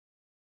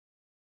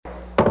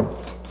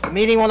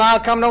Meeting will now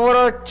come to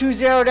order.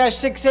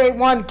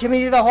 20-681,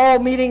 Committee of the Whole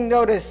meeting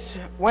notice,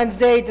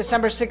 Wednesday,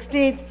 December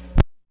 16th.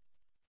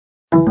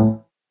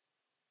 Mr.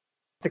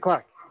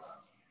 Clark.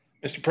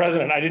 Mr.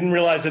 President, I didn't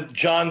realize that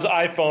John's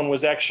iPhone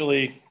was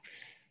actually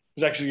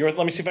yours.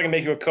 Let me see if I can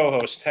make you a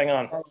co-host. Hang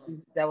on.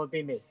 That would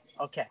be me.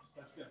 Okay.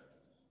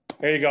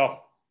 There you go.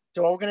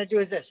 So what we're going to do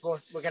is this.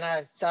 We're going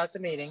to start the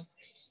meeting,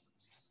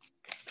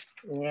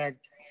 and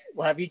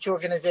we'll have each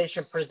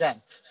organization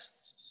present.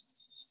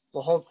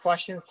 We'll hold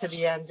questions to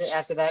the end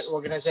after that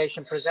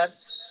organization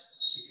presents.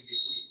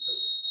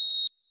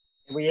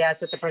 We ask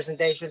that the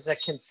presentations are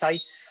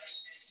concise.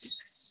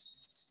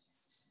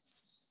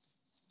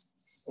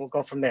 We'll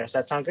go from there. Does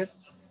that sound good?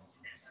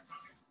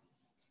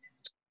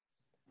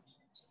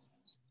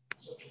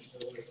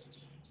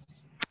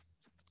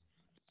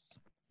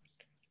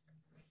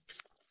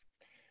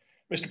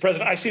 Mr.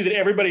 President, I see that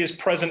everybody is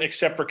present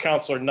except for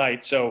Councilor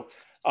Knight. So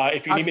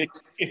if you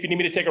need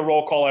me to take a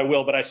roll call, I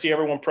will, but I see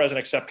everyone present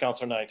except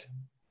Councilor Knight.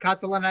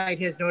 Councilor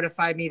Knight has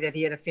notified me that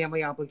he had a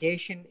family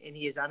obligation and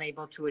he is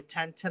unable to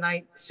attend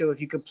tonight. So if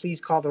you could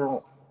please call the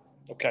roll.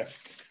 Okay.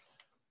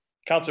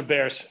 Councilor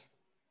Bears.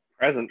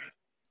 Present.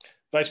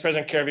 Vice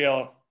President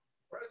Caraviello.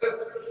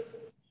 Present.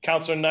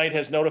 Councilor Knight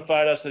has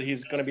notified us that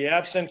he's going to be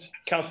absent.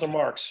 Councilor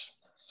Marks.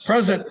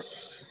 Present.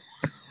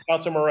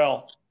 Councilor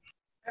Morell.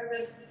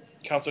 Present.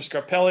 Councilor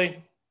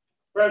Scarpelli.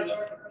 Present.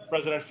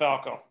 President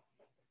Falco.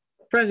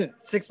 Present.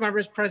 6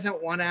 members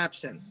present, 1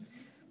 absent.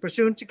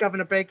 Pursuant to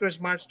Governor Baker's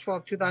March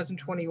 12,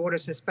 2020 order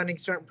suspending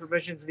certain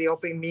provisions of the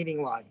open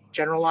meeting law,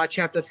 General Law,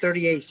 Chapter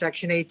 38,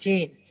 Section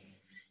 18,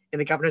 in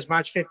the Governor's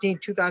March 15,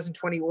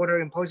 2020 order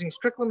imposing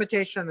strict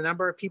limitation on the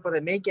number of people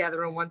that may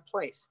gather in one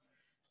place.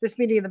 This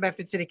meeting of the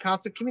Medford City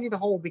Council Committee of the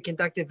Whole will be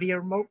conducted via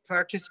remote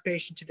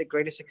participation to the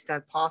greatest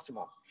extent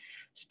possible.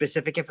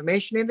 Specific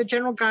information and the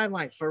general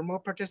guidelines for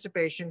remote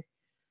participation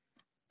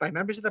by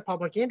members of the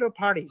public and or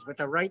parties with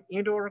a right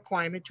and or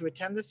requirement to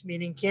attend this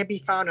meeting can be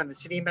found on the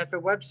City of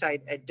Medford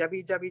website at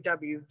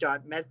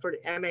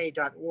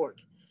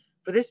www.medfordma.org.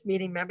 For this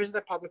meeting, members of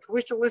the public who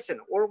wish to listen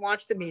or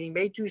watch the meeting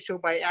may do so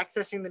by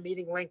accessing the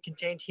meeting link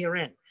contained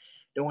herein.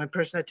 No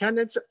in-person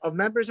attendance of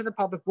members of the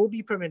public will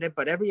be permitted,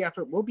 but every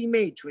effort will be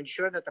made to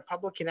ensure that the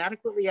public can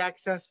adequately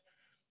access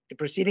the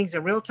proceedings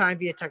in real time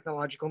via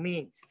technological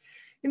means.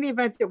 In the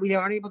event that we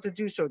are unable to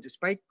do so,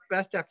 despite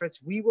best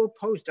efforts, we will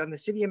post on the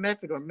City of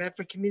Medford or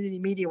Medford Community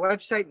Media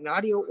website an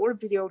audio or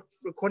video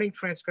recording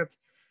transcript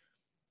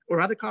or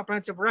other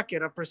comprehensive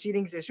record of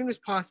proceedings as soon as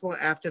possible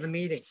after the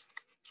meeting.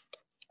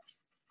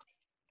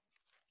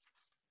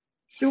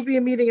 There will be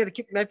a meeting of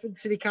the Medford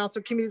City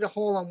Council Committee of the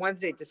Whole on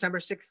Wednesday, December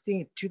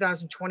 16th,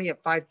 2020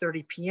 at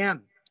 5:30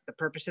 p.m. The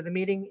purpose of the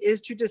meeting is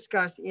to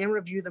discuss and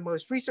review the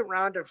most recent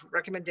round of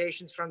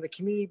recommendations from the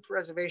Community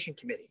Preservation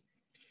Committee.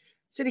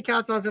 City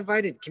Council has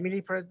invited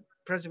Community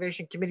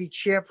Preservation Committee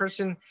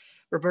Chairperson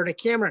Roberta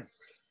Cameron,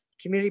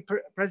 Community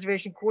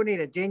Preservation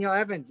Coordinator Daniel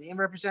Evans, and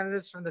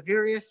representatives from the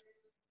various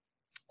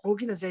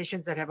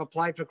organizations that have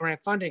applied for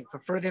grant funding. For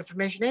further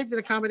information, aids, and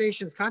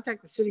accommodations,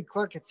 contact the City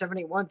Clerk at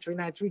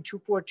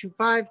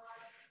 781-393-2425.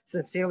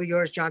 Sincerely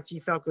yours, John C.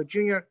 Falco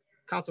Jr.,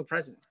 Council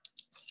President.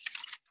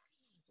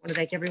 I want to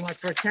thank everyone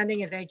for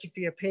attending and thank you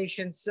for your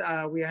patience.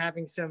 We are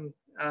having some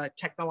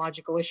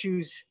technological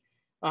issues.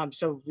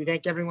 So we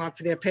thank everyone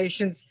for their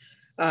patience.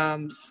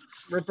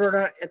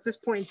 Roberta, at this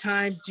point in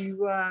time,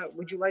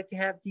 would you like to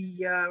have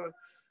the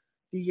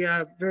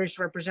various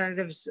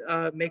representatives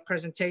make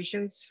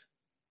presentations?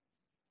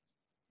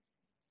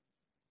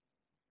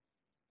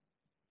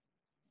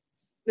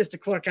 Mr.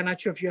 Clerk, I'm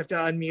not sure if you have to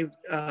unmute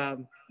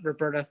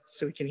Roberta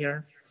so we can hear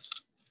her.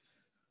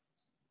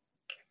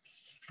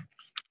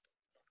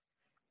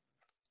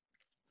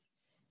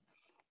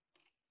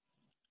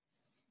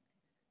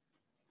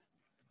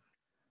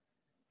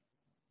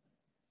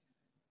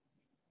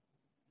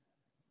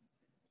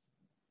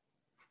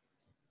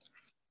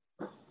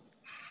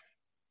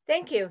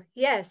 Thank you.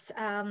 Yes,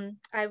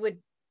 I would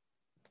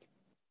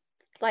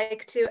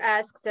like to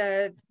ask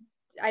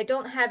I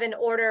don't have an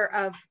order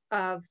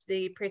of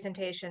the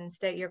presentations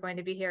that you're going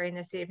to be hearing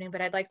this evening, but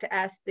I'd like to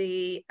ask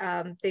the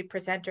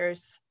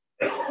presenters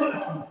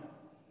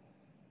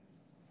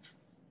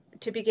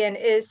to begin.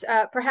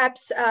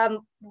 Perhaps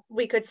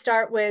we could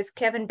start with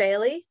Kevin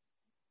Bailey.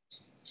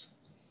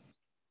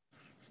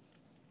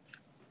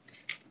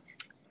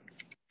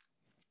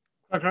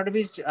 Clerk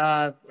Hartebeest,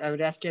 I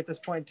would ask you at this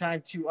point in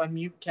time to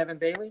unmute Kevin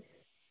Bailey.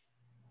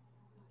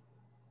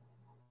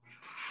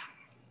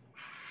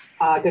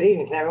 Good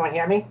evening. Can everyone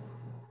hear me?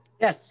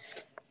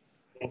 Yes.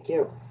 Thank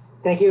you.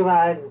 Thank you,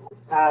 the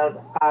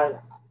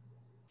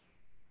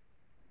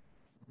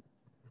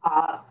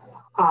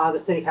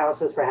City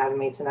Councilors for having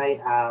me tonight.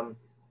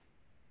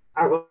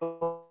 Our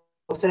goal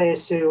today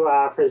is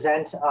to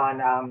present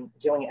on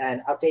doing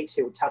an update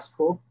to Tufts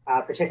Pool.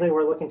 Particularly,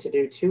 we're looking to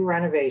do 2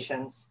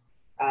 renovations.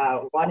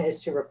 One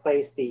is to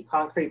replace the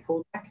concrete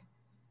pool deck,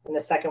 and the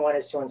second one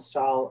is to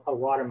install a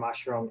water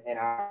mushroom in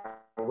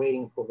our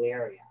waiting pool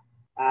area.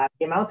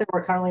 The amount that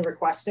we're currently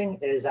requesting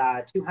is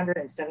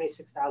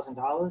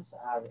 $276,000,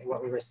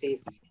 what we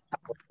received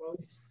couple of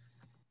quotes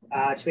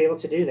to be able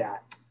to do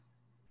that.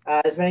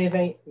 As many of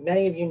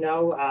you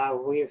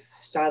know, we've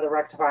started the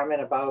rec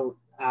department about,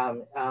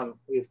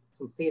 we've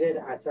completed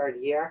our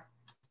 3rd year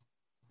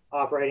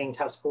operating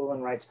Tufts Pool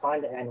and Wrights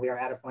Pond, and we are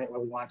at a point where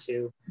we want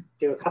to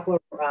do a couple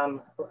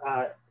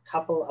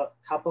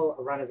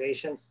of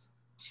renovations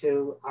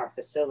to our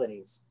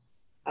facilities,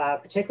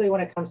 particularly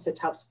when it comes to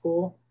Tufts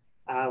Pool.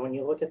 When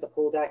you look at the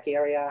pool deck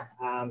area,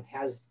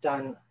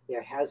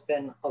 there has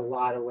been a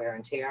lot of wear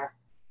and tear.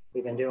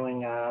 We've been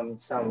doing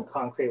some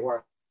concrete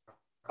work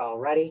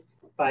already,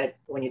 but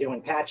when you're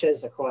doing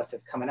patches, of course,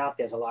 it's coming up.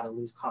 There's a lot of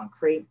loose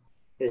concrete.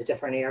 There's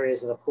different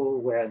areas of the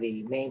pool where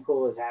the main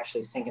pool is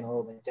actually sinking a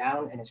little bit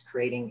down and it's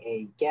creating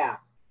a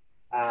gap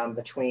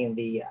between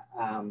the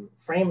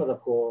frame of the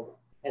pool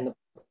and the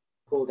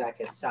pool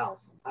deck itself.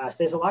 So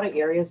there's a lot of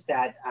areas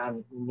that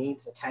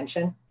needs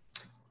attention.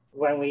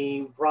 When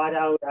we brought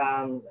out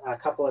a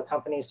couple of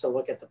companies to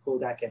look at the pool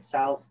deck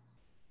itself,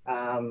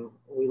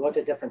 we looked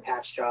at different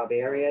patch job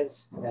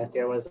areas, that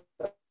there was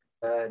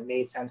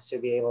made sense to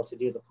be able to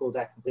do the pool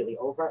deck completely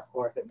over,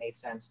 or if it made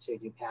sense to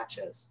do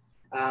patches.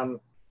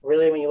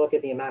 Really, when you look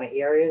at the amount of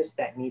areas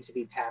that need to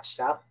be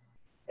patched up,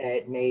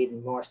 it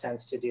made more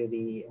sense to do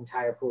the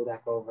entire pool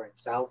deck over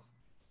itself.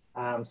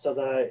 So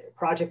the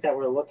project that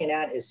we're looking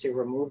at is to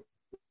remove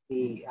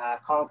the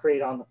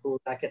concrete on the pool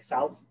deck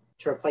itself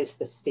to replace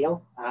the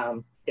steel.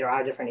 There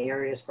are different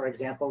areas, for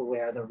example,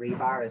 where the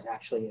rebar is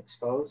actually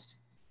exposed.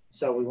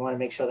 So we want to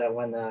make sure that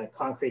when the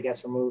concrete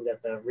gets removed,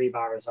 that the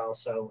rebar is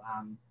also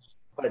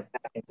put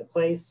back into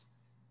place,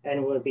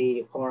 and we'll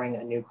be pouring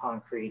a new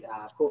concrete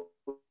pool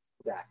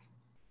deck.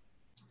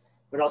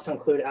 It would also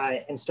include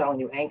installing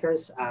new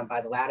anchors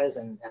by the ladders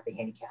and at the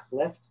handicap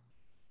lift.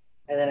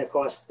 And then of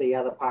course, the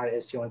other part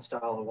is to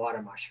install a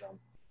water mushroom.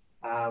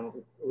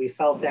 We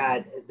felt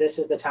that this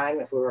is the time,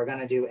 if we were going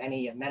to do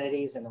any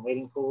amenities in the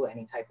wading pool,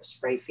 any type of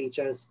spray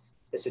features,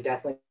 this would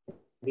definitely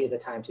be the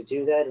time to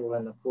do that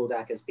when the pool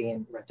deck is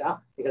being ripped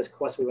up, because of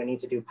course we would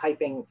need to do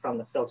piping from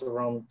the filter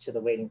room to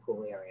the wading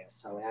pool area.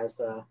 So as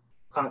the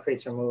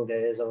concrete's removed,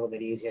 it is a little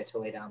bit easier to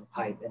lay down the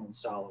pipe and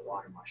install a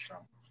water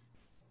mushroom.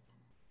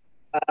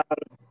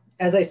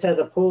 As I said,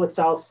 the pool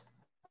itself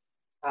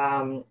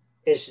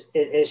is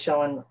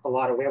showing a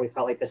lot of wear. We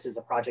felt like this is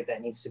a project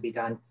that needs to be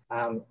done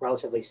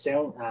relatively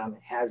soon.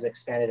 It has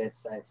expanded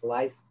its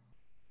life.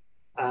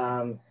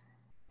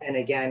 And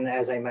again,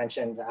 as I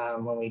mentioned,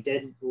 when we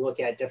did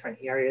look at different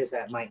areas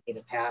that might need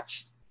a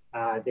patch,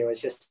 there was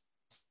just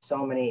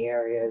so many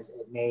areas,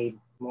 it made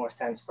more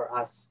sense for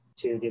us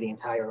to do the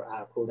entire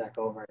pool deck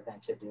over than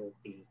to do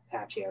the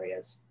patch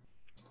areas.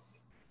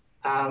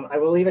 I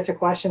will leave it to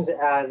questions.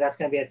 That's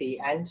going to be at the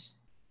end,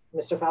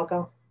 Mr.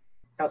 Falco,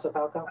 Councilor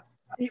Falco.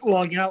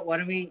 Well, you know,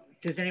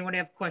 does anyone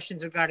have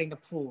questions regarding the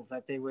pool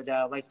that they would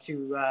like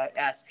to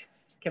ask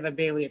Kevin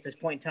Bailey at this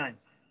point in time?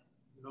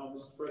 No,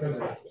 Mr.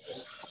 President.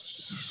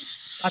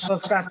 Councilor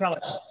Scarpelli.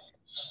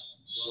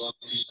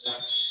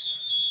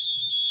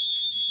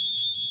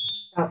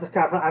 Councilor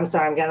Scarpelli, I'm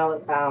sorry, I'm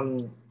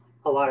getting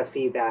a lot of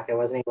feedback. I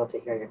wasn't able to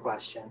hear your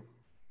question.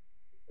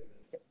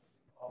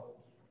 I'll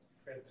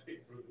try to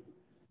speak through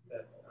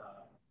that.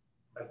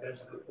 I've been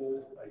to the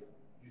pool.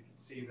 You can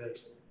see that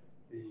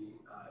the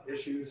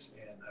issues,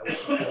 and I will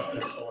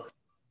move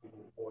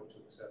forward to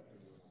accepting.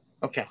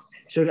 Okay,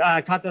 so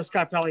Councilor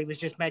Scarpelli was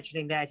just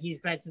mentioning that he's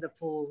been to the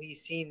pool.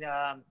 He's seen,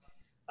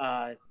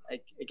 I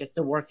guess,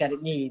 the work that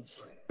it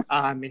needs,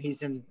 and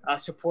he's in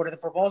support of the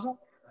proposal.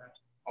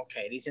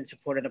 Okay, he's in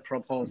support of the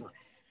proposal.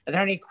 Are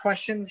there any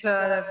questions?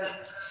 Councilor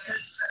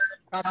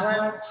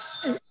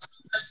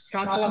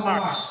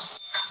Mark.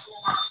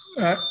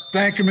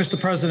 Thank you, Mr.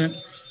 President.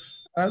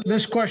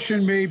 This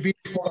question may be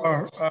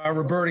for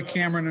Roberta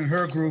Cameron and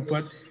her group,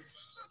 but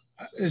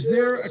is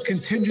there a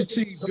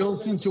contingency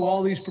built into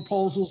all these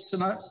proposals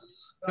tonight?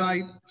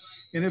 And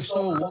if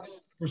so, what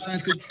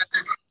percentage?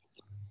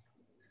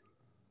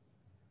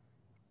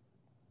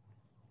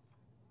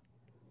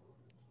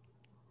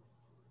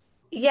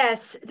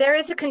 Yes, there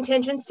is a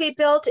contingency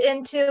built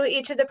into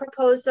each of the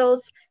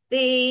proposals.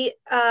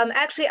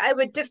 Actually, I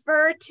would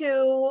defer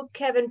to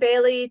Kevin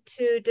Bailey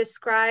to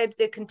describe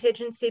the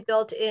contingency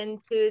built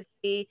into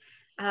the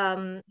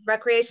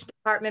Recreation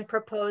Department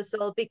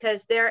proposal,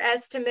 because their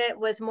estimate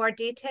was more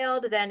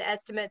detailed than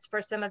estimates for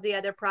some of the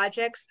other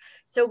projects.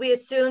 So we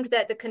assumed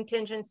that the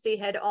contingency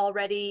had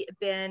already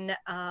been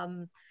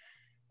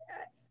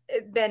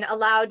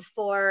allowed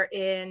for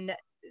in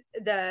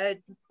the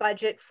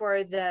budget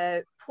for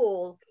the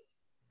pool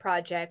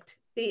project.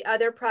 The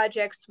other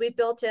projects we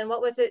built in,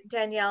 what was it,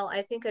 Danielle?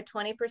 I think a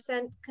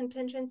 20%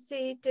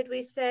 contingency, did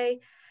we say,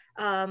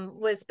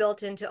 was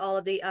built into all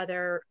of the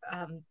other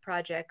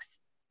projects.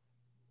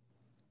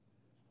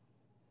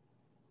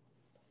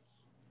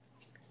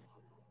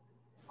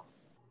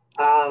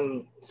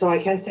 So I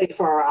can say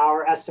for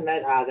our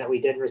estimate that we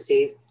did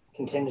receive,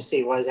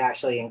 contingency was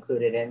actually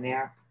included in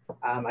there.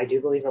 I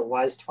do believe it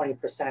was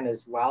 20%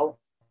 as well,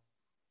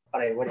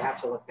 but I would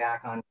have to look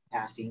back on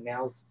past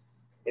emails.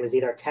 It was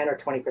either 10 or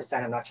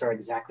 20%. I'm not sure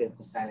exactly the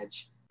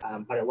percentage.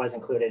 but it was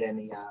included in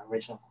the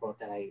original quote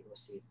that I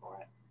received for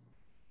it.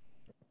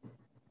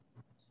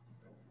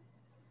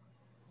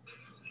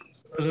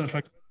 President, if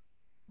I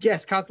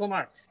Yes, Councilor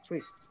Marks,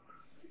 please.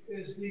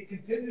 Is the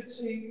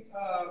contingency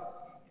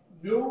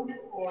new,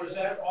 or has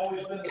that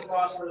always been the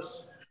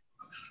process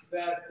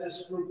that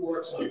this group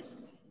works on?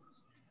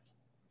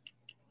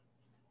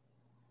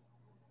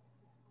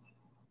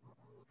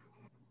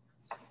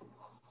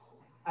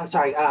 I'm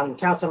sorry,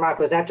 Councilor Mark,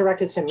 was that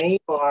directed to me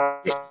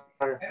or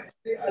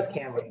was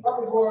Cameron?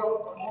 Probably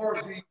more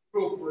of the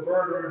group,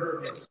 Roberta and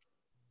her group.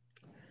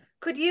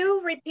 Could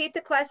you repeat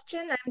the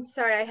question? I'm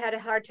sorry, I had a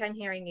hard time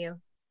hearing you.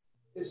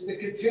 Is the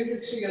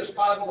contingency as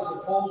part of the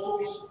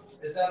proposals,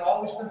 has that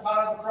always been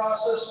part of the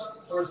process,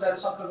 or is that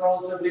something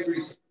relatively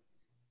recent?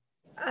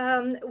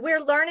 We're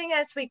learning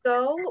as we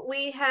go.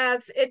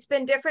 It's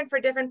been different for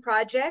different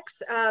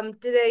projects. Do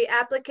the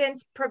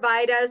applicants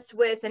provide us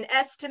with an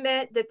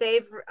estimate that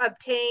they've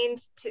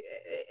obtained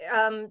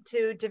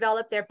to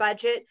develop their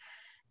budget?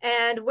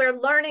 And we're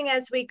learning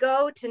as we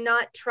go to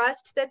not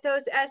trust that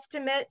those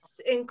estimates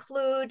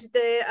include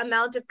the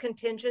amount of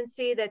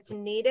contingency that's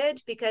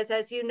needed, because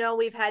as you know,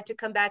 we've had to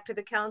come back to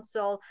the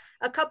council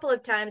a couple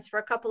of times for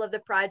a couple of the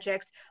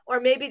projects, or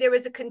maybe there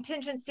was a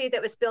contingency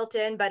that was built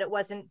in, but it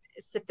wasn't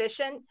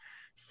sufficient.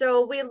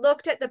 So we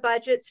looked at the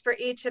budgets for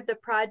each of the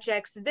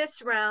projects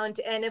this round,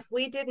 and if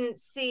we didn't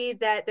see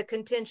that the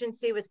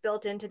contingency was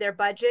built into their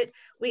budget,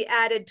 we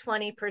added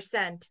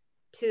 20%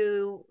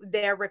 to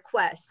their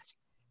request,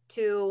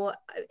 to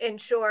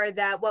ensure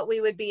that what we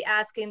would be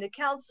asking the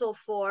council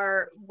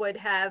for would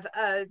have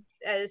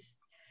as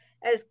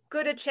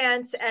good a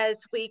chance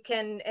as we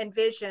can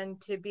envision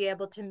to be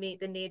able to meet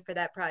the need for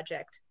that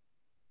project.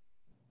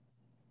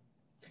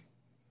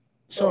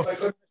 So,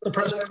 if the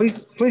President,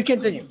 Please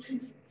continue.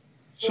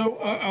 so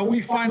are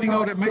we finding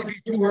out, it may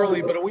be too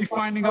early, but are we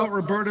finding out,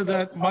 Roberta,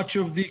 that much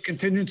of the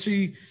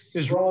contingency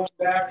is rolling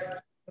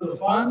back to the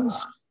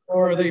funds,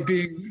 or are they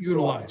being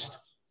utilized?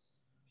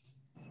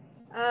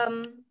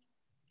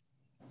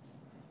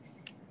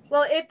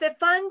 Well, if the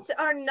funds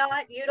are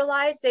not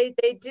utilized, they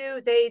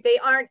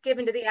aren't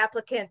given to the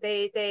applicant.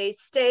 They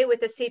stay with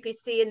the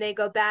CPC and they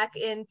go back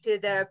into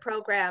the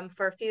program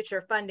for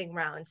future funding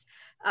rounds.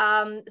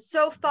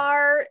 So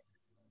far,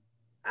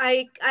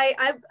 I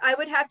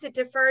would have to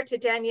defer to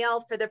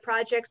Danielle for the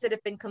projects that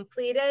have been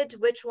completed,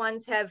 which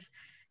ones have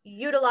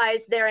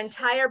utilized their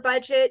entire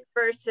budget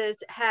versus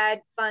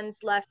had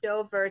funds left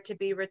over to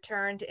be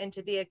returned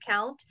into the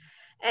account.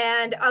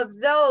 And of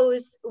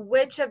those,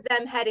 which of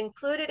them had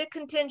included a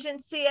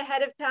contingency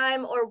ahead of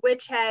time, or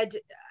which had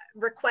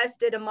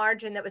requested a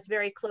margin that was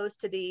very close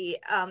to the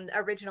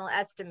original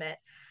estimate?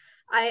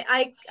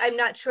 I'm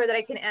not sure that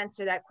I can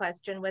answer that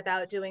question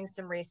without doing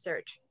some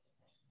research.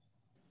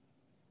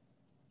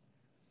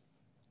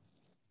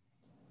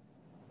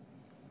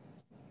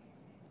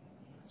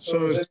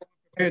 So is it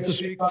prepared to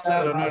speak on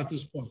that or not at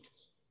this point?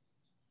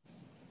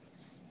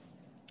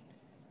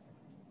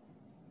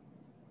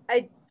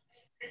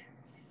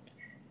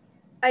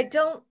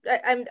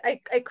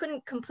 I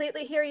couldn't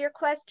completely hear your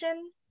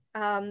question,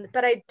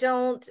 but I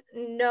don't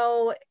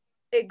know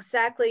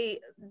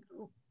exactly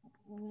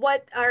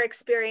what our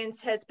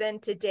experience has been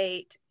to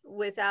date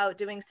without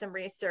doing some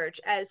research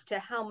as to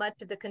how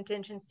much of the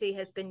contingency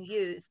has been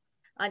used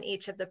on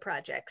each of the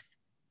projects.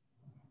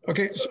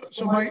 Okay,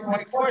 so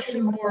my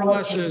question more or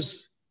less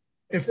is,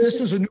 if this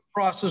is a new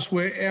process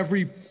where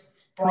every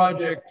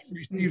project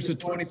receives a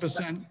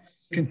 20%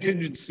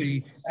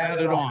 contingency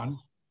added on,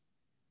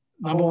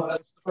 number one, that's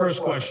the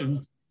first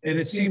question. And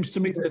it seems to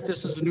me that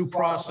this is a new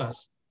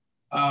process.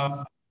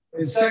 And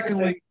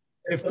secondly,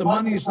 if the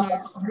money is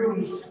not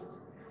used,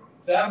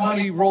 that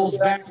money rolls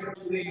back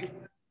into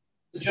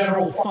the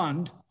general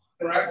fund,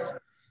 correct?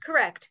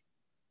 Correct.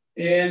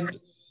 And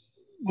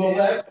will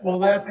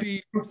that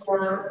be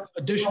for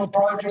additional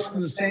projects in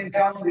the same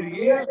calendar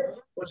year,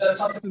 or is that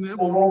something that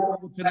will roll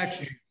over to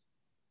next year?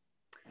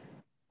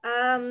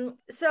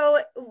 So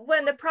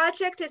when the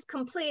project is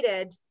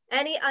completed,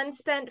 any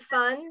unspent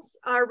funds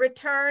are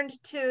returned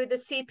to the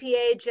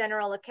CPA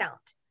general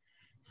account.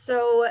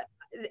 So,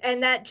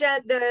 and that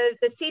the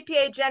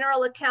CPA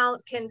general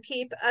account can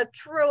keep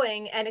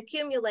accruing and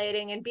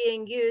accumulating and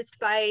being used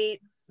by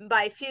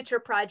future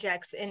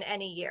projects in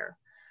any year.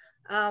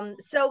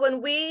 So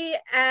when we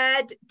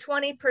add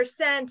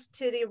 20%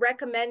 to the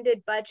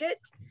recommended budget,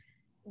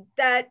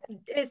 that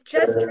is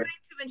just trying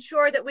to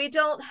ensure that we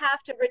don't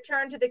have to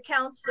return to the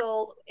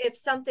council if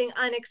something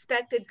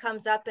unexpected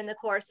comes up in the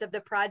course of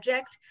the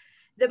project.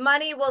 The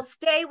money will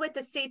stay with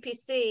the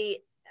CPC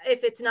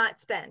if it's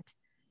not spent,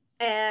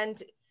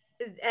 and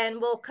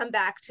will come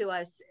back to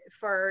us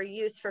for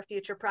use for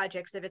future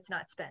projects if it's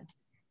not spent.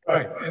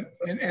 Right,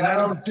 and I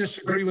don't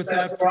disagree with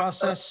that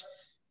process.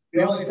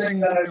 The only thing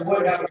that I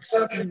would have an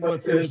exception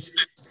with is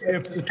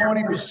if the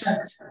 20%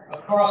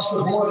 across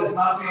the board is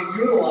not being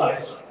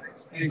utilized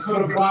and could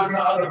have gone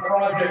to other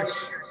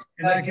projects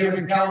in that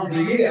given calendar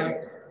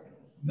year,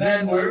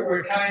 then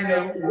we're kind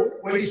of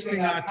wasting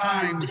our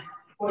time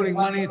putting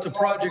money into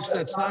projects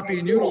that's not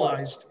being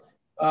utilized.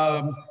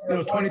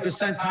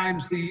 20%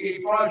 times the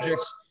 8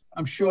 projects,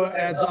 I'm sure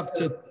adds up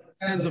to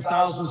tens of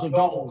thousands of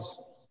dollars.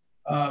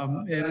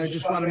 And I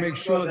just want to make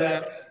sure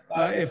that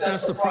if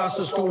that's the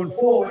process going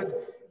forward,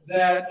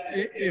 that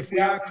if we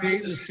are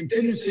creating this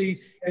contingency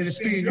and it's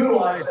being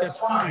utilized, that's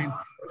fine.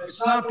 If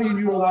it's not being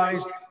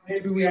utilized,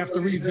 maybe we have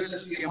to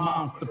revisit the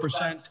amount, the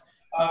percent,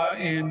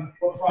 and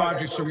what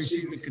projects are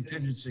receiving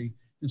contingency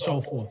and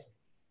so forth.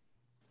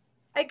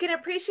 I can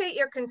appreciate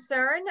your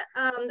concern.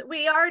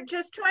 We are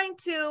just trying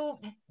to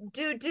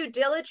do due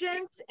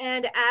diligence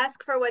and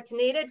ask for what's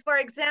needed. For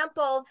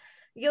example,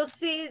 you'll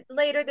see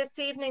later this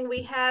evening,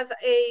 we have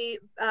a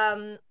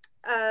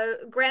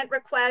grant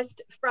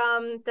request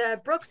from the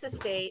Brooks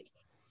Estate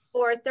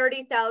for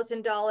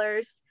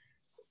 $30,000.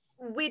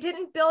 We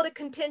didn't build a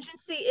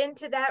contingency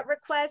into that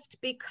request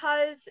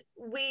because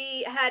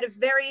we had a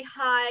very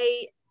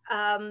high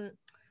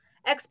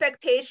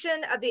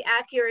expectation of the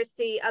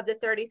accuracy of the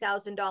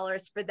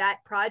 $30,000 for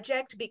that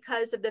project,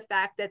 because of the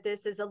fact that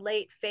this is a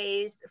late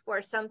phase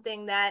for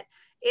something that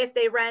if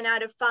they ran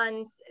out of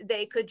funds,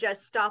 they could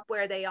just stop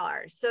where they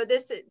are. So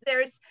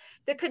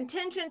the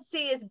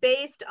contingency is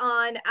based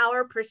on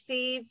our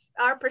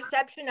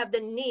perception of the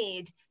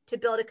need to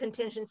build a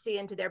contingency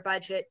into their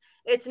budget.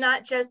 It's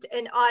not just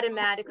an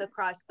automatic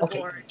across the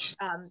board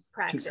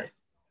practice.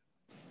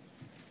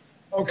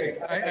 Okay,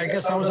 I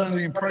guess I was under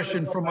the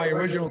impression from my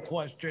original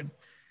question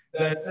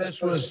that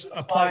this was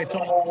applied to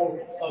all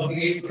of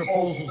the 8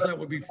 proposals that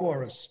were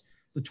before us,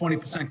 the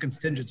 20%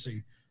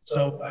 contingency.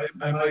 So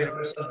I might have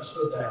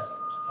misunderstood that.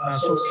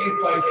 So it's case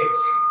by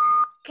case.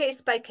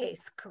 Case by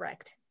case,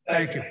 correct.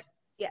 Thank you.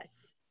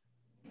 Yes.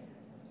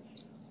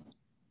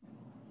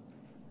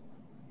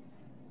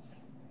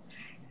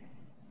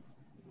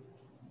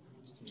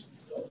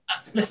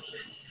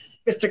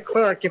 Mr.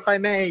 Clerk, if I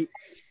may,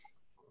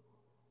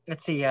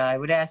 let's see, I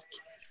would ask,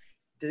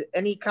 do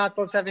any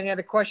councilors have any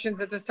other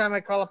questions at this time?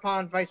 I call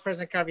upon Vice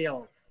President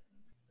Caraviallo.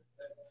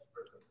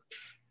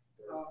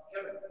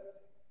 Kevin,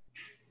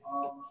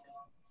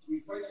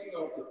 replacing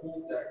of the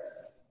pool deck,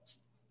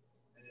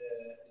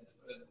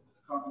 and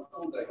concrete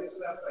pool deck,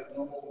 isn't that like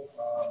normal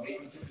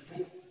maintenance of the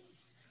pool?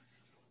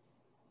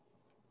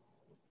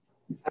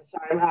 I'm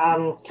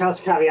sorry,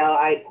 Councilor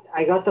Caraviallo,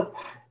 I got the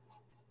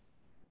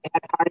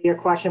part of your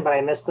question, but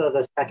I missed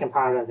the second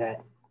part of it.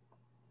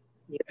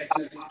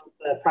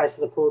 The price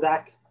of the pool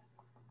deck?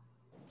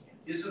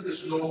 Isn't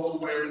this normal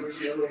wear and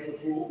tear of the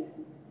pool?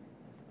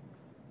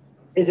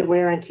 Is it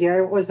wear and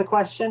tear was the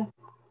question?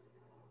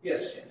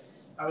 Yes.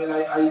 I mean, I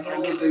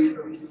know that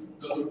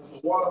the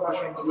water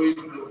rush on the way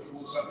to the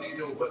pool is something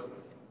new, but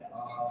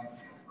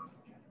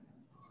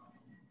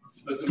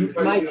the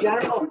My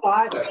general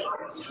thought,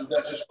 isn't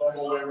that just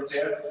normal wear and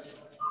tear?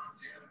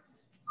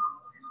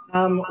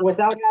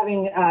 without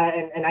having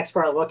an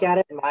expert look at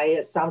it, my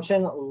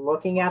assumption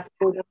looking at the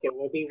pool deck, it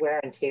would be wear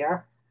and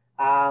tear.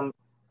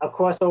 Of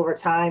course, over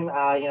time,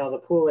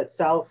 the pool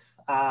itself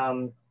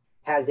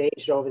has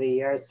aged over the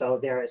years, so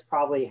there is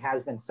probably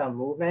has been some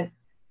movement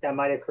that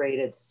might have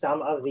created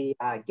some of the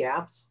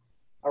gaps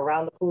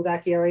around the pool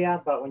deck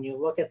area. But when you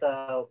look at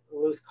the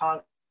loose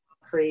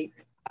concrete,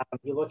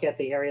 you look at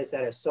the areas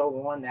that are so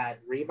worn that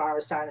rebar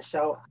is starting to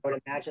show, I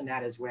would imagine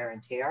that is wear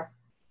and tear.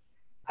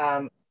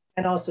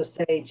 And also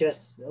say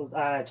just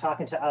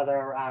talking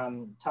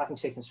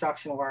to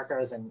construction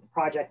workers and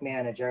project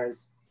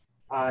managers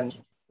on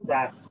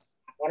that.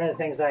 One of the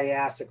things I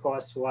asked, of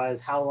course,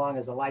 was how long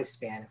is the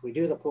lifespan? If we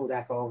do the pool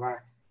deck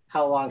over,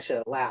 how long should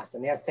it last?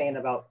 And they're saying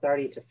about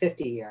 30 to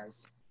 50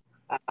 years.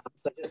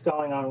 So just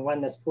going on when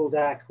this pool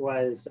deck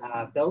was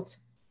built,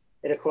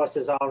 it of course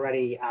has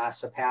already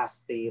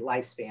surpassed the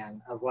lifespan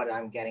of what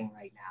I'm getting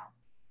right now.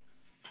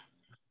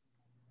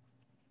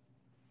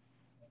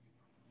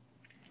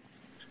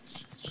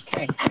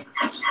 Okay.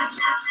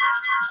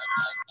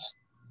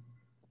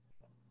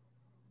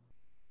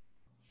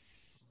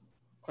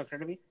 Clerk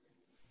Hurtubise?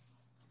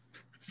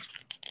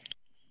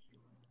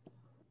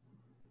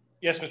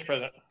 Yes, Mr.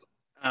 President.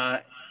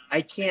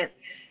 I can't.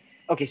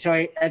 Okay, so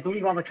I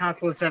believe all the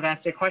councilors have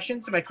asked their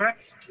questions. Am I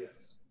correct? Yes.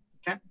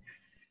 Okay.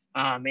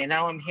 And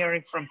now I'm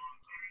hearing from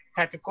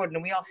Patrick Gordon.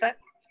 Are we all set?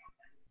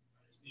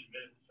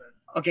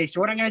 Okay,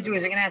 so what I'm going to do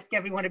is I'm going to ask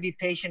everyone to be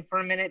patient for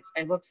a minute.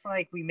 It looks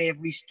like we may have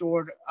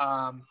restored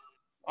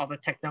all the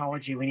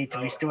technology we need to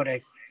restore to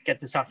get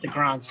this off the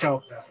ground.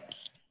 So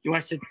you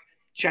want us to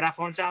shut our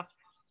phones off?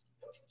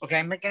 Okay,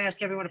 I'm going to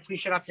ask everyone to please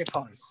shut off your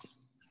phones.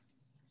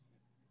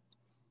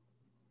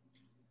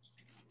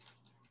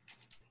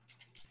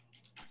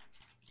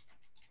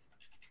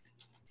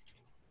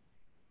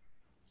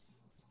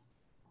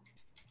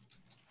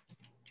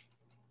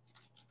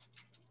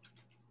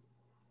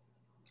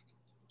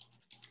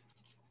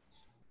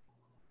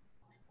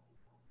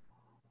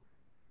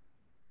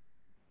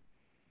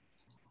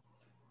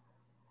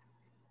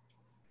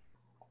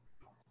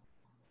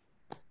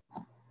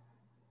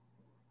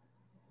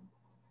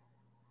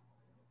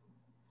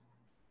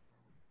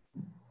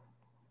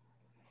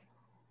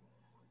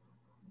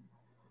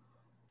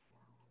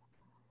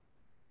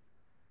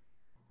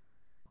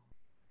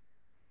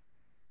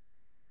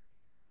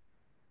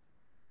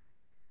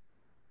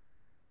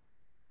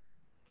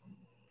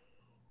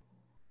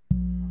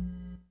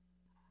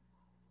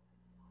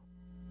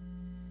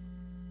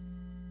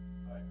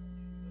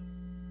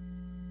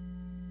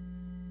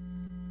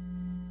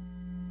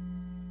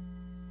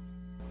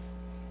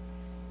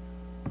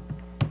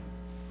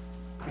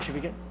 Should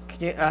we get,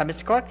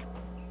 Mr. Clark?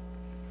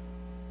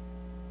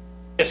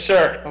 Yes,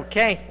 sir.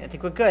 Okay, I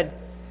think we're good.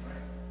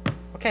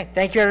 Okay,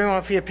 thank you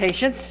everyone for your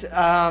patience.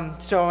 I'm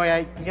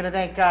going to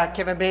thank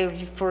Kevin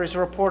Bailey for his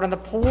report on the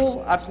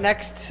pool. Up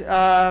next,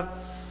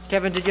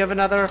 Kevin, did you have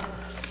another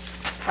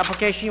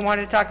application you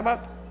wanted to talk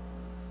about?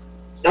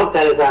 Nope,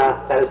 that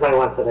is my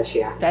one for this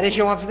year. That is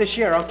your one for this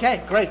year.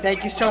 Okay, great.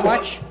 Thank you so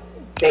much.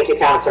 Thank you,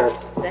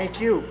 councilors.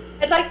 Thank you.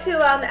 I'd like to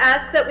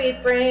ask that we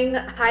bring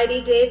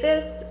Heidi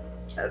Davis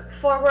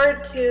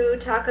forward to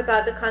talk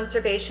about the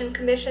Conservation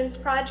Commission's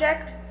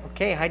project.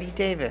 Okay, Heidi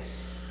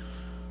Davis.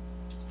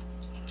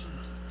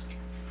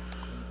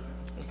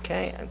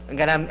 Okay, I'm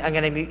gonna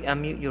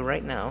unmute you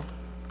right now.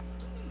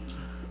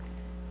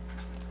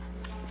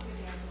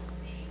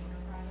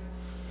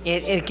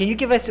 And can you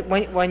give us,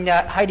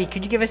 Heidi,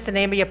 could you give us the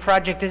name of your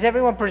project? As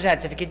everyone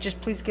presents, if you could just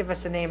please give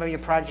us the name of your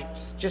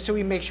project, just so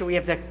we make sure we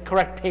have the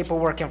correct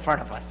paperwork in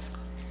front of us.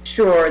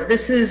 Sure.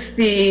 This is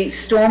the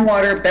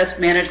stormwater best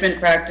management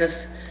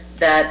practice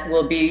that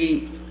will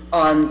be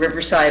on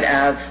Riverside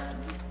Ave.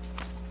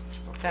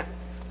 Okay.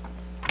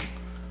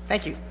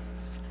 Thank you.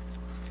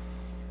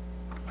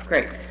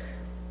 Great.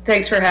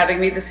 Thanks for having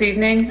me this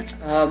evening.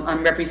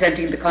 I'm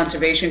representing the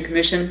Conservation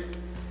Commission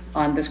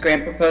on this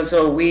grant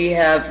proposal. We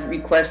have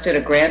requested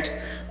a grant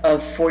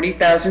of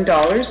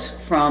 $40,000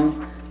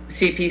 from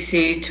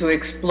CPC to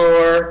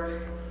explore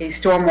a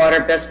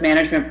stormwater best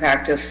management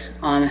practice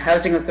on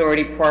Housing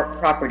Authority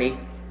property.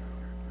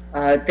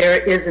 There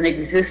is an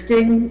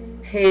existing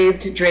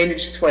paved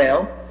drainage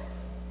swale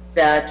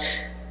that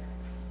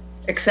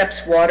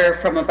accepts water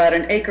from about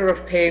an acre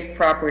of paved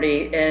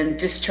property and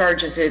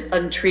discharges it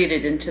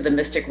untreated into the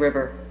Mystic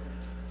River.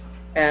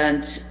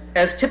 And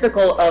as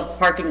typical of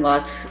parking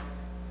lots,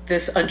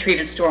 this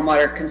untreated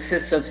stormwater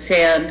consists of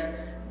sand,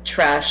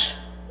 trash,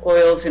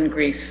 oils, and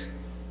grease.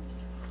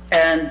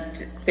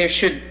 And it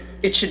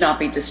should not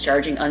be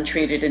discharging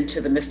untreated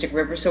into the Mystic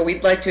River. So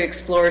we'd like to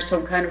explore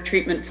some kind of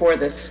treatment for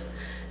this.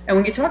 And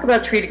when you talk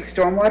about treating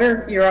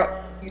stormwater,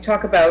 you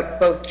talk about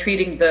both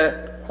treating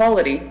the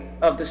quality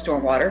of the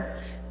stormwater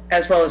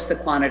as well as the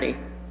quantity.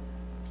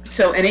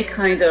 So any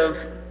kind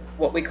of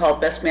what we call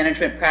best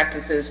management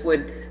practices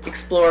would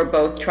explore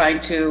both trying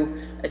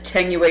to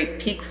attenuate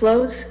peak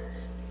flows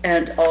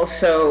and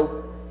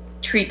also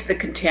treat the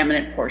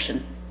contaminant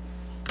portion.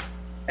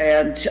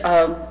 And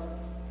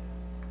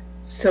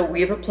so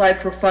we've applied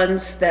for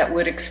funds that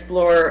would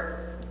explore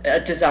a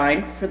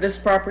design for this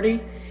property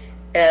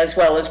as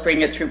well as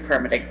bring it through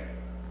permitting.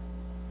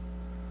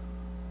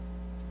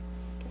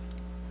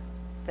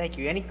 Thank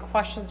you. Any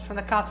questions from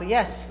the council?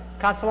 Yes,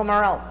 Councilor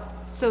Morell.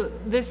 So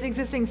this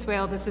existing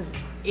swale, this is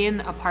in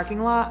a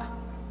parking lot?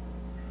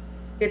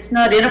 It's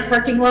not in a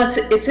parking lot,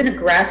 it's in a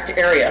grassed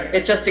area.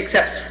 It just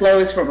accepts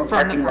flows from a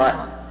parking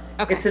lot.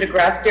 Okay. It's in a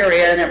grassed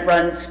area and it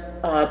runs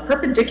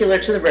perpendicular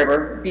to the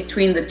river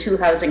between the two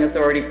housing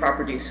authority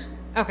properties.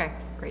 Okay,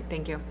 great,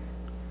 thank you.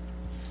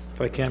 If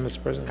I can,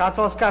 Mr. President.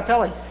 Councilor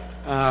Scarpelli.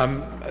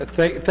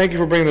 Thank you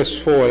for bringing this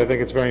forward. I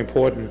think it's very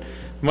important.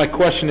 My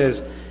question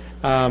is,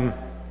 I'm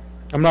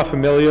not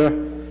familiar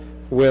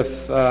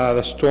with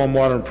the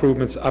stormwater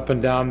improvements up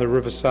and down the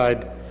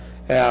Riverside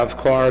Ave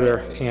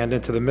corridor and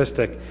into the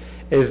Mystic.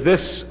 Would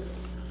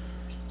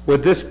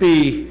this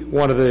be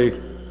one of the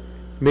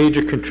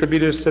major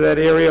contributors to that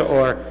area,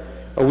 or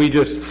are we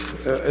just,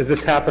 is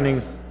this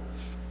happening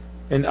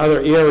in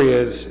other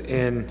areas,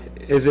 and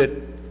is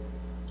it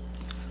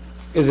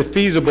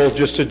feasible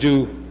just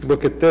to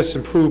look at this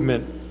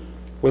improvement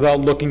without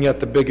looking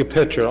at the bigger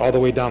picture all the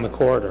way down the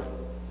corridor?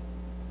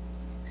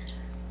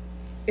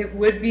 It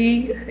would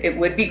be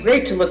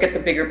great to look at the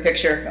bigger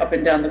picture up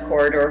and down the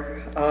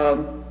corridor,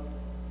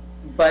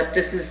 but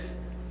this is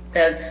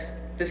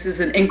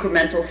an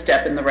incremental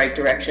step in the right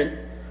direction.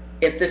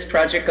 If this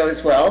project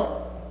goes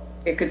well,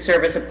 it could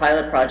serve as a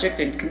pilot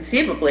project, and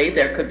conceivably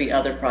there could be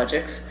other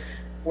projects.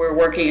 We're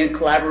working in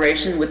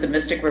collaboration with the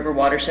Mystic River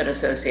Watershed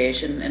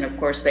Association, and of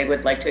course they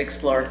would like to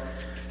explore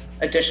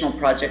additional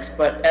projects,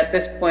 but at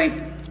this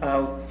point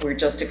we're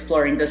just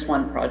exploring this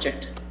one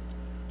project.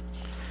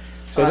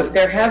 So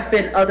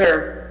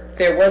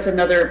there was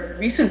another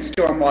recent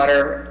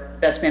stormwater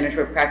best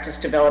management practice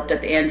developed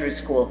at the Andrews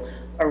School.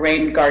 A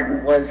rain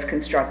garden was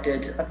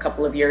constructed a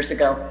couple of years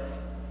ago.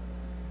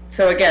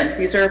 So again,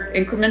 these are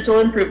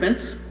incremental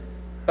improvements,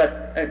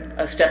 but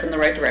a step in the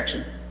right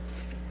direction.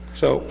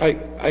 So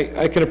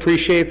I can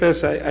appreciate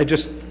this. I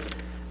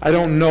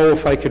don't know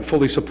if I could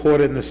fully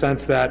support it in the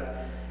sense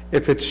that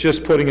if it's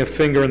just putting a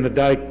finger in the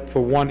dike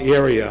for one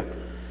area,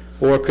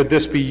 or could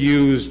this be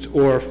used,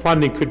 or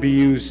funding could be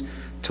used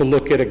to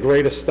look at a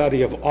greater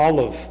study of all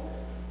of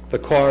the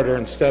corridor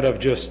instead of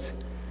just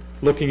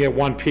looking at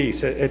one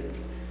piece.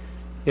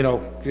 You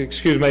know,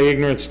 excuse my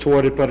ignorance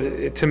toward it,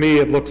 but to me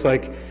it looks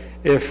like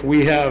if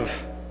we have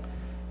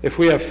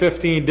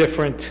 15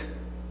 different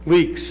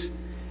leaks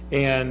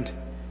and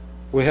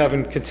we're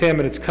having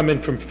contaminants come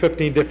in from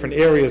 15 different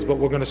areas, but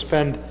we're going to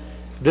spend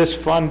this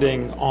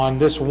funding on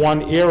this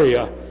one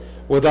area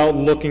without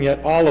looking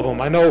at all of them.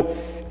 I know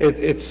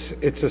it's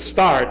a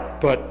start,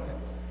 but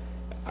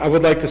I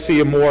would like to see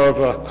a more of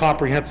a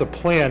comprehensive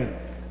plan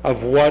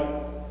of what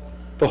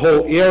the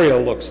whole area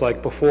looks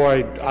like before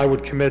I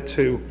would commit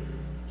to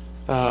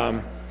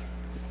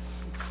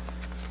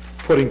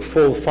putting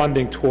full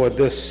funding toward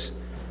this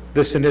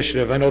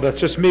initiative. I know that's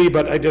just me,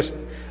 but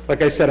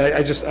like I said,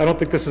 I don't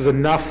think this is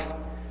enough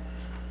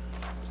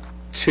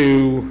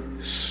to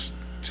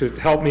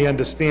help me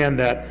understand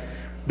that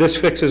this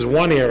fixes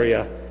one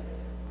area,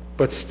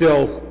 but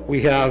still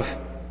we have,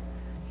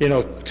 you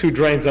know, 2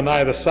 drains on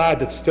either side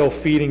that's still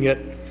feeding it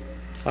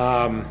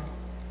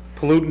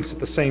pollutants at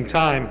the same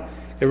time.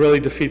 It really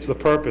defeats the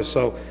purpose.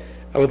 So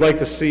I would like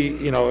to see,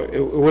 you know, it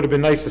would have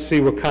been nice to see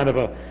what kind of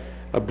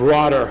a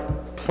broader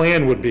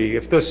plan would be.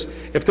 If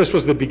this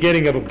was the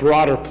beginning of a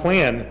broader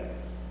plan,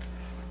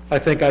 I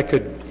think I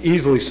could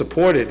easily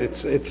support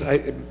it.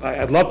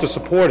 I'd love to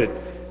support it,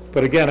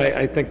 but again,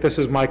 I think this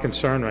is my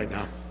concern right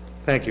now.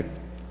 Thank you.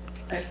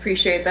 I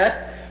appreciate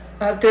that.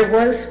 There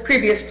was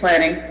previous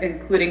planning,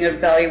 including an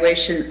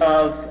evaluation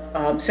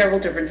of several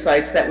different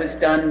sites that was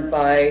done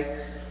by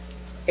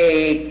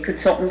a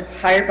consultant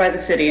hired by the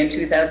city in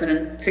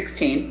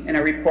 2016 in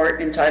a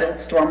report entitled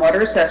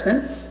Stormwater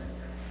Assessment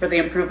for the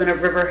Improvement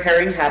of River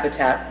Herring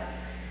Habitat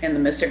in the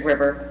Mystic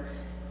River.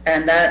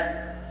 And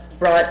that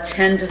brought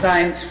 10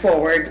 designs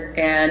forward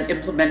and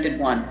implemented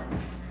 1.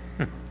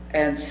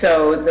 And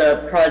so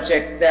the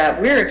project that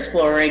we're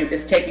exploring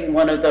is taking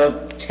one of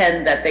the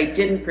 10 that they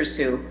didn't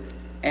pursue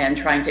and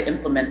trying to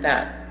implement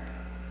that.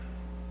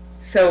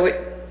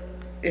 So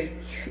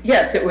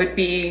yes, it would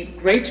be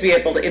great to be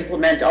able to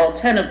implement all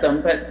 10 of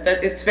them, but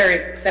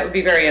that would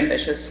be very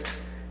ambitious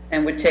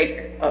and would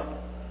take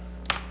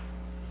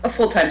a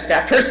full-time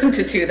staff person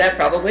to do that,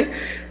 probably.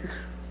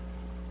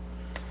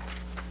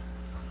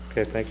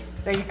 Okay, thank you.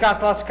 Thank you,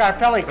 Councilor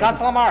Scarpelli.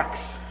 Councilor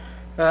Marks.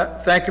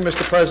 Thank you,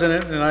 Mr.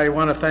 President, and I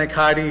want to thank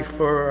Heidi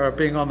for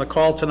being on the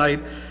call tonight.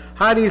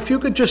 Heidi, if you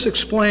could just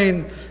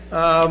explain,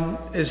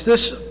 is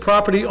this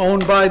property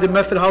owned by the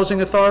Medford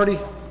Housing Authority?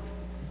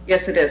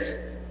 Yes, it is.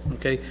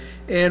 Okay.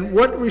 And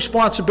what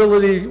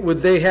responsibility would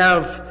they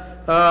have,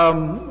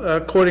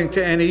 according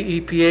to any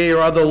EPA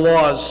or other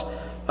laws,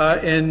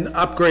 in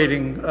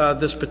upgrading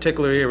this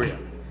particular area,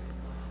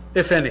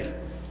 if any?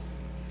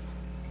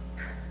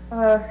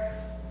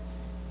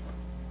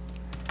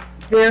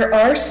 There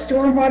are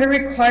stormwater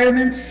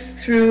requirements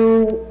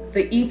through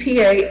the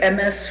EPA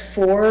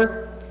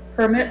MS4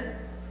 permit,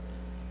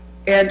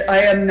 and I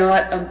am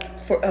not,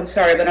 I'm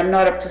sorry, but I'm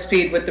not up to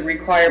speed with the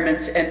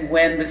requirements and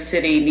when the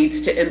city needs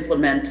to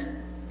implement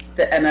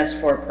the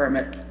MS4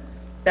 permit.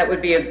 That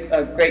would be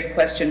a great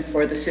question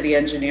for the city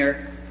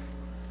engineer.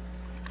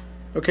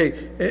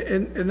 Okay,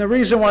 and the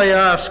reason why I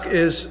ask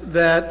is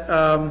that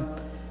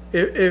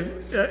if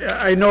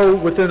I know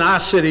within our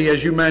city,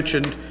 as you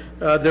mentioned,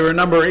 there are a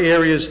number of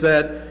areas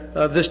that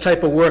this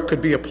type of work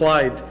could be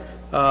applied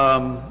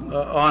on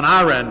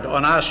our end,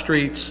 on our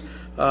streets,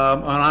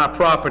 on our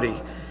property.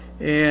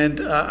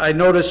 And I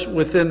noticed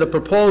within the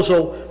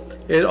proposal,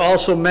 it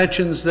also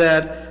mentions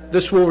that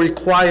this will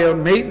require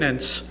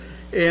maintenance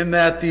and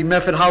that the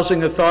Medford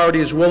Housing Authority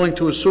is willing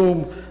to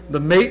assume the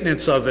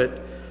maintenance of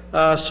it.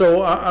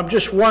 So I'm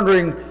just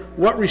wondering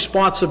what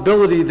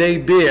responsibility they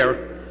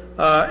bear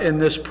in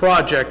this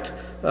project.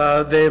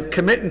 They're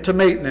committing to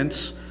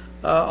maintenance,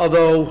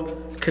 although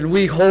can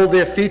we hold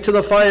their feet to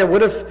the fire?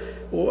 What if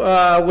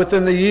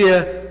within the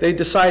year they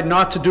decide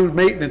not to do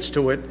maintenance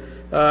to it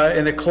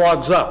and it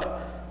clogs up?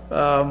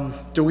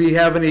 Do we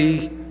have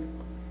any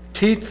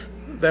teeth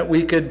that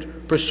we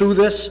could pursue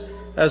this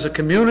as a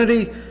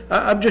community?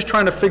 I'm just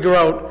trying to figure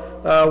out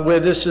where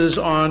this is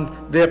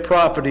on their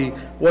property,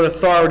 what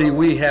authority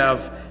we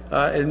have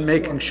in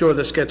making sure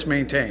this gets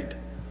maintained.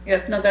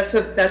 Yeah, no, that's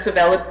a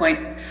valid point.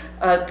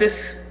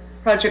 This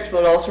project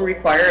will also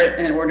require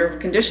an order of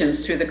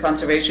conditions through the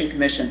Conservation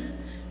Commission.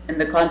 And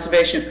the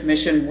Conservation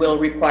Commission will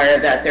require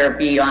that there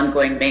be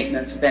ongoing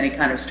maintenance of any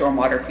kind of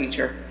stormwater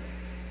feature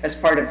as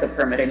part of the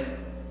permitting.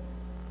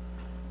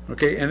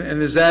 Okay,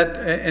 and is that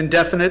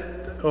indefinite,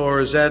 or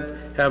does that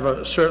have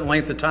a certain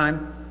length of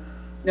time?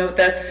 No,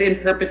 that's in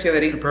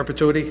perpetuity. In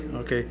perpetuity?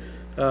 Okay.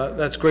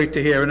 That's great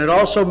to hear. And it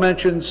also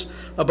mentions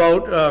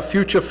about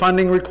future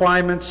funding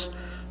requirements,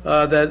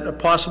 that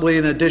possibly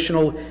an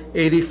additional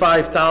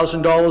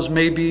 $85,000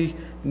 may be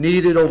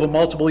needed over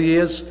multiple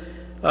years.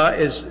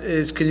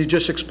 Can you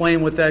just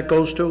explain what that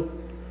goes to?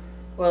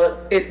 Well,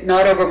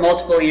 not over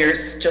multiple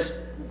years, just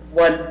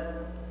one.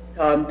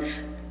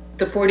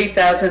 The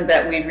 $40,000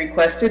 that we've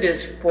requested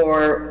is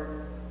for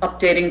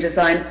updating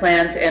design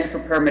plans and for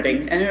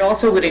permitting. And it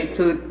also would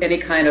include any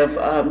kind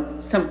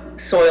of some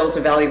soils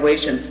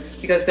evaluation,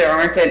 because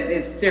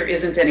there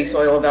isn't any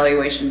soil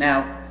evaluation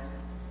now.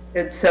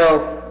 And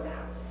so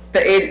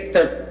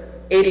the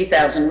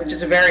 80,000, which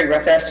is a very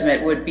rough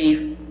estimate, would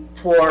be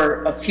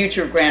for a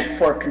future grant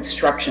for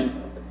construction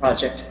of the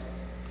project.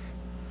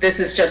 This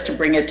is just to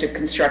bring it to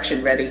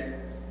construction ready.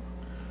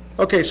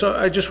 Okay, so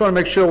I just want to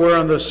make sure we're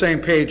on the same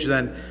page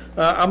then.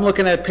 I'm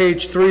looking at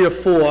page 3 of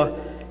 4,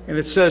 and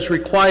it says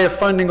require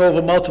funding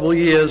over multiple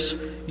years.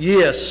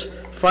 Yes,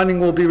 funding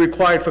will be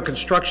required for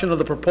construction of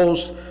the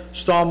proposed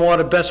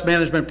stormwater best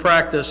management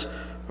practice.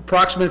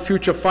 Approximate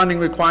future funding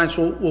requirements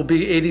will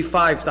be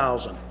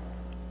 $85,000.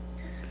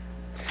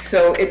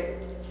 So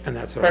And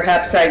that's all.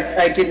 perhaps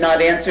I did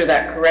not answer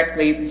that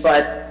correctly,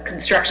 but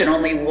construction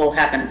only will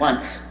happen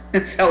once.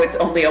 And so it's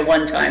only a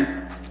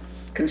one-time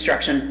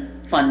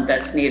construction fund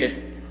that's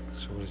needed.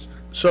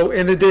 So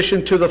in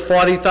addition to the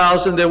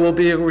 $40,000, there will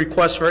be a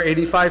request for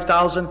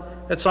 $85,000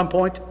 at some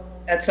point?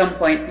 At some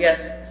point,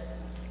 yes.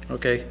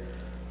 Okay.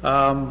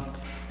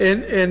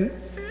 And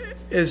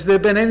has there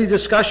been any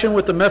discussion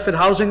with the Medford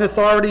Housing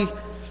Authority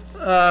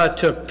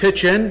to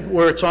pitch in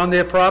where it's on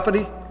their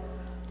property?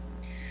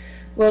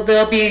 Well,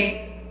 they'll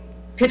be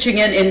pitching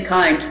in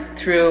kind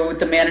through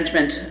the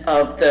management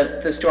of the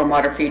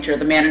stormwater feature,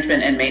 the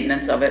management and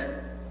maintenance of it.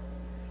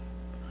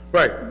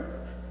 Right.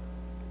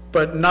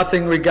 But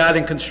nothing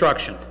regarding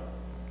construction?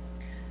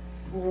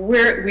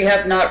 We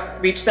have not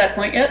reached that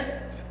point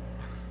yet.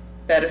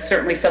 That is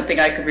certainly something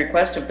I could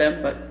request of them,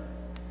 but.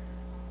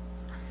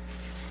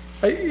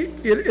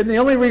 And the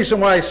only reason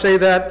why I say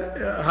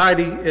that,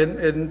 Heidi,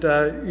 and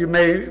you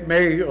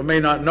may or may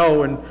not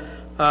know, and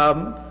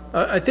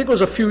I think it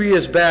was a few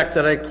years back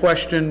that I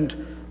questioned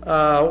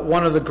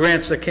one of the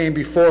grants that came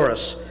before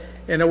us,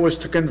 and it was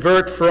to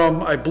convert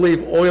from, I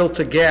believe, oil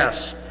to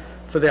gas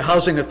for the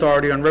Housing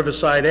Authority on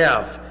Riverside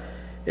Ave.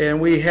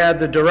 And we had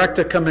the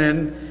director come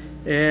in,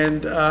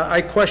 and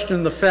I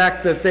questioned the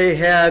fact that they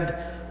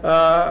had,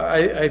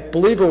 I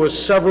believe it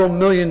was several $1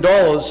 million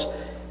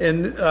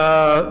in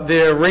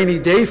their rainy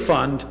day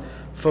fund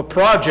for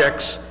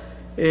projects,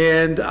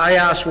 and I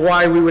asked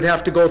why we would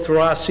have to go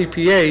through our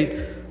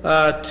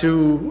CPA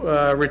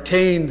to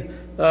retain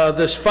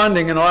this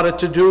funding in order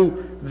to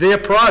do their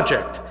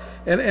project.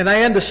 And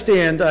I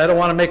understand, I don't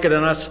want to make it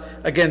an us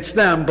against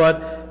them,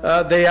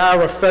 but they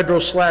are a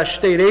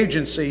federal/state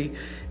agency,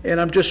 and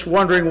I'm just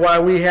wondering why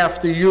we have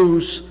to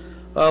use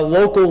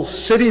local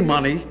city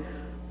money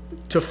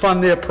to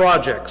fund their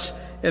projects.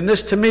 And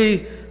this, to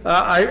me,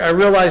 I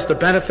realize the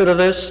benefit of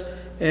this,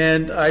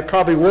 and I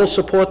probably will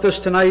support this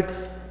tonight,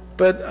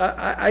 but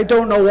I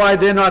don't know why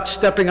they're not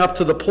stepping up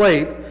to the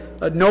plate,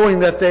 knowing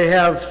that they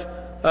have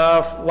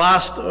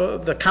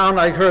the count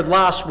I heard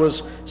last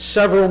was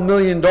several $1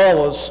 million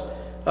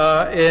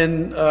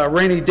in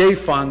rainy day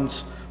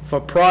funds for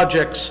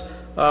projects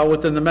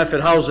within the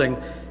Medford Housing.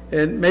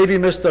 And maybe,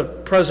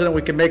 Mr. President,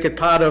 we can make it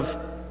part of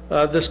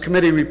this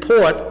committee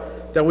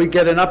report that we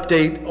get an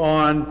update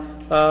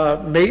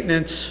on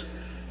maintenance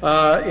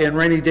and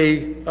rainy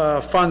day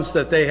funds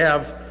that they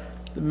have,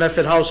 the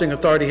Medford Housing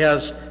Authority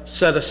has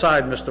set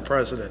aside, Mr.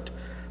 President,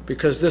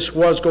 because this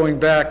was going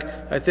back,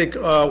 I think,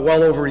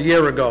 well over a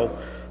year ago.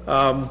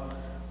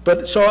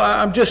 But so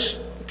I'm just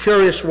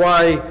curious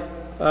why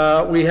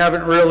we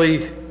haven't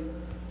really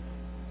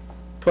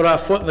put our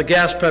foot in the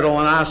gas pedal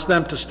and asked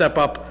them to step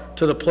up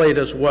to the plate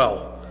as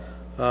well.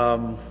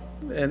 And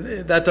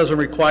that doesn't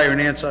require an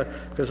answer,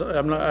 because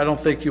I don't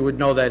think you would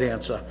know that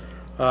answer.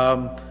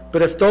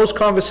 But if those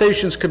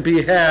conversations can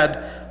be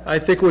had, I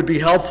think it would be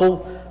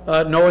helpful,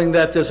 knowing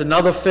that there's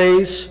another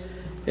phase,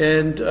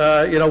 and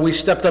you know, we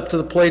stepped up to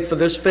the plate for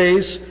this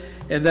phase,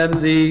 and then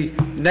the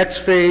next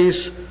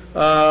phase,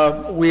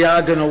 we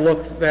are going to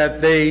look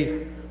that they,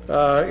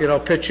 you know,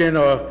 pitch in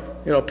or,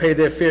 you know, pay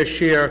their fair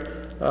share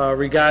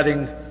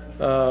regarding,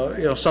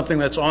 you know, something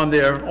that's on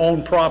their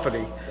own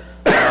property.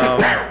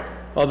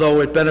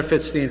 Although it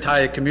benefits the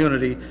entire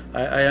community,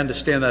 I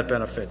understand that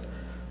benefit.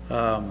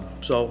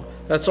 So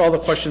that's all the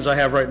questions I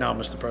have right now,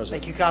 Mr.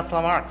 President. Thank you,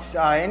 Councilor Marks.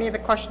 Any other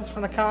questions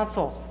from the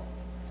council?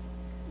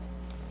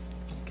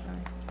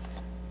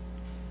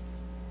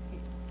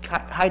 Okay.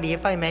 Heidi,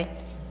 if I may,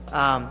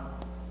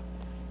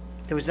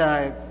 there was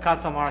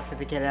Councilor Marks, I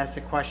think, had asked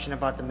a question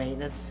about the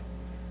maintenance,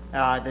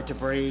 the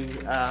debris.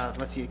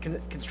 Let's see,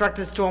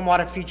 constructed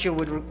stormwater feature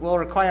will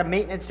require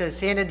maintenance, as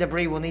sand and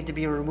debris will need to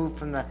be removed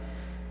from the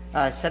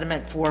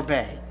sediment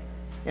forebay,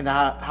 and the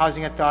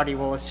Housing Authority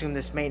will assume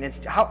this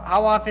maintenance.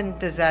 How often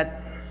does that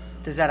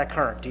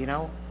occur? Do you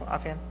know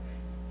offhand?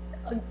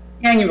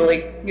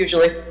 Annually,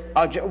 usually.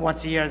 Oh,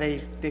 once a year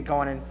they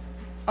go in and,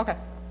 okay,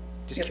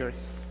 just Yep.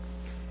 curious.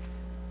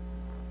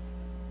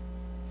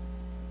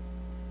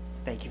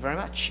 Thank you very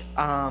much.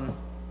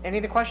 Any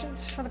other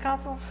questions from the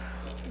council?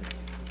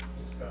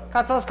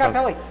 Councilor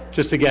Scarpelli.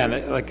 Just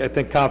again, like I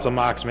think Council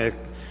Marks made,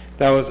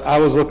 I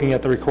was looking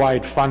at the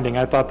required funding.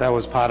 I thought that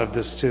was part of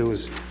this too,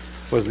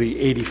 was the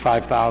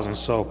 85,000.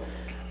 So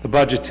the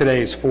budget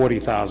today is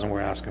 40,000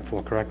 we're asking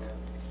for, correct?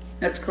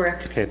 That's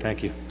correct. Okay,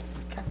 thank you.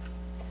 Okay.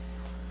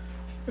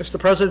 Mr.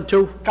 President,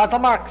 too, Councilor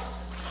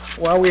Marks.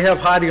 while we have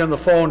Heidi on the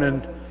phone,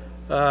 and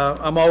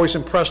I'm always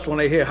impressed when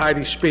I hear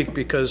Heidi speak,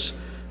 because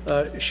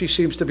she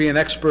seems to be an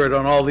expert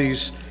on all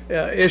these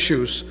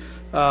issues,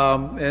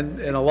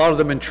 and a lot of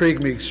them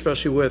intrigue me,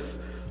 especially with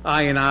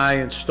I&I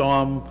and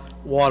storm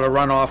water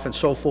runoff and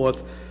so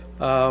forth,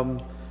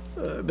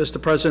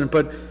 Mr. President.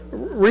 But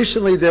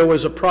recently there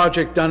was a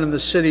project done in the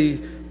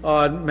city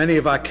on many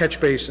of our catch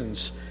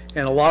basins,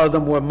 and a lot of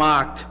them were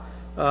marked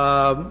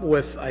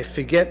with, I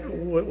forget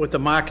what the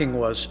marking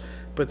was,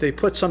 but they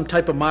put some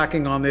type of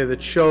marking on there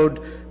that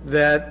showed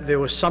that there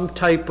was some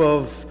type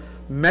of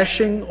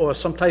meshing or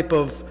some type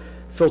of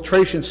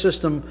filtration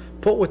system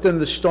put within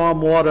the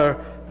stormwater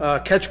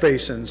catch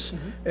basins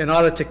in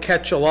order to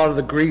catch a lot of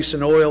the grease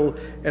and oil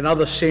and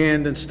other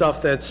sand and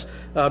stuff that's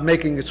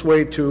making its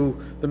way to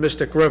the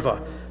Mystic River.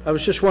 I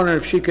was just wondering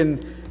if she can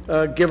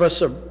give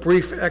us a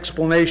brief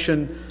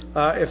explanation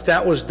if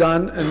that was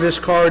done in this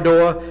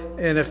corridor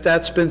and if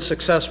that's been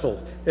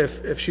successful,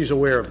 if she's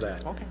aware of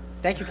that. Okay,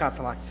 thank you,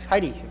 Councilor Marks.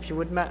 Heidi, if you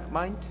wouldn't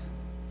mind?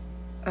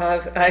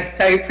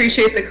 I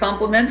appreciate the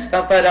compliments,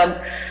 but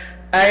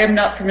I am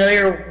not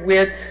familiar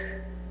with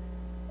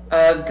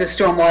the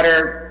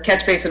stormwater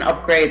catch basin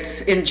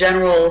upgrades. In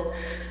general,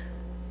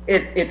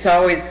 it's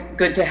always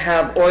good to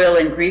have oil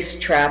and grease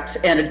traps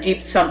and a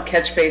deep sump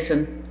catch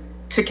basin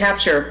to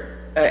capture,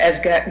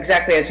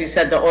 exactly as you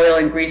said, the oil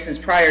and greases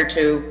prior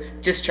to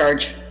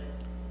discharge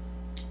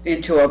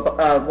into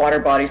a water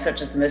body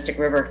such as the Mystic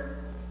River.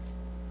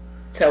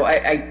 So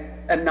I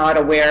am not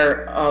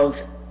aware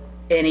of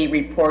any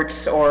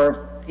reports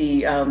or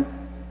the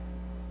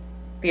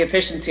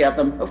efficiency of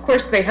them. Of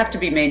course, they have to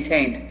be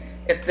maintained.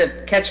 If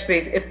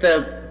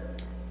the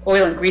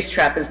oil and grease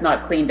trap is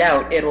not cleaned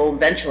out, it will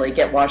eventually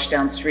get washed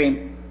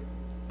downstream.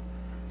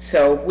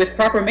 So with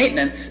proper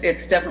maintenance,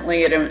 it's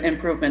definitely an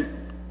improvement.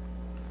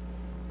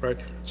 Right.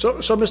 So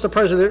Mr.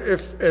 President,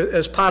 if,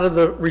 as part of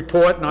the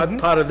report, not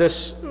part of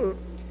this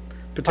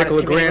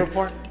particular grant,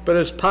 report, but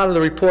as part of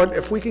the report,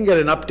 if we can get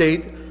an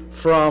update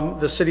from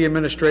the city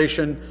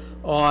administration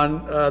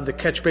on the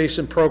catch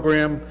basin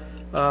program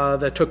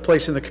that took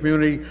place in the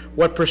community,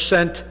 what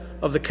 %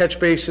 of the catch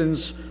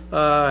basins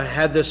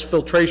had this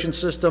filtration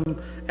system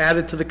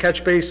added to the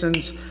catch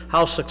basins,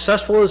 how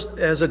successful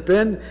has it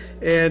been,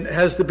 and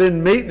has there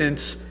been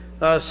maintenance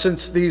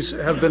since these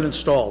have been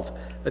installed?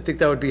 I think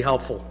that would be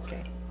helpful. Okay.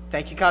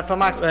 Thank you, Councilor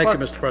Marks. Thank you,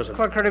 Mr. President.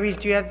 Clerk Hurtubise,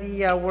 do you have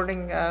the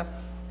wording?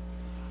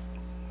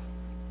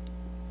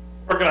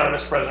 Working on it,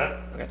 Mr. President.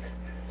 Okay.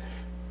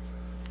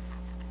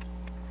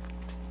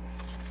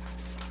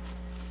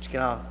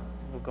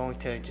 We're going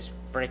to just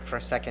break for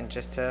a second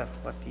just to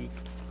let the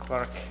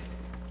clerk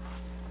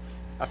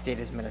update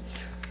his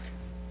minutes.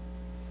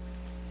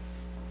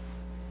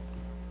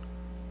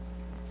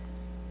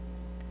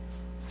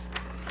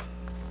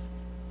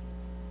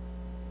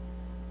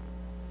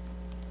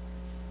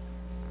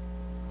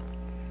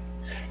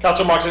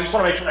 Councilor Marks, I just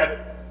want to make sure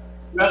that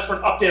you asked for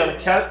an update on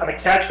the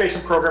catch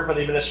basin program for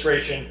the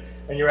administration,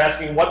 and you're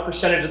asking what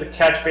percentage of the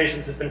catch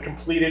basins has been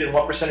completed and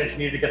what percentage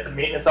needed to get the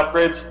maintenance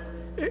upgrades?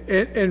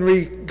 In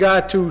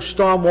regard to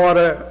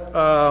stormwater,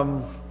 I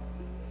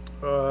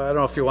don't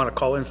know if you want to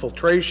call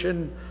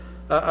infiltration.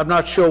 I'm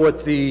not sure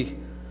what the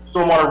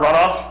stormwater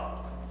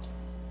runoff.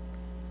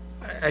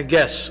 I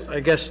guess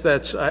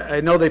that's. I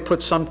know they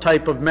put some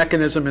type of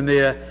mechanism in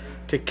there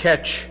to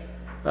catch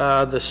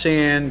the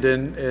sand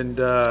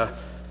and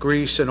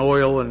grease and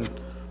oil and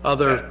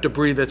other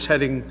debris that's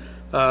heading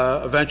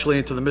eventually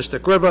into the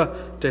Mystic River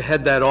to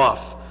head that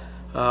off.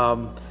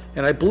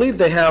 And I believe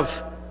they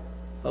have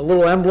a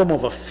little emblem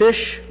of a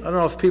fish. I don't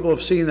know if people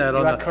have seen that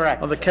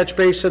on the catch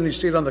basin. You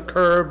see it on the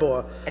curb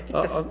or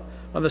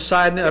on the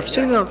side. I've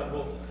seen it.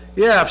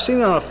 I've seen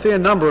it on a fair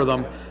number of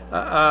them.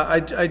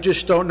 I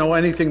just don't know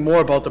anything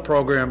more about the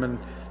program, and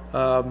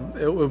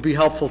it would be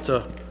helpful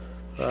to,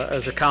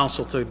 as a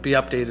council, to be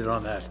updated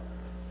on that.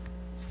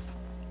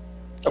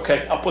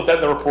 Okay, I'll put that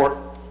in the report.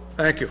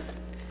 Thank you.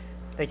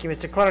 Thank you,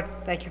 Mr. Clerk.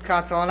 Thank you,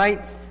 Councilor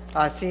Knight.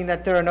 Seeing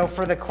that there are no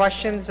further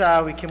questions,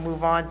 we can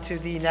move on to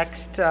the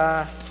next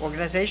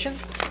organization.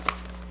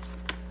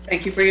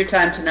 Thank you for your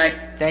time tonight.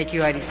 Thank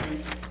you, Heidi.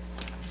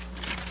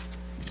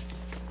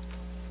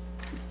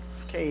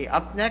 Okay,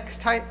 up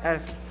next,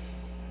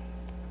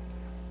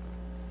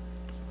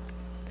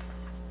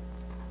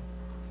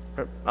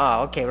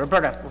 okay,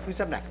 Roberta, who's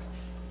up next?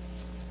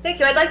 Thank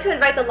you. I'd like to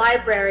invite the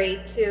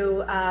library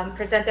to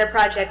present their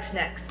project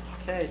next.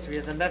 Okay, so we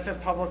have the Medford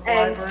Public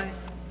Library.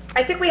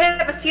 I think we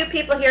have a few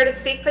people here to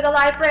speak for the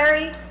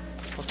library.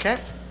 Okay.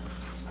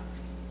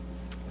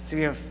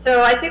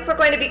 So I think we're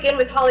going to begin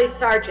with Holly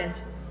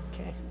Sargent.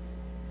 Okay.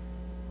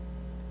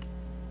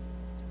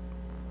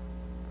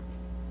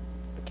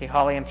 Okay,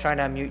 Holly, I'm trying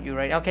to unmute you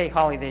right. Okay,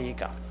 Holly, there you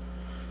go.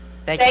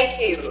 Thank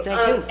you.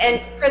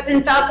 And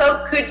President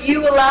Falco, could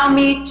you allow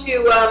me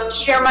to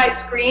share my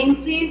screen,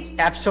 please?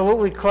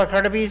 Absolutely. Clerk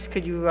Hurtubise,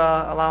 could you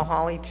allow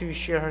Holly to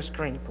share her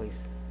screen,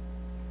 please?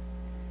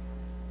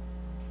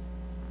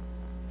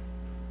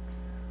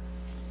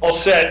 All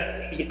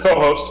set, Mr.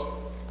 Co-host.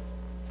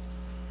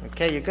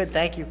 Okay, you're good.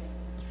 Thank you.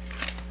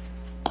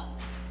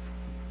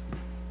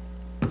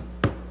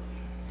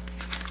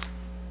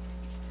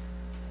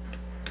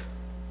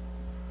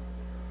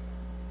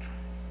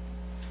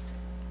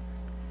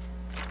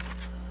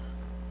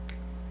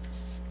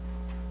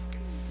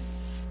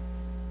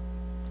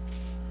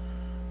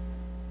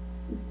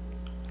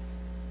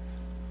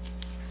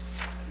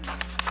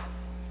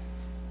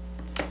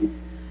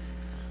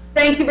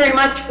 Thank you very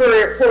much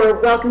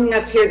for welcoming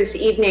us here this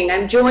evening.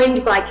 I'm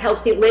joined by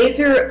Kelsey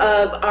Laser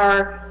of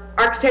our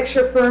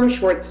architecture firm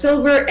Schwartz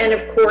Silver, and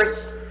of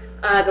course,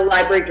 the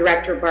library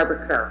director,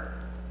 Barbara Kerr.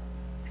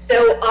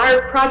 So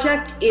our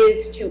project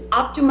is to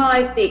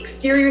optimize the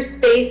exterior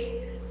space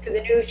for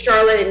the new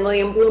Charlotte and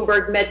William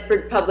Bloomberg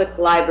Medford Public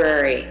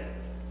Library.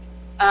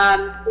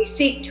 We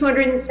seek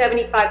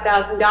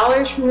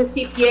 $275,000 from the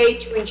CPA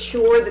to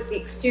ensure that the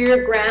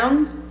exterior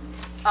grounds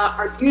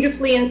are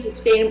beautifully and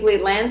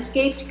sustainably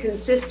landscaped,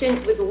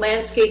 consistent with the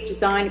landscape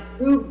design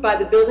approved by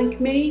the building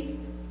committee.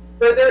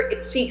 Further,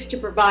 it seeks to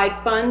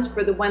provide funds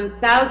for the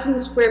 1,000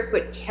 square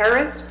foot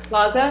terrace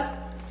plaza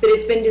that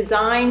has been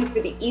designed for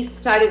the east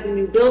side of the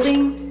new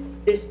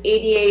building. This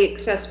ADA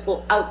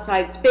accessible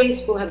outside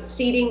space will have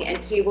seating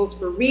and tables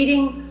for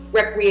reading,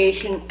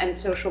 recreation, and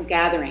social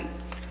gathering.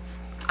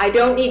 I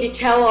don't need to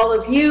tell all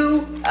of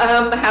you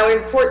how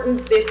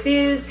important this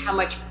is, how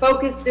much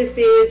focus this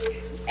is,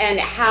 and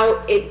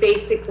how it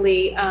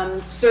basically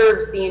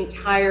serves the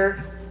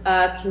entire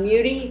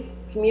community.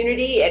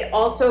 It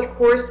also, of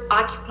course,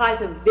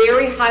 occupies a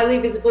very highly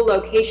visible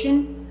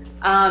location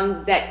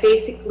that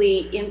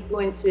basically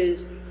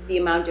influences the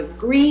amount of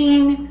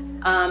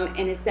green,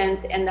 in a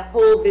sense, and the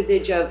whole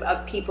visage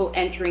of people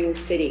entering the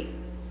city.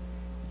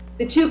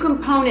 The two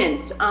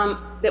components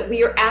that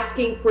we are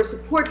asking for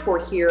support for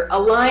here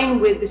align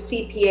with the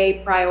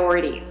CPA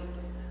priorities.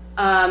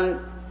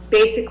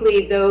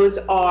 Basically, those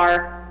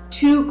are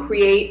two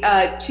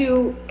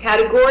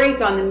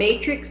categories on the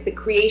matrix: the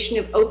creation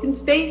of open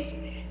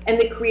space and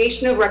the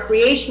creation of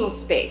recreational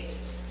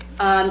space.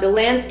 The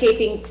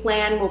landscaping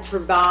plan will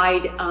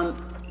provide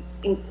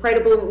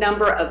incredible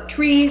number of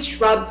trees,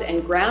 shrubs,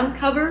 and ground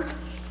cover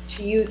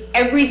to use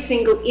every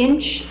single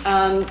inch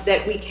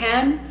that we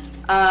can.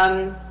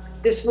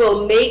 This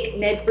will make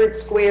Medford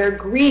Square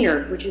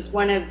greener, which is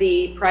one of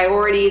the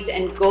priorities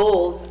and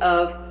goals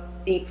of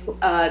the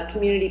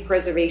community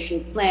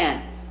preservation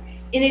plan.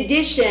 In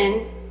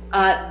addition,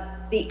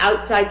 the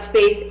outside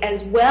space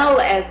as well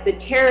as the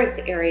terrace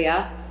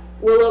area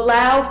will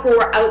allow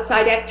for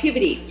outside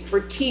activities,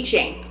 for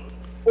teaching,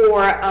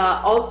 for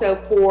also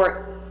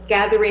for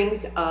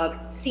gatherings of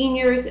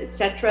seniors,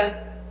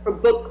 etc., for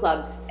book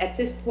clubs. At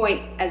this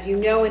point, as you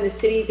know, in the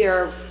city,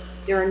 there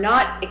are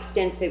not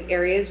extensive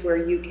areas where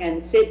you can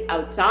sit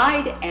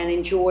outside and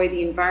enjoy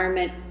the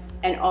environment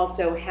and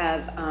also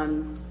have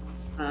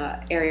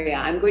area.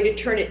 I'm going to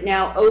turn it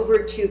now over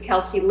to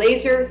Kelsey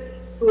Laser,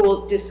 who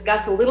will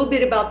discuss a little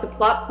bit about the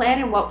plot plan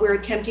and what we're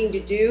attempting to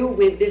do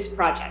with this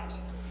project.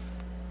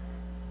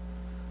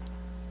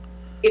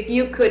 If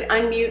you could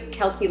unmute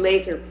Kelsey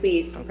Laser,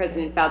 please, okay.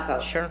 President Falco.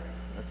 Sure.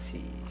 Let's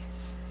see.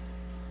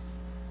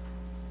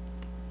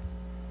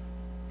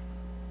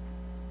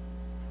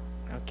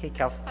 Okay,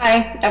 Kelsey.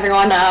 Hi,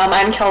 everyone.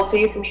 I'm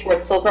Kelsey from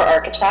Schwartz Silver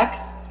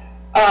Architects.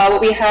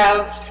 What we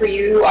have for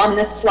you on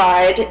this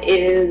slide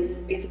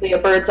is basically a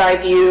bird's eye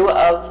view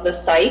of the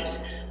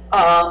site,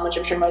 which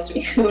I'm sure most of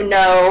you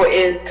know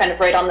is kind of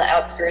right on the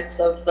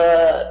outskirts of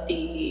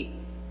the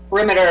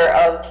perimeter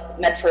of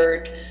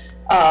Medford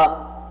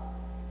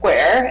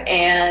Square.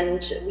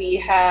 And we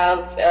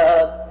have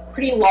a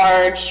pretty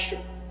large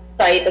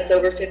site that's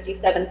over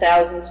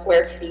 57,000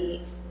 square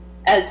feet.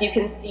 As you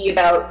can see,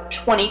 about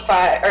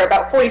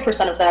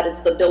 40% of that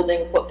is the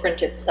building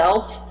footprint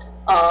itself,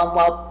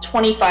 while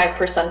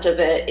 25% of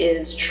it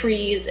is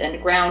trees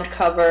and ground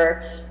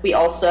cover. We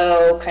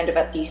also, kind of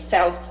at the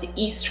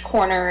southeast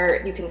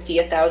corner, you can see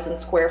 1,000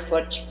 square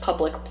foot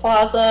public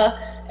plaza,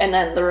 and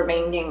then the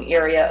remaining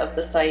area of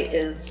the site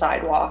is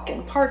sidewalk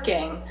and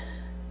parking.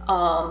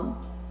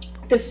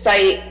 This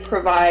site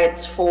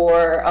provides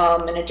for,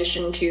 in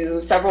addition to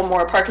several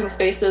more parking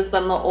spaces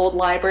than the old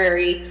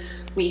library,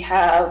 we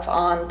have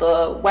on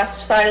the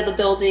west side of the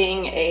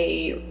building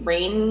a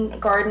rain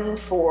garden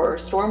for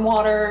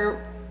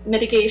stormwater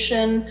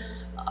mitigation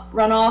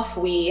runoff.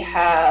 We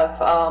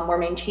have, we're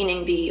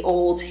maintaining the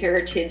old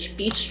heritage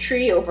beech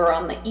tree over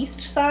on the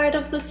east side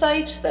of the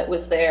site that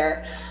was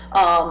there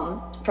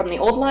from the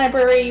old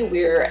library.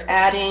 We're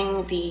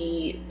adding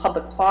the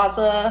public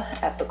plaza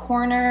at the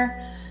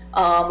corner.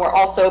 We're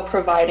also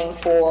providing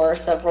for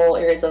several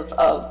areas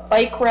of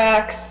bike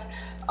racks,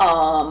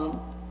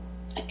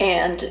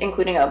 and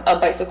including a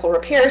bicycle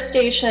repair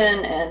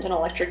station and an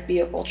electric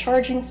vehicle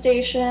charging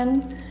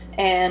station.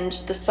 And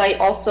the site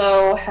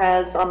also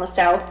has on the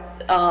south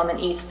and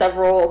east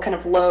several kind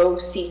of low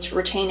seat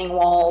retaining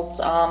walls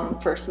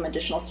for some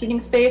additional seating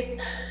space.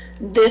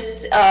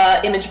 This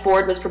image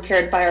board was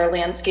prepared by our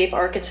landscape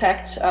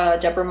architect,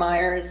 Deborah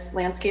Myers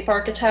Landscape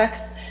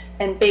Architects,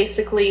 and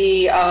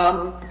basically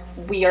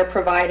we are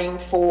providing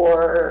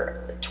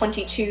for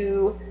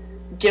 22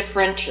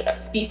 different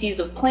species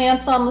of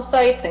plants on the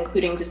sites,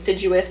 including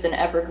deciduous and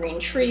evergreen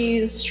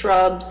trees,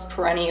 shrubs,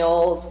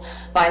 perennials,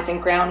 vines,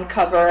 and ground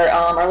cover.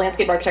 Our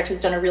landscape architect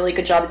has done a really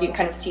good job, as you can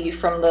kind of see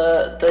from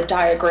the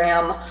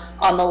diagram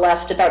on the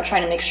left, about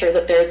trying to make sure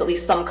that there's at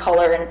least some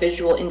color and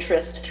visual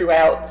interest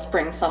throughout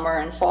spring, summer,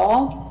 and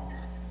fall.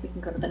 We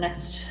can go to the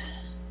next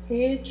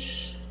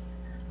page.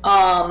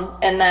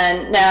 And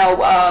then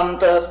now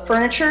the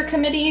furniture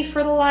committee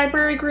for the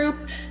library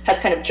group has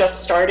kind of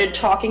just started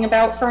talking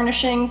about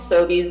furnishings.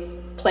 So these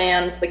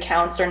plans, the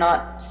counts are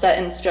not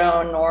set in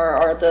stone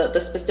or the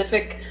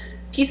specific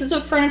pieces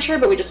of furniture,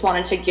 but we just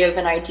wanted to give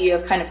an idea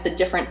of kind of the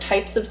different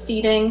types of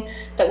seating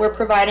that we're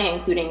providing,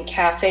 including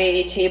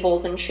cafe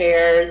tables and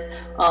chairs,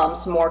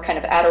 some more kind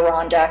of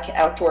Adirondack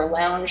outdoor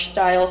lounge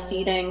style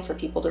seating for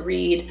people to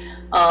read.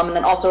 And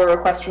then also a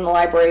request from the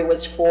library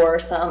was for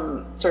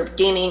some sort of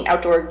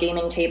outdoor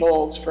gaming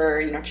tables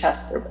for,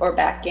 chess or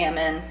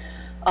backgammon.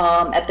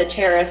 At the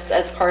terrace,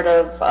 as part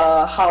of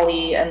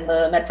Holly and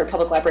the Medford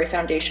Public Library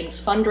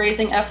Foundation's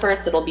fundraising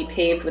efforts. It'll be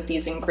paved with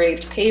these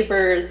engraved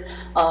pavers,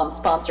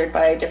 sponsored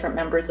by different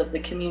members of the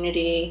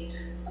community.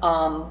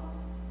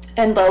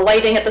 And the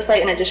lighting at the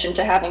site, in addition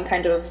to having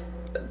kind of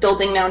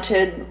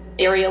building-mounted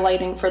area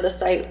lighting for the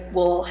site,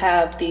 will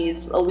have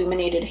these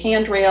illuminated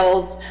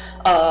handrails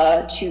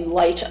to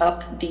light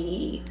up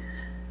the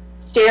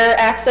stair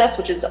access,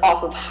 which is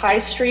off of High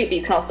Street, but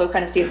you can also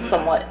kind of see it's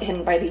somewhat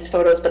hidden by these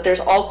photos, but there's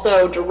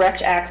also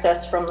direct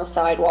access from the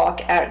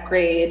sidewalk at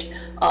grade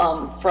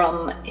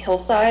from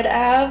Hillside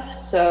Ave,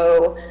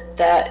 so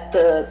that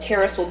the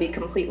terrace will be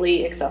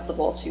completely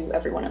accessible to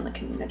everyone in the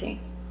community.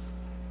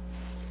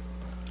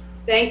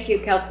 Thank you,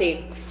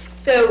 Kelsey.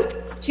 So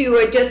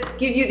to just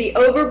give you the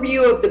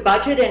overview of the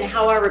budget and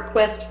how our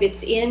request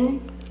fits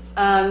in,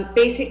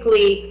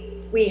 basically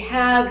we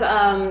have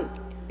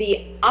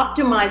the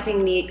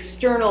optimizing the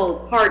external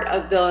part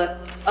of the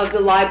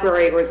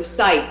library or the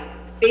site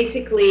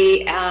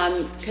basically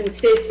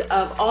consists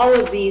of all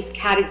of these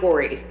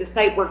categories: the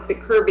site work, the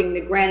curbing,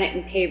 the granite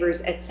and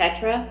pavers,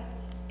 etc.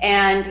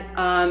 And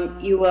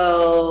you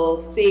will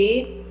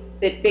see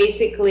that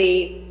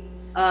basically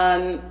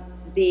the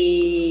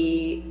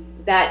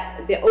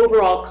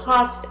overall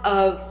cost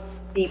of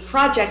the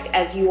project,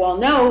 as you all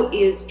know,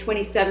 is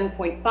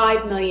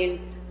 $27.5 million.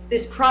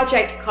 This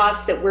project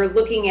cost that we're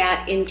looking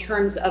at in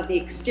terms of the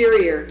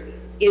exterior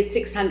is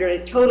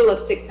a total of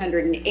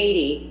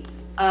 680.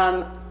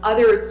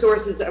 Other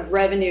sources of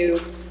revenue,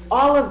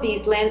 all of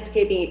these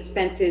landscaping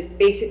expenses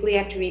basically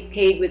have to be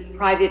paid with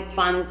private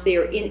funds. They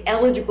are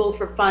ineligible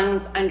for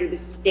funds under the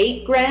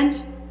state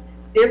grant.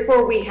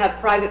 Therefore, we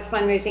have private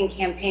fundraising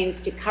campaigns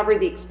to cover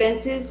the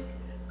expenses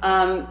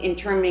in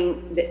terms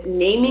of the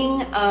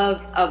naming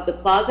of the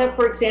plaza,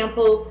 for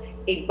example,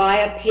 a buy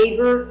a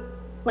paver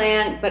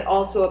plant, but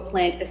also a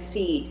plant a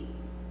seed.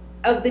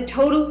 Of the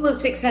total of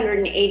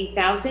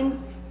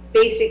 680,000,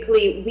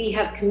 basically we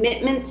have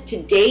commitments to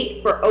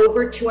date for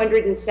over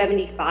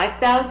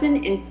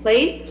 275,000 in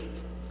place,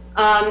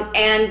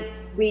 and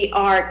we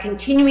are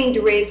continuing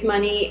to raise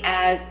money,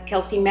 as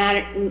Kelsey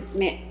mentioned,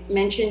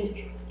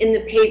 in the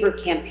paver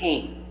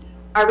campaign.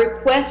 Our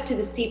request to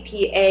the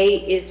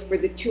CPA is for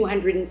the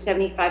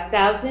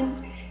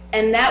 275,000,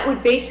 and that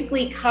would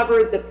basically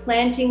cover the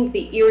plantings,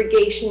 the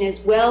irrigation,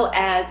 as well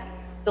as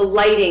the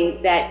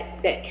lighting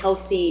that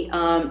Kelsey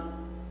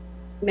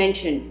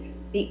mentioned.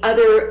 The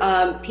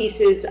other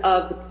pieces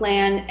of the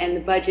plan and the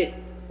budget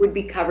would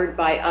be covered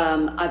by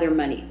other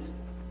monies.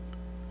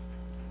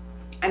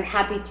 I'm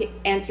happy to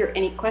answer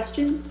any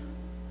questions.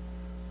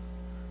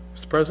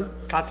 Mr. President?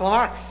 Councilor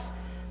Marks.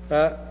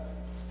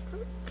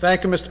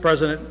 Thank you, Mr.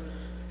 President.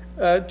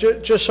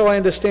 Just so I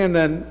understand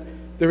then,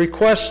 the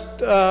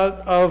request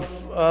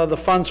of the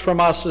funds from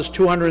us is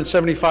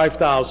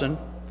 $275,000.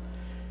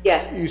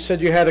 Yes. You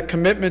said you had a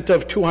commitment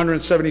of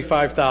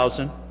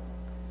 $275,000.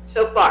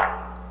 So far.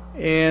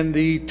 And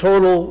the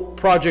total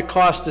project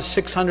cost is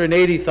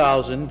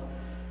 $680,000.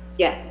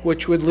 Yes.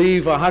 Which would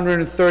leave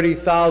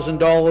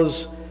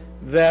 $130,000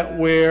 that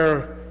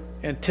we're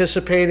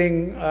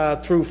anticipating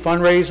through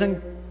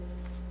fundraising?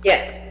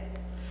 Yes.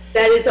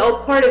 That is all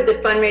part of the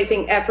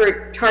fundraising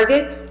effort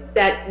targets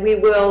that we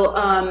will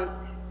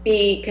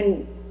be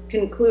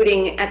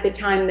concluding at the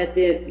time that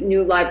the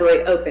new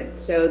library opens.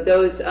 So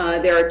those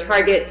there are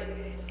targets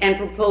and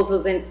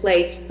proposals in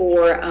place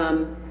for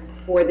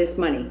this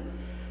money.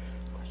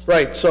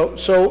 Right.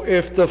 So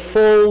if the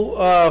full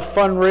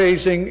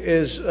fundraising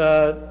is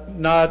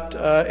not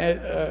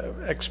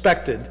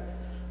expected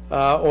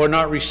or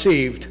not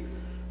received,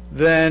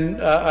 then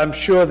I'm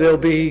sure there'll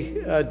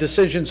be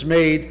decisions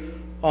made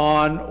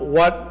on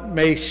what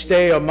may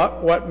stay or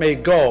what may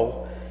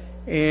go.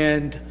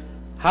 And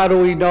how do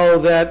we know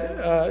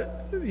that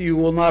you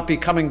will not be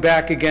coming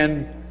back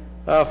again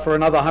for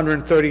another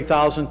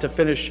 $130,000 to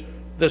finish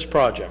this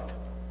project?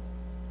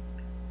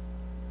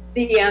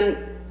 The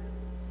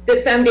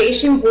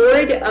foundation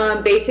board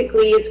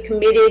basically is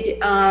committed,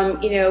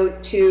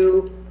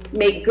 to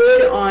make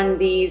good on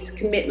these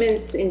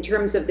commitments in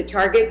terms of the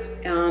targets.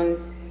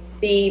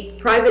 The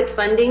private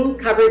funding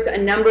covers a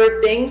number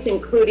of things,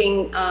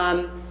 including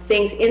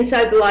things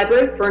inside the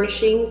library,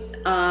 furnishings,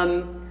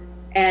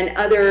 and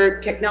other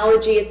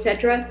technology,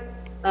 etc.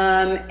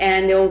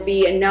 And there will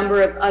be a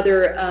number of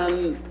other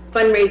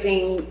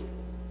fundraising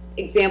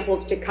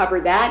examples to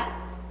cover that.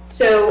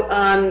 So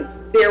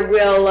there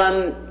will,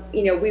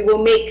 we will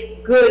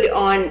make good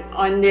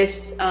on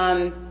this,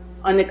 on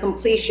the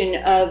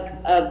completion of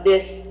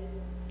this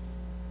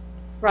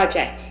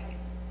project,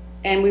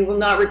 and we will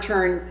not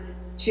return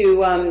to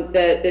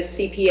the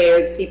CPA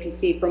or the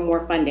CPC for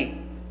more funding.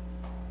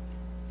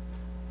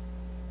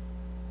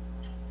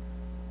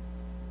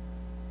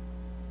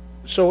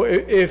 So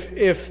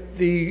if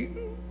the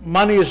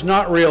money is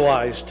not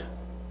realized,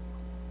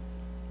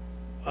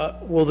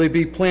 will there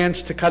be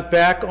plans to cut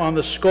back on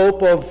the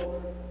scope of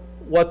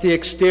what the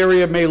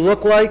exterior may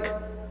look like?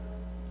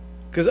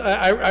 Because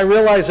I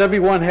realize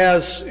everyone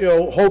has,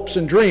 hopes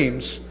and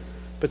dreams,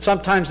 but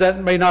sometimes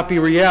that may not be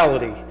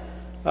reality.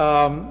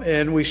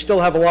 And we still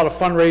have a lot of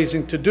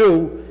fundraising to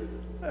do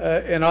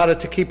in order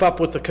to keep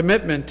up with the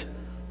commitment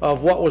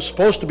of what was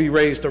supposed to be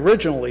raised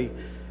originally.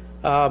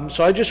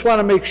 So I just want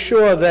to make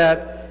sure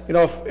that,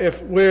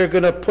 if we're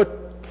going to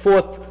put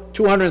forth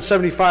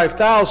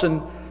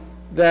 $275,000,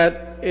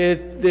 that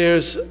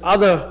there's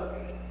other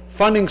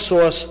funding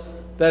source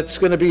that's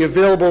going to be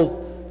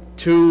available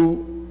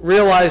to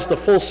realize the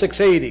full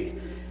 680.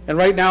 And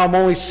right now I'm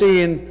only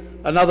seeing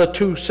another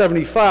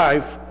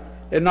 275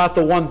 and not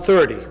the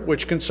 130,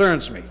 which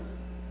concerns me.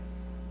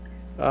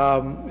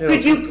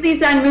 Could you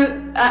please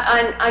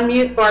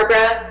unmute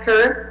Barbara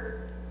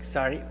Kerr?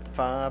 Sorry,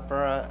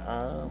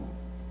 Barbara.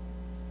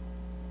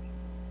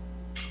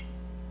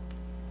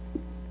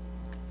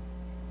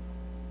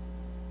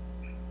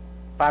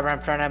 Barbara,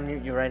 I'm trying to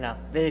unmute you right now.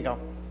 There you go.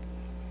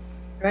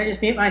 Do I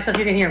just mute myself?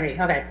 You can hear me.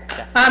 Okay.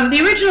 Yes.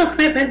 The original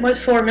commitment was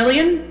 $4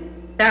 million.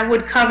 That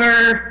would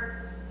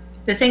cover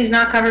the things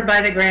not covered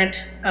by the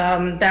grant.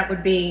 That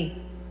would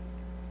be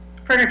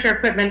furniture,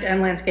 equipment,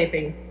 and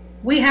landscaping.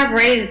 We have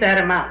raised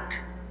that amount,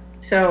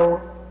 so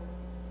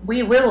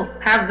we will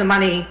have the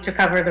money to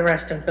cover the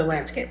rest of the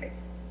landscaping.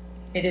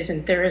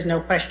 There is no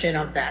question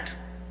of that.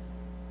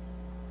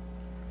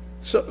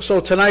 So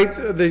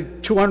tonight, the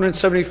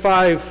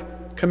 275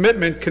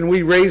 commitment, can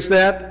we raise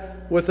that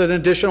with an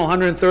additional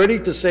 130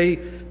 to say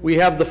we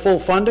have the full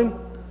funding?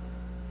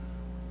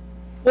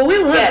 Well, we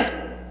will have.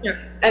 Yes.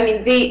 I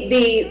mean,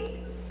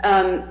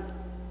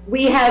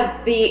 we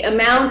have the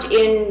amount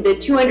in the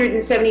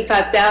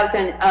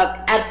 275,000 of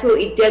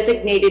absolutely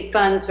designated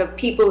funds of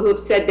people who have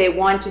said they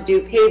want to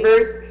do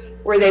pavers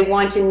or they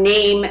want to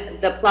name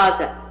the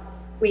plaza.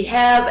 We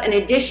have an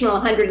additional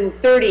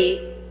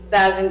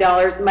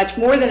 $130,000, much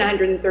more than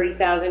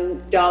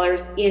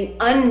 $130,000 in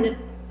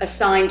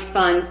unassigned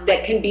funds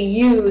that can be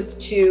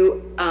used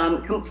to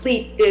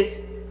complete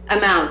this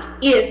amount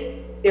if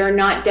there are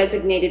not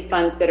designated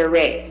funds that are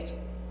raised.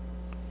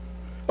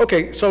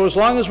 Okay, so as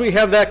long as we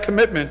have that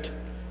commitment,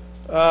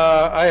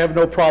 I have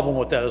no problem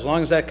with that, as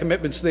long as that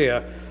commitment's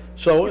there.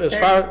 So as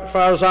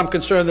far as I'm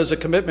concerned, there's a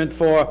commitment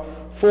for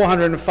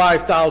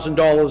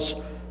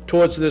 $405,000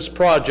 towards this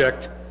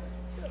project,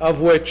 of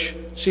which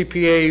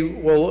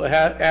CPA will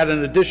add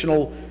an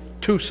additional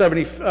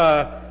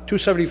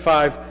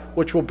 275,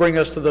 which will bring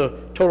us to the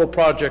total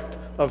project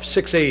of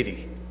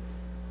 680.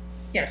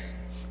 Yes.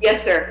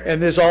 Yes, sir.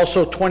 And there's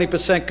also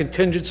 20%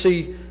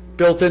 contingency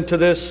built into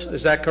this,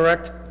 is that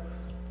correct?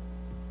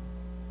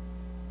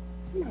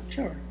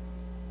 Sure.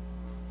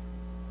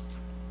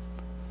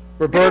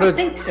 Roberta, I don't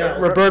think so.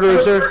 Roberta,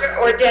 is there?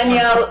 Or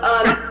Danielle,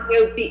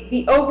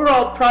 the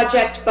overall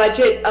project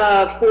budget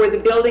for the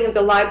building of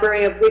the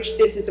library, of which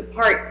this is a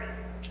part,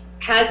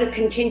 has a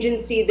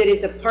contingency that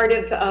is a part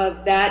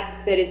of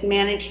that is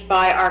managed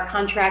by our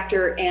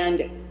contractor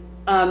and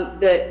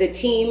the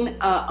team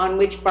on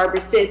which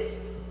Barbara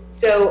sits.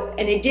 So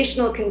an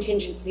additional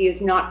contingency is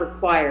not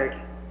required.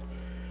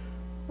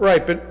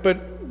 Right,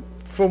 but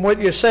from what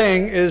you're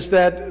saying is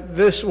that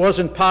this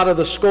wasn't part of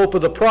the scope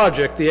of the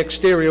project, the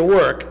exterior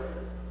work.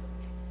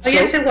 Oh,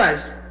 yes, it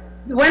was.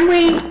 When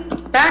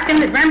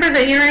remember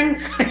the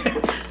hearings?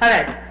 All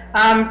right.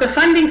 The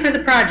funding for the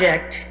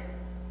project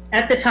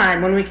at the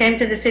time, when we came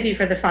to the city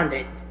for the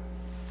funding,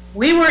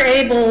 we were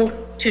able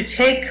to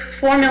take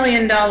 $4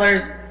 million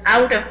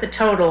out of the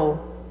total,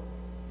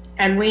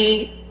 and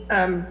we,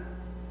 I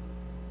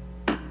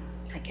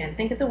can't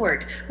think of the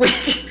word.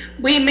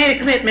 We made a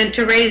commitment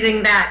to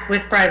raising that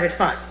with private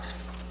funds.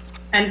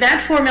 And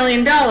that $4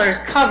 million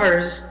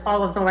covers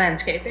all of the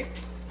landscaping.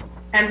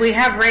 And we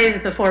have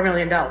raised the $4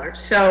 million.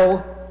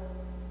 So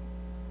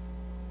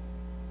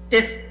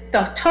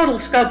the total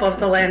scope of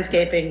the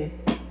landscaping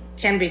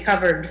can be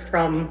covered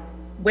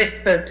with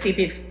the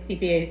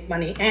CPA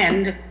money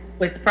and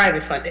with the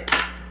private funding.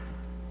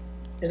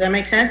 Does that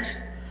make sense?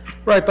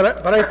 Right,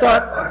 but I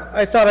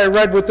thought I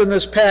read within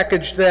this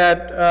package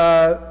that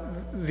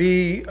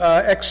the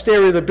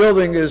exterior of the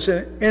building is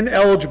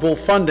ineligible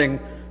funding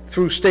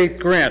through state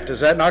grant.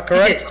 Is that not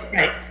correct? It is,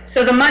 right.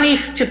 So the money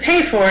to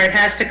pay for it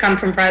has to come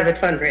from private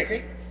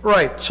fundraising.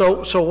 Right.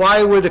 So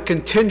why would a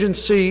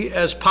contingency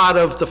as part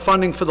of the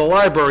funding for the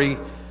library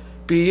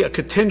be a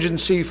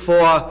contingency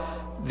for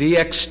the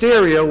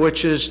exterior,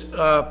 which is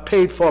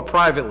paid for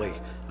privately?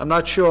 I'm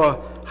not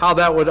sure how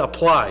that would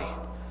apply.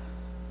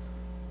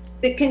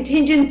 The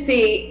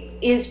contingency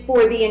is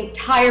for the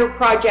entire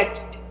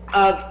project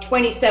of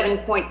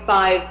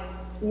 27.5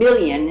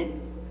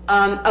 million,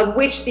 of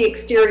which the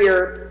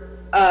exterior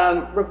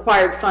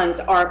required funds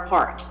are a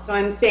part. So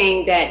I'm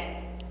saying that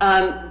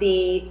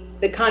the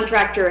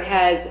contractor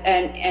has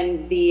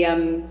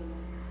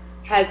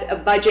has a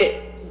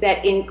budget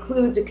that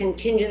includes a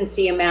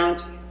contingency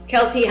amount.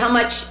 Kelsey, how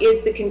much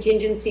is the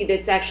contingency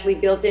that's actually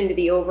built into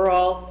the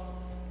overall?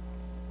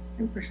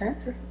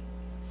 10%.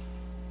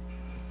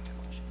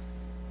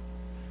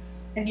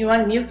 Can you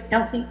unmute,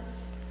 Kelsey?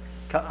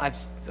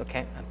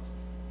 Okay.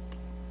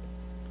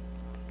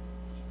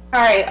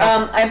 All right,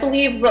 I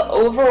believe the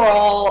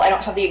overall, I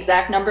don't have the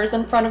exact numbers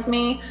in front of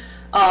me,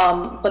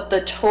 but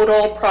the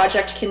total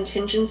project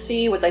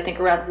contingency was, I think,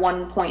 around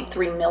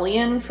 1.3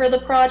 million for the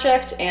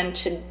project, and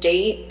to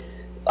date,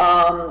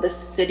 the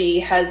city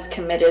has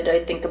committed,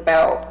 I think,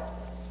 about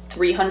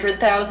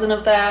 300,000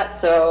 of that,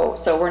 so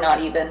we're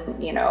not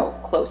even, you know,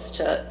 close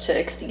to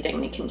exceeding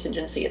the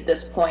contingency at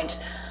this point.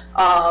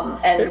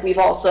 And we've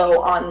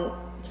also on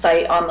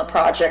site on the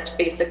project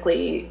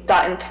basically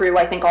gotten through,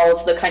 I think, all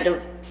of the kind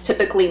of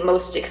typically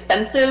most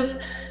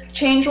expensive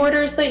change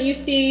orders that you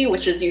see,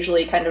 which is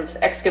usually kind of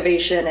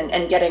excavation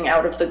and getting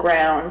out of the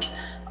ground,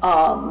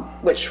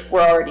 which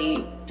we're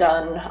already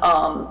done.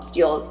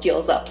 Steel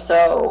is up,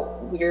 so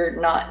we're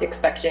not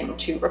expecting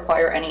to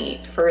require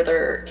any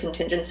further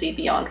contingency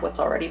beyond what's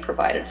already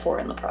provided for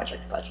in the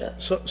project budget.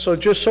 So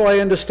just so I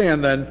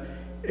understand then,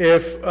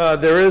 if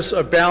there is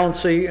a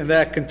balancing in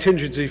that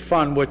contingency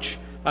fund, which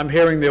I'm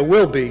hearing there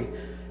will be,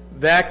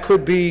 that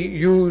could be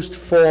used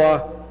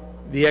for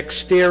the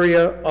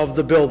exterior of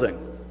the building,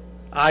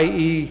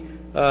 i.e.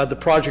 The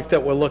project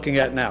that we're looking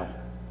at now.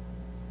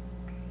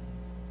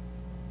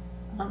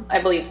 I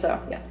believe so,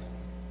 yes.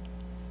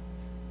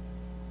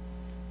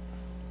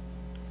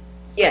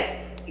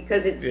 Yes,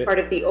 because it's part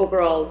of the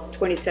overall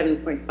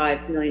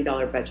 $27.5 million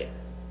budget.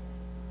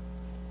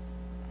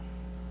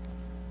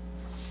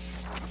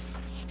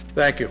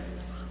 Thank you.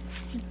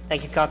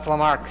 Thank you, Councilor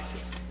Marks.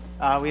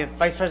 We have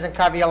Vice President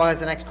Carviello has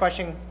the next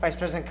question. Vice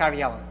President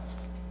Carviello.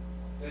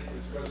 Thank you,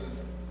 Mr. President.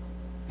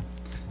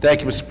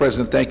 Thank you, Mr.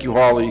 President. Thank you,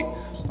 Holly,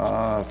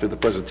 for the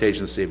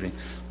presentation this evening.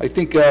 I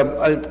think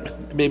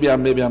maybe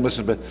I'm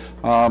listening, but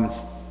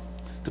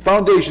the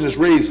foundation has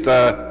raised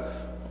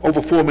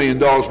over $4 million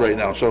right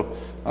now. So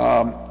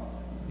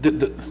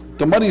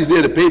the money's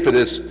there to pay for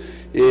this.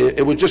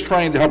 It was just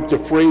trying to help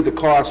defray the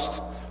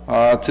cost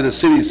to the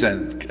city's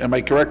end. Am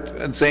I correct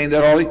in saying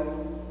that, Holly?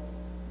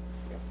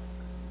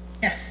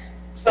 Yes.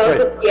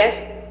 Right.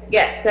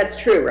 Yes, that's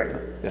true, Rick.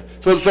 Yeah.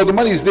 So the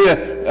money's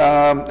there.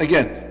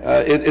 Again,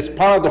 it's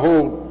part of the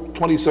whole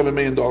 $27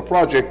 million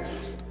project.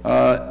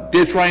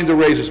 They're trying to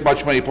raise as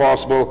much money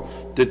possible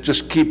to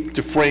just keep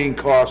defraying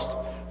cost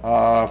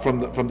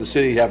from the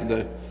city having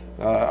to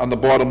on the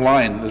bottom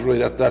line. Is really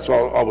that's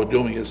all we're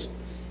doing is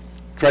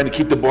trying to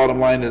keep the bottom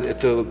line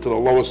to the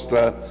lowest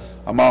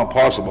amount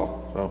possible.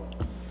 So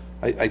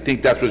I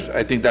think that's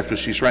what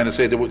she's trying to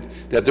say.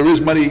 That there is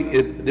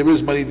money. There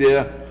is money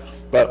there.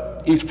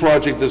 But each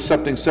project is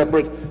something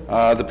separate.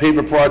 The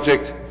paver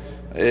project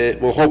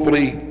will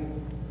hopefully,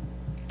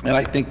 and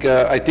I think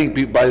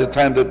by the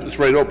time that it's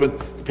right open,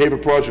 the paver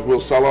project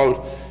will sell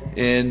out,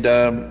 and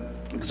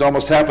because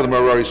almost half of them are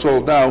already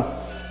sold now.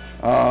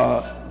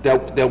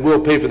 That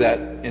will pay for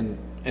that,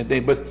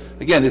 but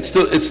again,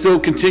 it still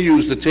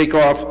continues to take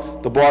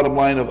off the bottom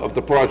line of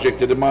the project.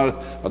 The amount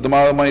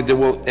of money that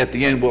will at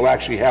the end will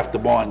actually have to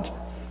bond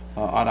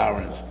on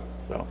our end.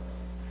 So.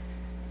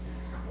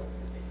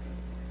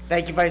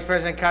 Thank you, Vice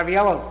President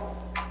Carviello.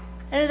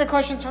 Any other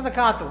questions from the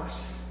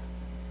councilors?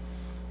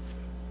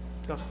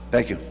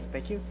 Thank you.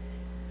 Thank you.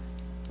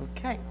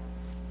 Okay.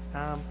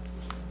 I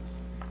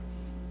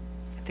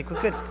think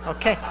we're good.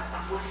 Okay.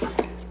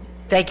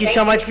 Thank you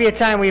so much for your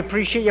time. We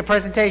appreciate your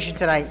presentation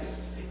tonight.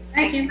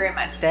 Thank you very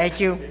much. Thank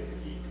you.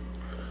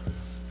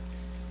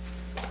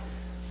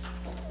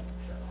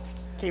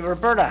 Okay,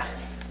 Roberta,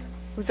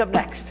 who's up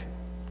next?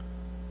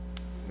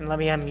 And let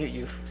me unmute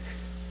you.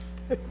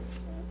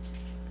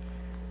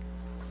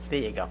 There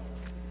you go.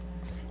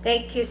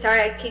 Thank you.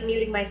 Sorry, I keep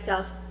muting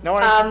myself. No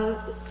worries.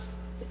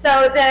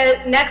 So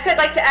the next, I'd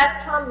like to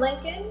ask Tom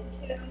Lincoln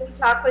to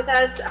talk with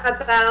us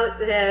about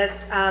the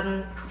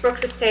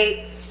Brooks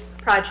Estate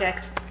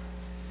project.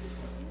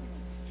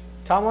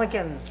 Tom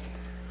Lincoln.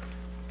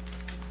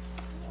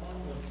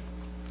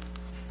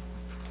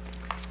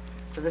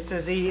 So this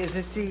is the,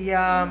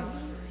 I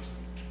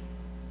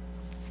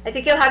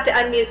think you'll have to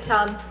unmute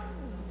Tom.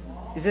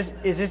 Is this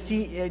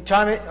the,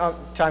 Tom,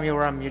 you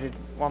were unmuted.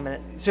 1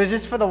 minute. So is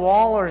this for the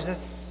wall or is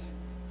this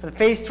for the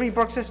phase 3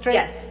 Brooks Estate?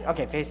 Yes.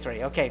 Okay, phase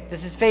 3. Okay,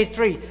 this is phase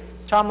 3.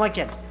 Tom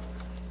Lincoln.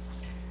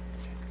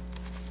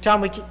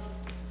 Tom,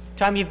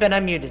 you've been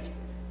unmuted.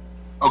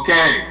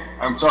 Okay,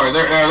 I'm sorry.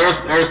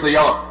 There's the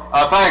yellow.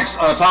 Thanks,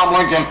 Tom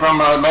Lincoln from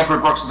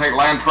Medford Brooks Estate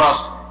Land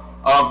Trust.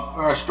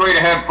 Straight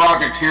ahead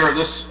project here.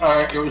 This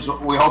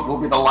we hope will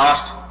be the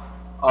last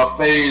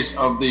phase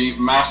of the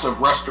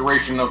massive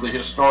restoration of the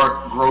historic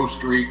Grove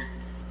Street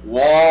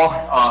wall.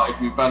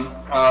 If you've been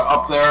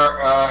up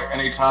there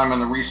anytime in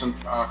the recent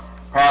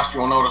past,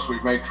 you'll notice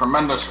we've made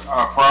tremendous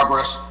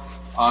progress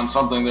on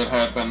something that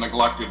had been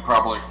neglected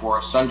probably for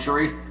a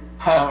century,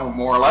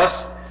 more or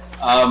less.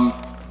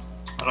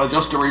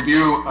 Just to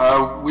review,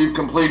 we've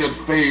completed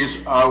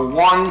phase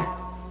 1.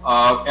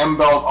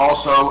 MBELT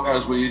also,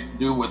 as we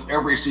do with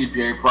every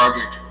CPA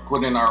project,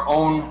 put in our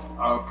own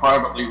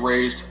privately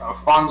raised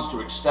funds to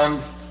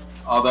extend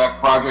that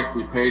project.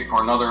 We paid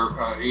for another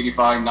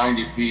 85,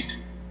 90 feet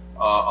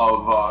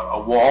of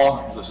a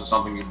wall. This is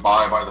something you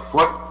buy by the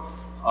foot.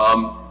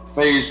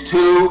 Phase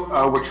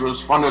 2, which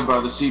was funded by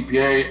the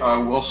CPA,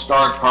 will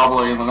start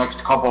probably in the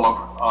next couple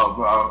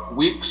of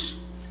weeks.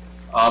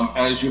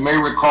 As you may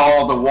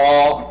recall, the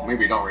wall,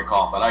 maybe you don't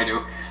recall, but I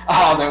do,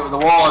 the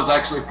wall is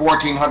actually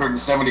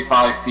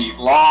 1,475 feet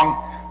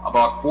long.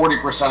 About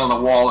 40% of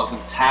the wall is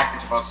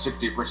intact, about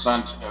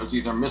 60% is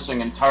either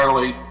missing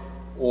entirely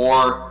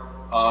or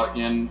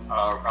in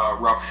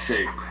rough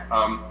shape.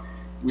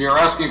 We are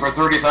asking for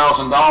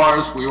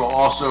 $30,000. We will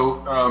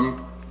also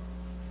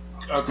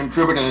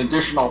contribute an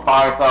additional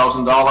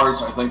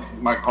 $5,000. I think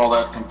you might call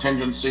that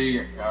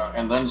contingency,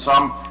 and then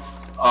some.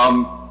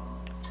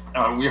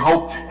 We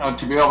hope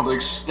to be able to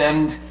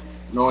extend,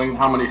 knowing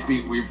how many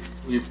feet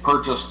we've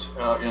purchased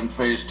in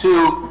phase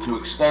 2, to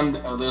extend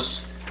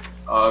this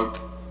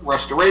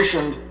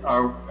restoration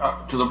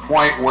to the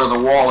point where the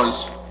wall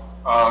is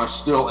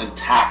still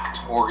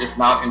intact, or if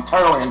not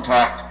entirely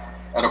intact,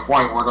 at a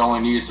point where it only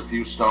needs a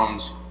few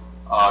stones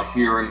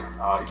here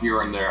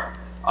and there.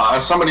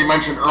 As somebody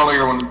mentioned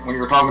earlier, when you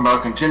were talking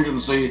about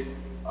contingency,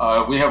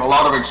 we have a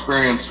lot of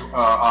experience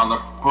on the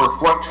per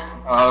foot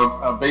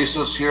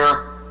basis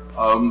here.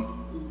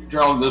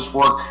 Generally, this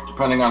work,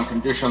 depending on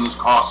conditions,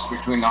 costs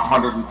between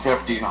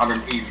 $150 and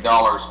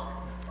 $180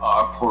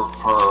 per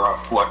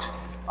foot.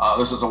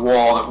 This is a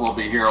wall that will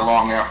be here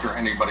long after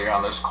anybody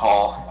on this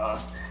call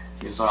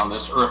is on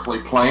this earthly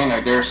plane,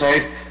 I dare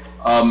say.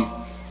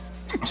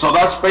 So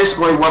that's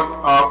basically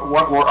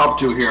what we're up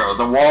to here.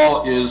 The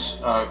wall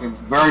is a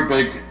very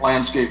big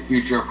landscape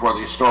feature for the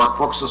historic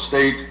Brooks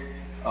Estate.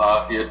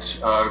 It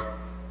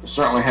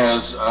certainly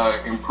has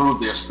improved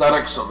the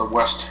aesthetics of the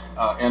west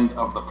end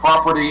of the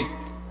property.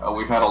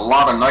 We've had a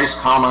lot of nice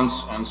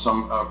comments and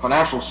some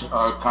financial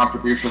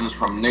contributions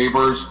from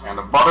neighbors and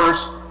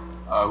abutters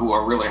who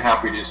are really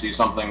happy to see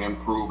something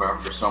improve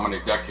after so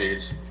many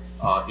decades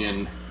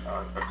in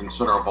a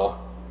considerable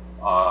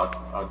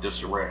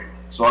disarray.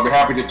 So I'd be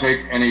happy to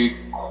take any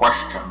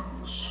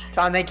questions.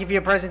 Tom, thank you for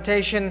your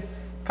presentation.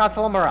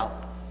 Councilor Morell.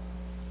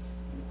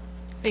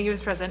 Thank you,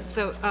 Mr. President.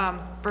 So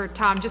for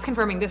Tom, just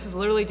confirming, this is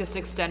literally just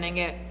extending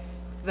it,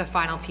 the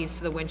final piece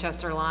to the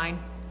Winchester line?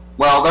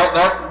 Well,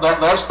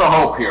 that's the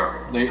hope here.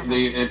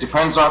 It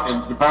depends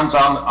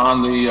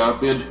on the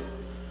bid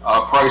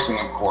pricing,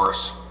 of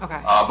course. Okay.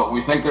 But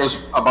we think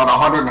there's about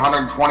 100,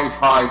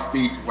 125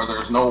 feet where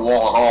there's no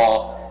wall at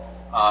all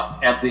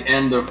at the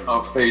end of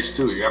phase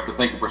 2. You have to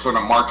think we're sort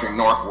of marching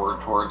northward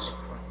towards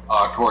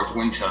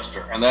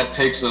Winchester, and that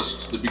takes us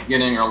to the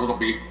beginning, or a little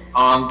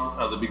beyond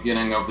the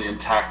beginning of the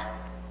intact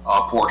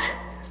portion.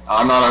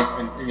 I'm not a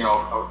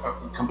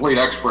complete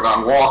expert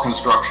on wall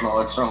construction.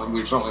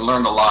 We've certainly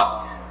learned a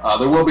lot.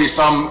 There will be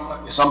some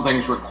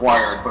things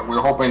required, but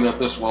we're hoping that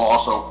this will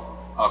also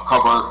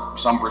cover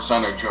some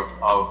percentage of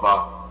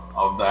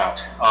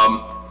that.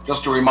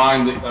 Just to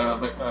remind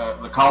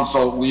the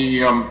council,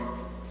 we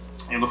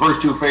in the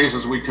first 2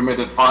 phases we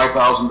committed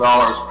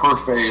 $5,000 per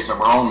phase of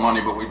our own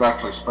money, but we've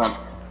actually spent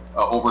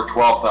over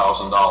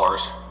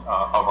 $12,000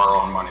 of our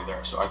own money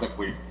there. So I think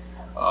we've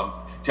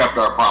kept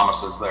our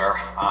promises there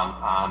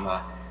on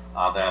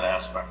that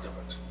aspect of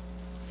it.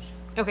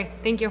 Okay,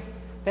 thank you.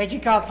 Thank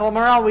you, Councilor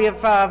Morell. We have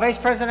Vice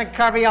President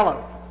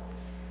Caraviello.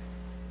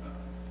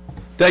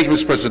 Thank you,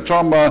 Mr. President.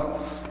 Tom,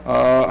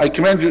 I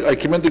commend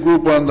the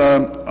group on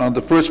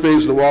the first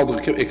phase of the wall.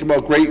 It came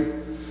out great.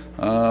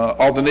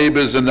 All the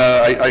neighbors, and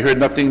I heard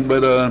nothing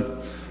but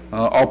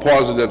all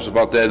positives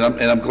about that.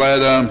 And I'm glad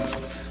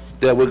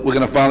that we're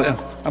going to finally.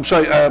 I'm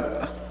sorry,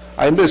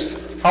 I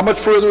missed. How much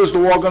further is the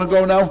wall going to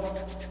go now?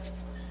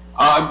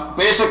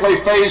 Basically,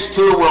 phase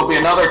 2 will be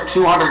another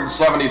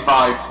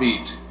 275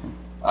 feet.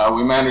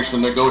 We managed to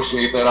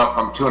negotiate that up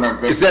from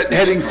 250. Is that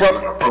heading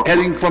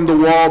from the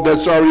wall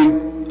that's already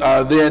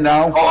there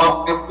now?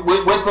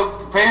 With the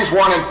phase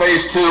 1 and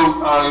phase 2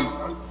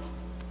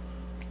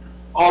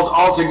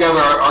 all together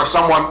are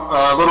somewhat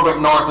a little bit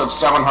north of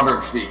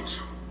 700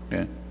 feet.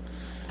 Okay.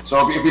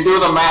 So if you do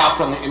the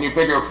math and you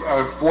figure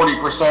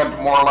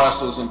 40% more or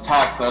less is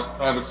intact,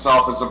 that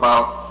itself is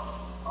about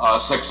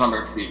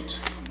 600 feet.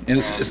 And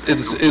is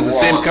the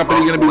same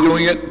company going to be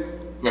doing it?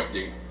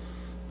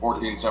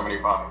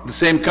 1475. The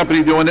same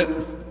company doing it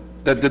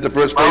that did the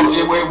first phase?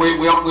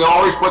 We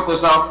always put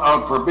this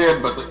out for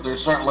bid, but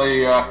there's certainly,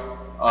 they have,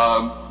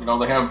 I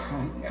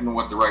don't know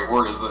what the right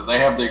word is, they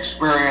have the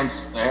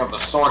experience, they have the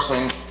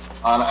sourcing,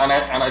 and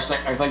I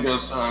think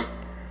as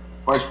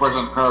Vice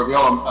President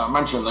Caraviello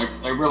mentioned,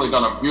 they've really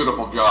done a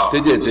beautiful job.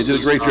 They did a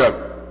great job.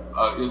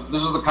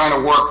 This is the kind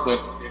of work that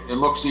it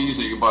looks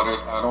easy, but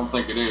I don't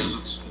think it is.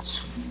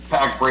 It's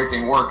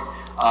back-breaking work.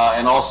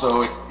 And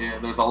also,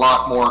 there's a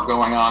lot more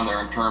going on there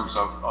in terms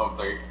of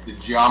the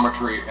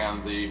geometry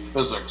and the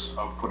physics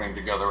of putting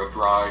together a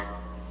dry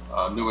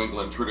New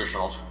England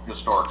traditional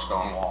historic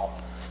stone wall.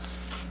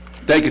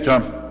 Thank you,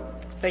 Tom.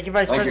 Thank you,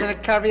 Vice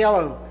President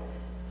Caraviello.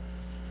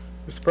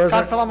 Mr. President?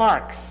 Councilor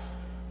Marks.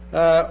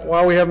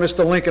 While we have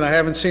Mr. Lincoln, I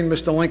haven't seen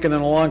Mr. Lincoln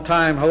in a long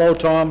time. Hello,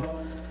 Tom.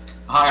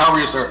 Hi, how are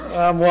you, sir?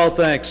 I'm well,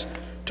 thanks.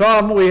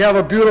 Tom, we have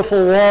a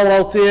beautiful wall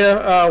out there.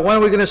 When are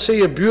we going to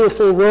see a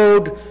beautiful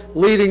road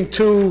leading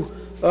to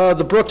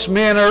the Brooks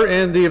Manor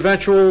and the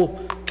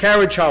eventual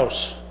carriage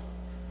house?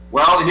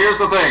 Well, here's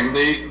the thing.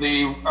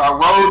 The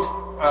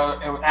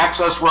road,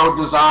 access road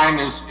design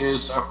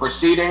is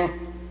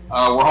proceeding.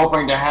 We're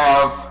hoping to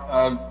have,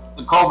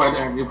 the COVID,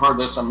 and you've heard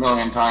this a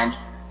million times,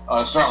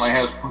 certainly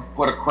has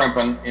put a crimp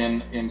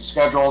in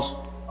schedules.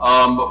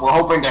 But we're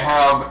hoping to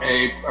have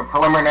a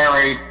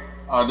preliminary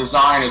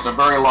design. Is a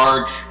very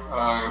large,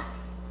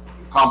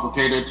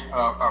 complicated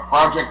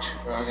project.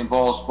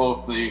 Involves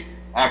both the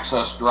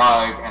access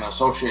drive and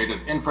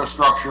associated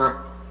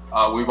infrastructure.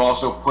 We've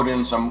also put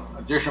in some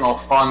additional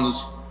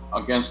funds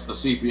against the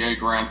CPA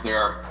grant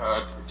there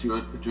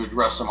to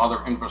address some other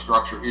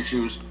infrastructure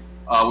issues.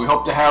 We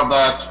hope to have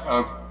that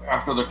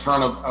after the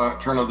turn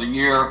of the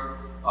year.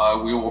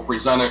 We will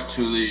present it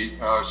to the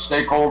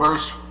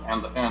stakeholders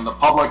and the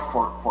public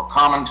for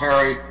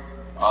commentary,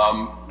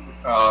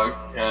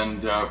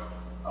 and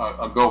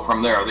go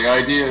from there. The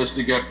idea is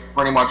to get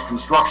pretty much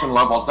construction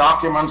level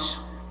documents,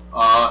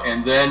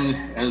 and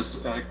then,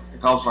 as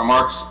Councilor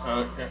Marks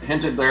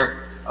hinted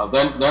there,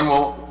 then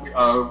we'll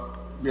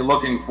be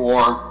looking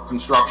for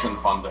construction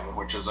funding,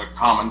 which is a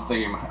common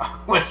theme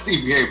with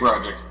CPA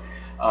projects,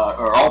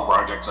 or all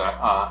projects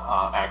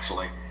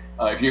actually.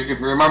 If you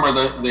remember,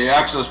 the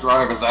access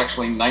drive is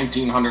actually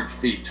 1,900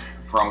 feet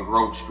from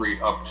Grove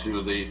Street up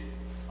to the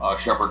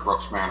Shepherd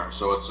Brooks Manor,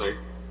 so it's a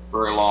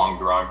very long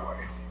driveway.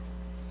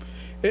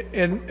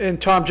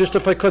 And Tom, just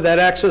if I could, that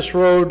access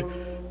road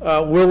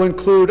will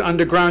include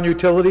underground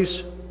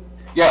utilities?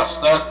 Yes,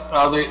 that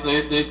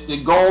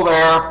the goal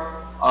there,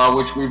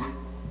 which we've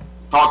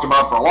talked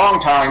about for a long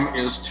time,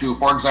 is to,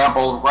 for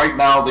example, right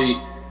now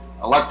the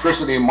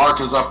electricity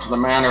marches up to the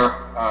manor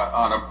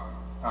on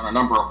a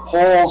number of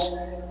poles.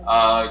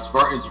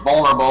 It's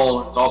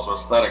vulnerable. It's also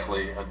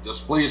aesthetically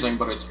displeasing,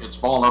 but it's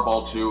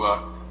vulnerable to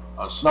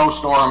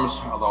snowstorms,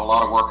 although a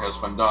lot of work has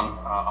been done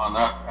on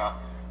that.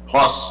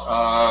 Plus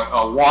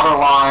a water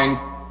line,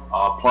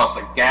 plus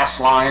a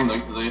gas line.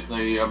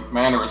 The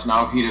manor is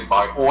now heated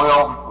by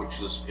oil,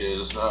 which is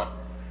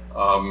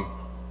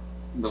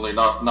really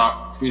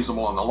not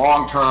feasible in the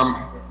long term,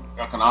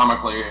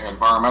 economically,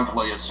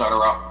 environmentally,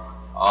 etc.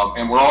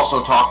 And we're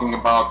also talking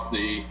about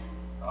the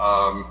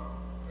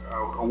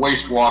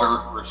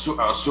wastewater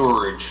or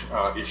sewerage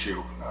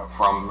issue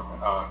from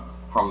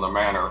the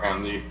manor,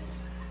 and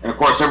of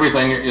course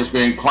everything is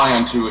being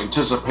planned to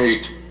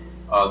anticipate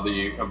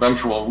the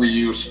eventual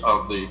reuse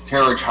of the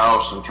carriage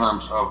house in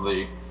terms of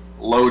the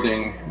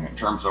loading, in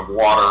terms of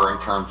water, in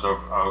terms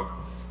of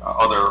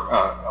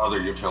other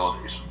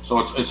utilities. So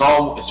it's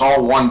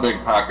all one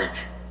big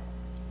package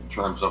in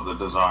terms of the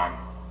design.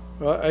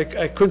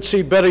 I couldn't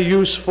see better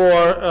use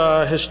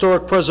for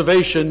historic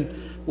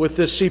preservation with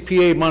this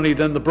CPA money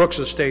than the Brooks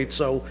estate.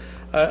 So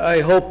I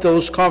hope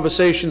those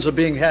conversations are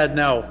being had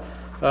now,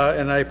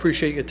 and I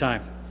appreciate your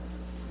time.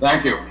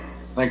 Thank you.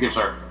 Thank you,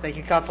 sir. Thank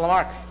you, Councilor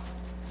Marks.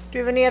 Do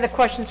you have any other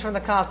questions from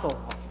the council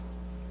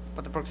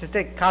for the Brooks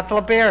estate?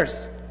 Councilor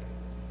Bears.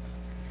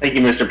 Thank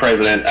you, Mr.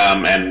 President.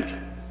 And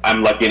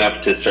I'm lucky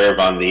enough to serve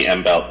on the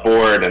MBELT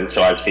board, and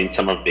so I've seen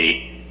some of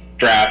the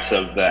drafts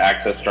of the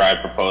access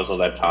drive proposal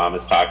that Tom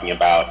is talking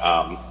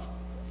about,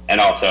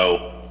 and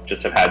also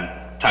just have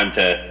had time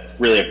to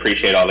really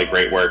appreciate all the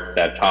great work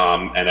that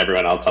Tom and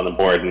everyone else on the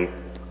board and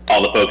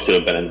all the folks who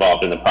have been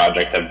involved in the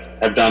project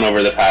have done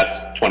over the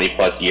past 20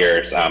 plus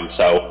years. I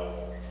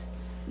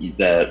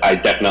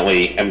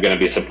definitely am going to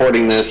be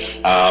supporting this,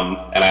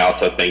 and I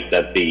also think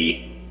that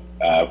the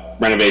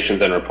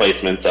renovations and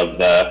replacements of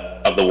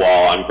the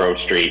wall on Grove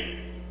Street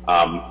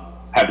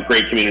have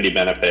great community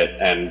benefit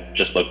and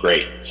just look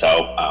great.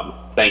 So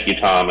thank you,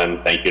 Tom,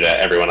 and thank you to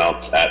everyone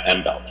else at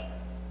MBELT.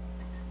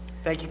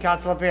 Thank you,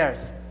 Councilor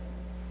Bears.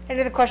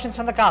 Any other questions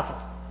from the council?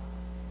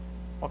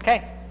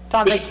 Okay.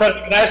 Tom, Mr.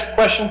 President, can I ask a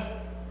question?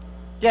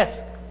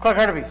 Yes, Clerk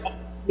Hurtubise.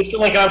 Mr.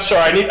 Lincoln, I'm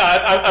sorry.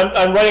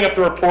 I'm writing up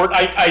the report.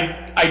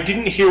 I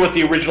didn't hear what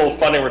the original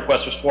funding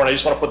request was for, and I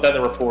just want to put that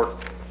in the report.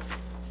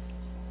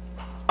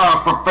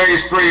 For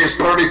phase 3 is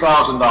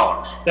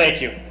 $30,000.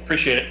 Thank you.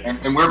 Appreciate it.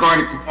 And we're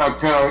going to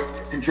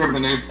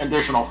contribute an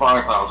additional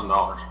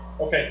 $5,000.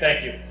 Okay,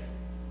 thank you.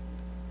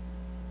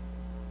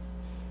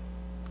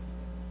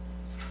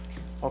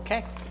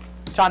 Okay.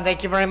 Tom,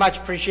 thank you very much.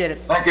 Appreciate it.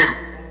 Thank you.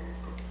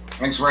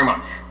 Thanks very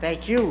much.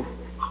 Thank you.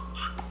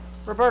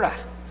 Roberta.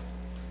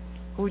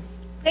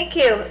 Thank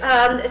you.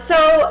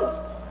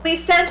 So we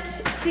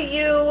sent to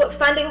you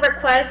funding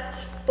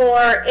requests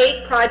for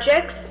 8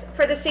 projects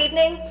for this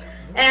evening.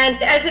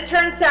 And as it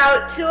turns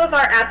out, 2 of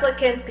our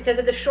applicants, because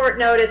of the short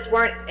notice,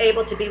 weren't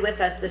able to be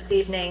with us this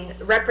evening,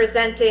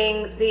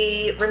 representing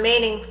the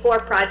remaining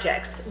 4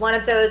 projects. One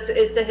of those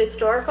is the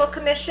Historical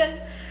Commission,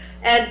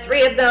 and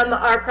 3 of them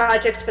are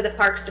projects for the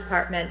Parks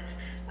Department.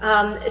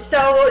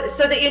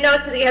 So that you know,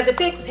 so that you have the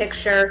big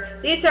picture,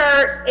 these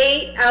are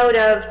 8 out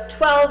of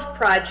 12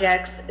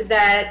 projects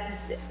that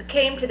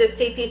came to the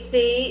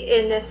CPC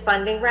in this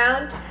funding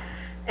round.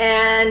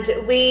 And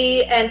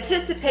we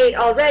anticipate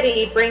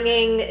already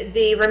bringing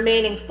the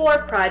remaining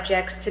 4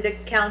 projects to the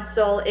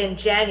council in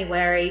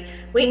January.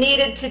 We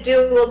needed to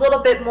do a little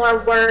bit more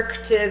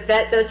work to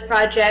vet those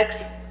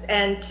projects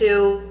and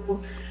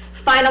to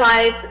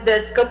finalize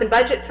the scope and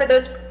budget for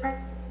those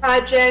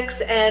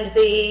projects and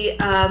the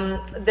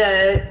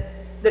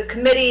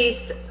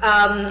committee's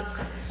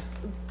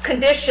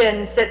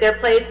conditions that they're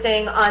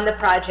placing on the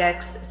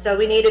projects. So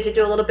we needed to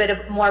do a little bit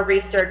of more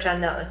research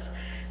on those.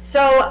 So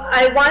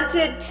I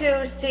wanted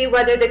to see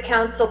whether the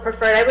council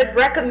preferred. I would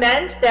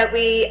recommend that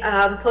we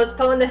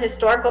postpone the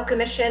Historical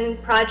Commission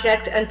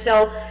project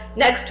until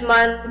next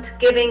month,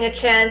 giving a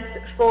chance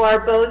for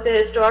both the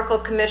Historical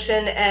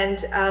Commission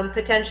and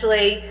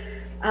potentially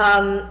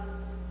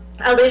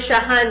Alicia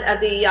Hunt of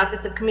the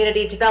Office of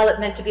Community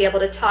Development to be able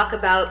to talk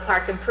about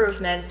park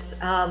improvements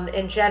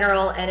in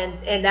general and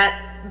in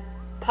that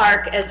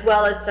park, as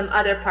well as some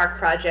other park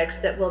projects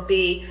that will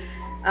be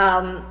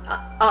on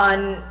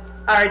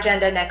our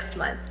agenda next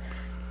month.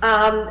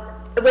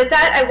 With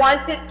that, I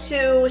wanted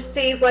to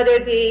see whether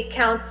the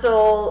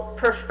council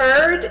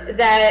preferred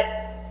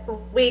that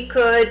we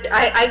could,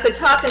 I could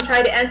talk and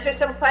try to answer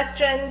some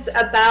questions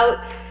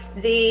about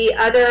the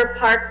other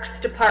Parks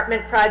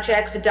Department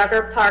projects,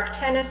 Duggar Park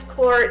tennis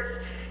courts,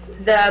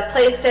 the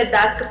Playstead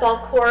basketball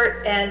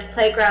court, and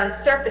playground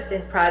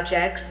surfacing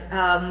projects,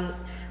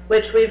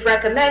 which we've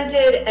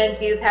recommended, and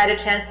you've had a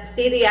chance to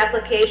see the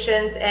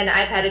applications, and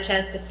I've had a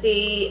chance to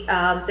see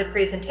the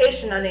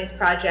presentation on these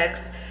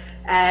projects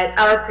at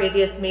our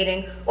previous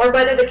meeting, or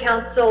whether the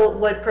council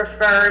would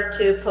prefer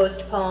to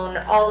postpone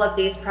all of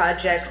these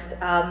projects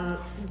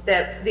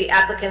that the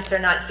applicants are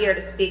not here to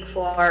speak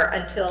for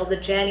until the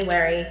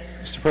January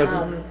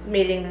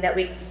meeting that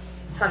we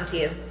come to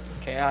you.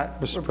 Okay,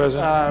 Mr.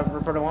 President.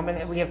 Roberta, 1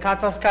 minute. We have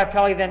Councilor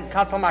Scarpelli, then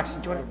Councilor Marks.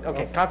 Do you want to,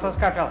 okay, Councilor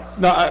Scarpelli.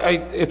 No,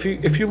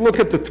 if you look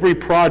at the 3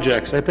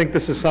 projects, I think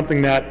this is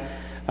something that,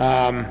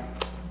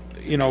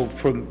 you know,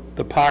 from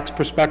the parks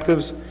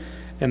perspectives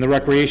and the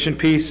recreation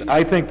piece,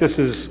 I think this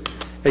is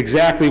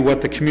exactly what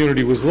the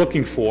community was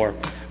looking for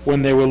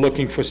when they were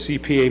looking for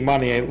CPA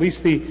money. At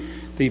least the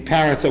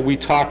parents that we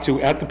talked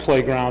to at the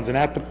playgrounds and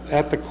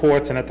at the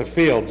courts and at the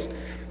fields,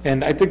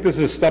 and I think this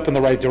is a step in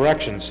the right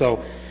direction.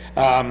 So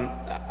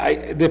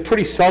they're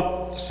pretty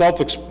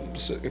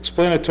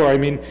self-explanatory. I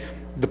mean,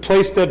 the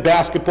Playstead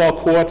basketball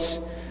courts,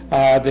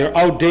 they're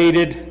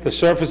outdated, the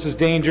surface is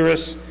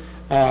dangerous.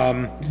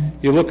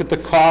 You look at the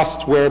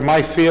cost where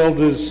my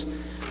field is,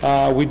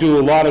 we do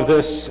a lot of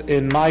this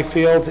in my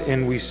field,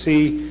 and we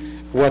see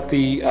what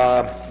the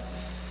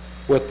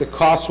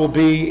cost will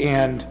be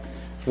and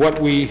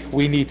what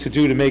we need to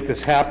do to make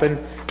this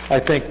happen. I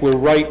think we're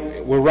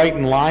right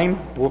in line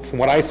from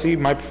what I see,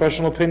 my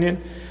professional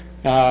opinion.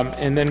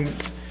 And then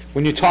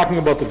when you're talking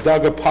about the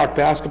Duggar Park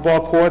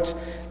basketball courts,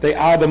 they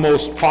are the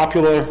most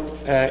popular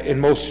and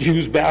most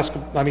used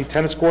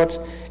tennis courts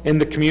in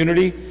the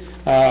community.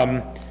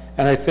 And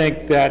I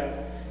think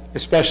that,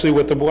 especially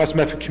with the West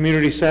Medford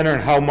Community Center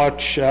and how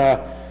much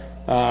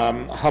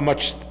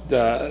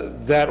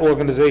that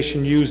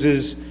organization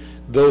uses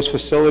those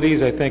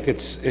facilities, I think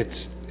it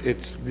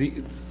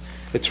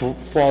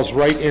falls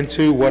right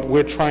into what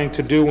we're trying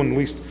to do, and at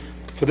least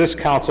for this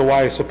council,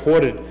 why I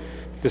supported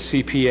the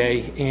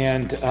CPA,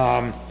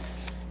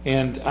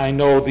 and I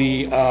know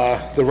the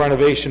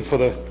renovation for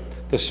the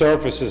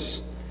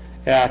surfaces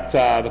at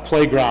the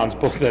playgrounds,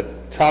 both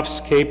at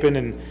Tufts, Capon,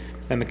 and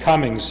the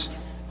Cummings,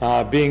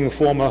 being the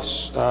former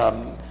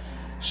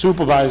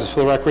supervisor for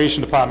the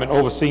Recreation Department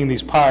overseeing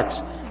these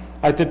parks.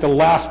 I think the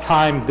last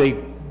time they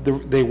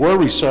were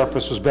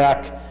resurfaced was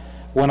back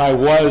when I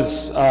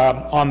was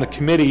on the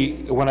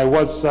committee, when I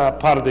was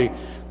part of the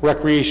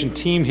recreation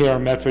team here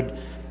in Medford,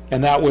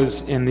 and that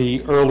was in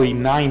the early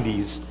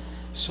 90s.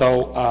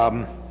 So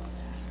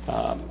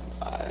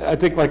I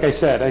think, like I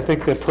said, I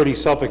think they're pretty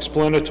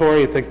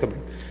self-explanatory. I think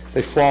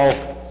they fall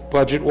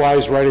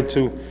budget-wise right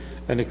into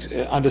an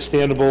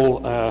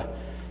understandable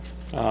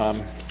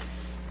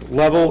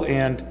level,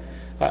 and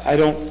I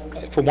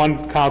don't, for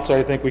one council,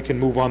 I think we can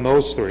move on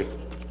those 3.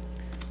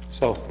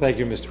 So, thank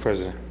you, Mr.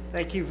 President.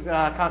 Thank you,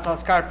 Councilor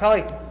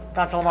Scarpelli.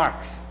 Councilor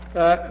Marks.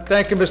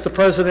 Thank you, Mr.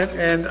 President,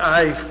 and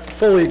I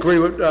fully agree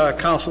with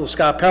Councilor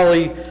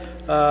Scarpelli.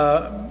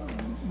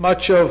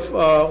 Much of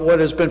what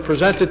has been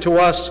presented to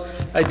us,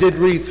 I did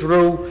read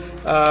through.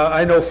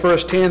 I know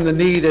firsthand the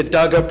need at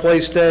Duggar,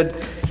 Playstead,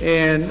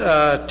 and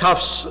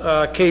Tufts,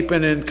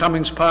 Capon, and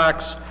Cummings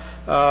Parks.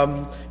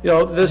 You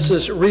know, this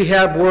is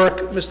rehab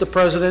work, Mr.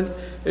 President.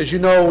 As you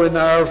know, in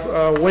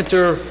our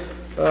winter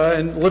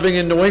and living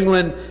in New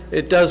England,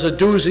 it does a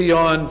doozy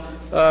on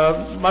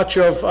much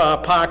of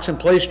parks and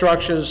play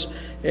structures,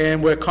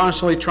 and we're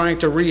constantly trying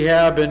to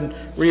rehab and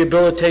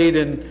rehabilitate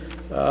and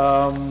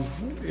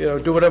you know,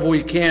 do whatever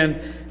we can.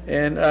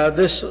 And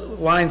this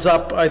lines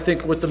up, I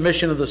think, with the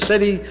mission of the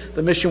city,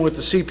 the mission with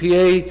the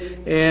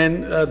CPA,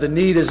 and the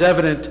need is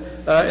evident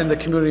in the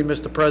community,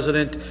 Mr.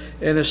 President.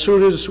 And as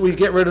soon as we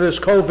get rid of this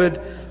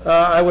COVID,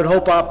 I would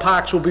hope our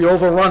parks will be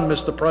overrun,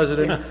 Mr.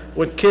 President,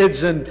 with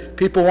kids and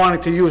people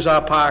wanting to use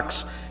our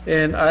parks.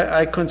 And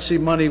I couldn't see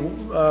money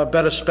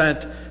better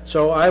spent.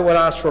 So I would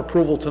ask for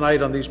approval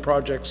tonight on these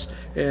projects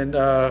and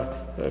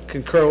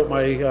concur with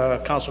my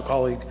council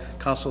colleague,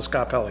 Councilor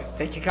Scarpelli.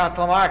 Thank you,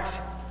 Councilor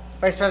Marks.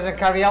 Vice President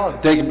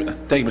Caraviallo. Thank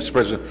you, Mr.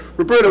 President.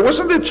 Roberta,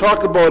 wasn't there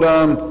talk about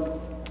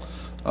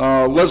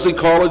Leslie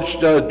College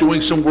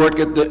doing some work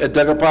at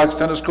Duggar Park's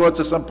tennis courts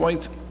at some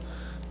point?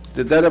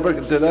 Did that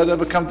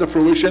ever come to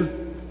fruition?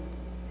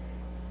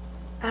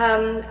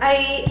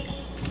 I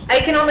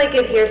can only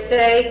give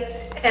hearsay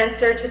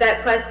answer to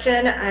that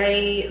question.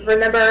 I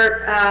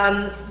remember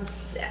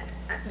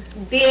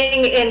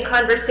being in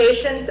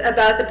conversations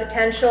about the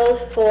potential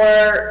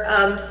for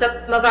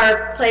some of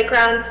our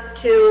playgrounds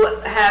to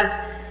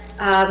have,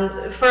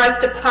 for us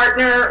to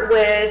partner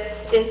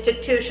with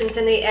institutions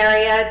in the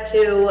area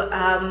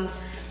to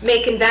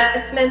make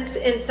investments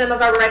in some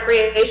of our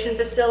recreation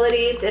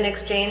facilities in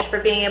exchange for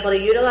being able to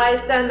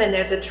utilize them, and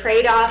there's a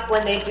trade-off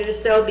when they do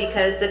so,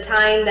 because the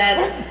time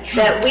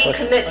that we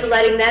commit to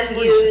letting them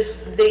use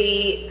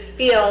the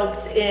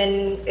fields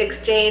in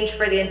exchange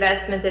for the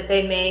investment that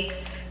they make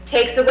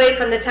takes away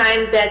from the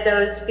time that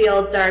those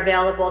fields are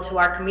available to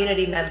our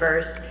community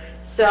members.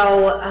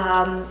 So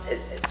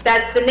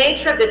that's the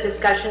nature of the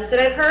discussions that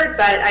I've heard,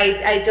 but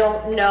I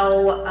don't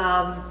know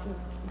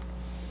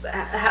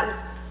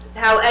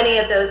how any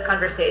of those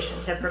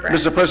conversations have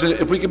progressed. Mr. President,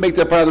 if we can make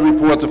that part of the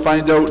report to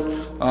find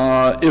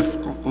out if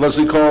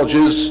Leslie College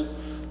is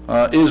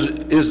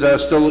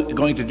still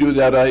going to do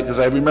that, because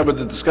I remember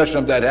the discussion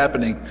of that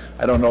happening.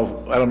 I don't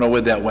know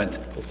where that went.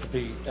 It could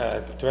be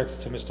directed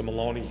to Mr.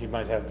 Maloney. He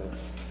might have the.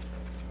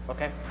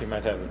 Okay. He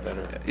might have it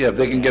better. Yeah, if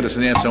they can get us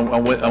an answer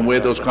on where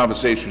those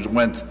conversations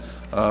went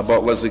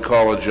about Leslie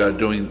College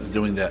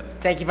doing that.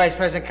 Thank you, Vice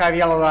President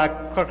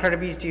Caraviallo. Clerk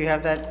Curtis, do you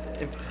have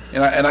that?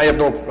 And I have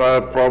no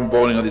problem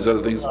voting on these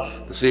other things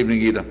this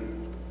evening either.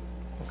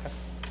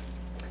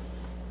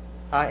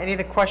 Okay. Any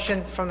other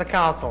questions from the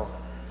council?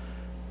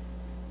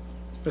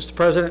 Mr.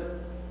 President?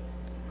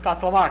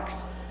 Councilor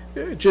Marks.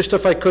 Just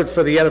if I could,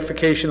 for the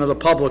edification of the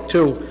public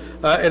too,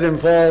 it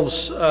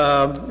involves,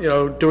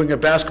 doing a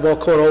basketball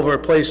court over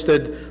at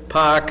Plaisted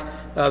Park,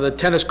 the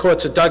tennis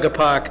courts at Duggar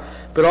Park,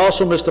 but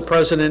also, Mr.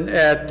 President,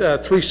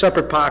 at 3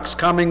 separate parks,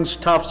 Cummings,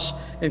 Tufts,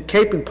 and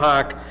Capon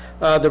Park,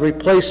 they're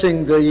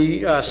replacing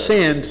the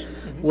sand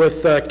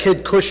with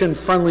kid cushion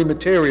friendly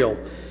material.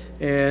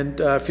 And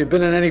if you've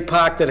been in any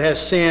park that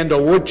has sand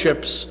or wood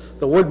chips,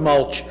 the wood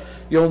mulch,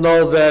 you'll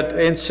know that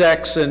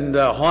insects and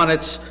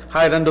hornets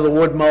hide under the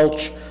wood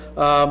mulch.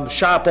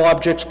 Sharp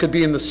objects could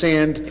be in the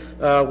sand,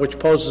 which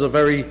poses a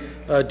very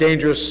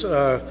dangerous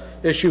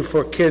issue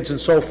for kids and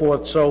so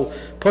forth. So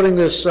putting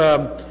this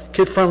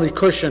kid-friendly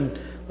cushion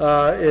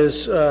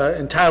is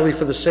entirely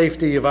for the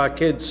safety of our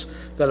kids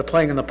that are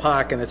playing in the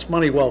park, and it's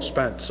money well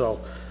spent.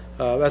 So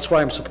that's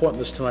why I'm supporting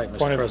this tonight,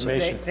 Mr.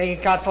 President. Thank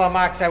you, Councilor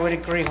Marks. I would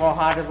agree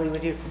wholeheartedly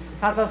with you.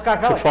 Councilor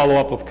Scarpelli. To follow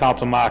up with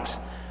Councilor Marks,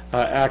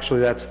 actually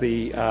that's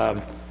the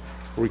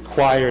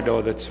required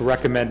or that's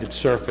recommended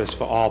surface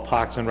for all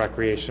parks and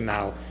recreation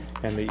now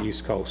in the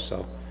East Coast.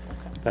 So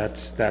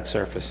that's that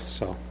surface.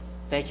 So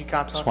thank you,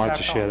 Councilor just wanted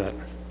to Scarpelli. share that.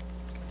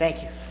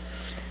 Thank you.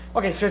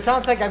 Okay, so it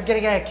sounds like I'm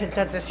getting a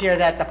consensus here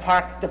that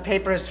the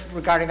papers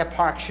regarding the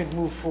park should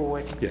move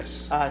forward.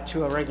 Yes.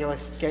 To a regular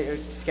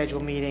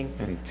scheduled meeting.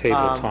 And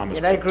table Thomas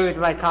And I Brooks. agree with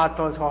my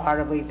councilors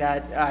wholeheartedly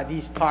that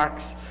these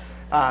parks,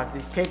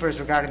 these papers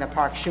regarding the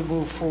park should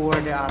move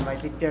forward. I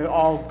think they're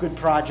all good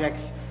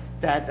projects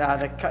that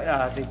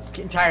the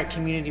entire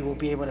community will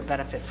be able to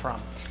benefit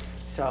from.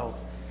 So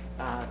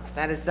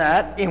that is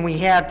that. And we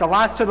have the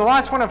last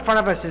one in front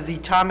of us is the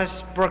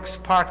Thomas Brooks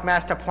Park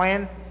Master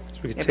Plan.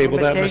 We can table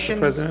that, Mr. Implementation,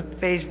 President?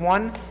 Phase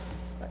 1.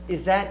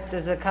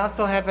 Does the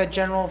council have a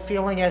general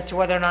feeling as to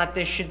whether or not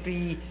this should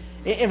be,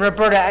 and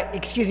Roberta,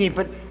 excuse me,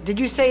 but did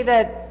you say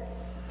that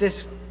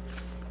this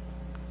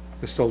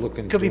They're still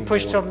looking. could be doing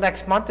pushed the till work.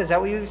 next month? Is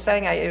that what you were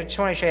saying? I just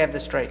want to make sure I have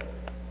this straight.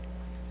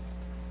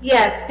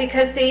 Yes,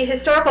 because the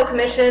Historical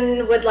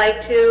Commission would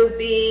like to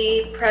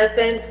be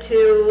present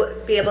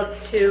to be able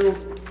to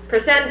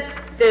present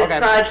this Okay.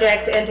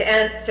 project and to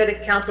answer the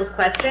council's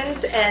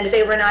questions, and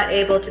they were not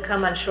able to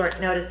come on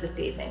short notice this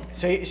evening.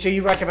 So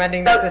you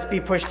recommending that this be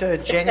pushed to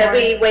That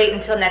January? we wait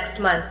until next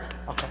month.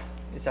 Okay,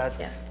 is that?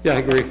 Yeah. Yeah, I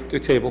agree. The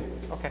table.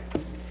 Okay.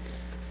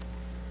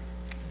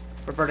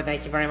 Roberta,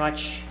 thank you very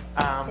much.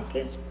 Thank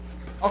you.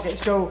 Okay,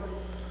 so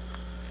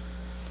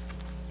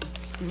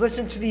you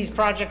listened to these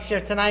projects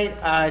here tonight.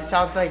 It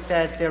sounds like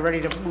that they're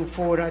ready to move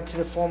forward onto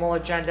the formal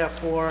agenda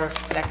for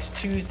next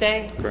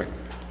Tuesday. Correct.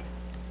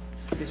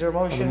 Is there a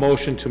On the motion?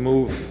 motion to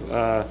move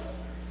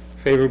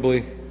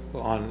favorably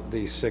on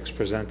the 6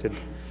 presented.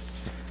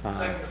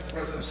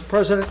 Mr.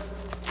 President?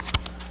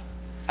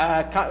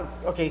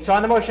 Okay, so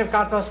on the motion of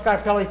Councilor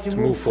Scarpelli to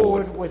move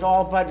forward. forward with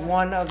all but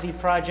one of the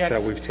projects.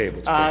 That we've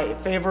tabled.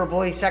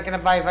 Favorably,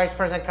 seconded by Vice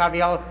President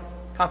Caraviallo.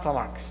 Councilor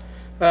Marks.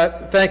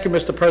 Thank you,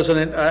 Mr.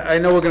 President. I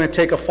know we're going to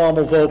take a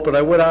formal vote, but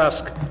I would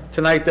ask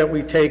tonight that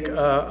we take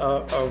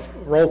a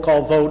roll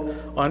call vote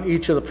on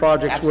each of the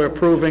projects we're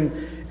approving.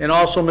 And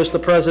also,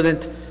 Mr.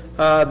 President,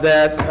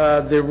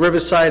 that the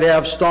Riverside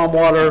Ave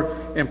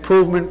Stormwater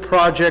Improvement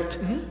Project,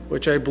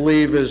 which I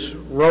believe is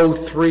Row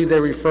 3,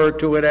 they refer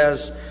to it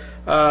as,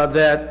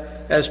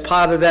 that as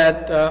part of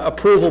that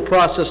approval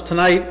process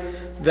tonight,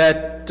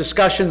 that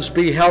discussions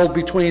be held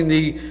between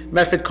the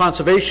Medford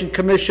Conservation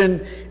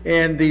Commission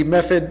and the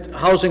Medford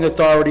Housing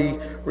Authority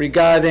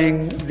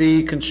regarding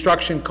the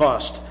construction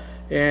cost,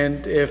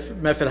 and if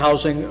Medford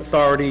Housing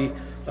Authority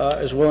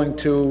is willing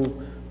to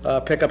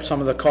pick up some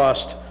of the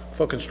cost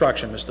for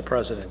construction, Mr.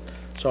 President.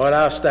 So I'd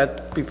ask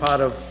that be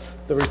part of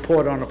the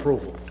report on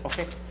approval.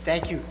 Okay,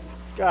 thank you.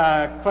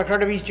 Clerk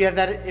Hurtubise, do you have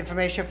that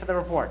information for the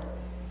report?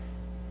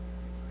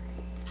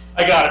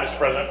 I got it, Mr.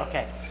 President.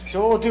 Okay,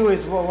 so what we'll do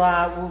is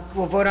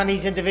we'll vote on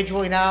these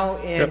individually now,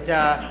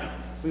 and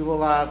we will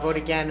vote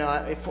again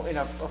in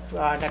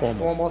a next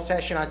formal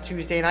session on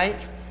Tuesday night.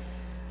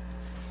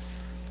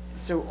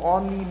 So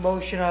on the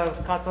motion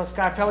of Councilor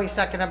Scarpelli,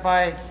 seconded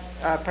by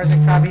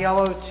President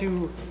Caraviello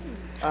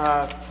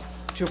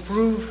to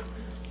approve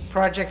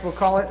project, we'll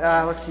call it,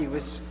 let's see,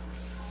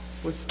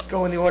 we'll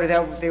go in the order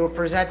that they were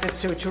presented.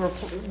 So to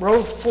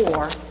row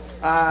 4,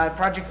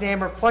 project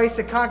name, replace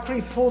the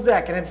concrete pool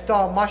deck and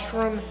install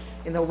mushroom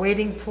in the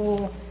wading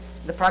pool.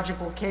 The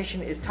project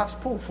location is Tufts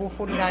Pool,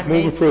 449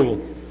 Main Move Street.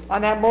 approval.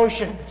 On that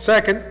motion.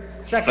 Second.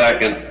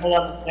 Second.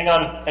 Hang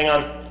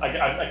on.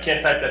 I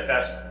can't type that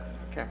fast.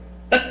 Okay.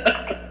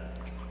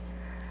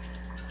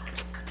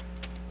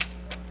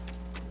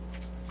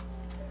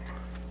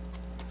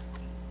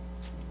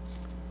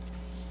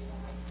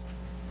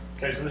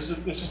 Okay, so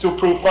this is to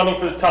approve funding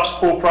for the Tufts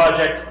Pool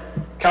project.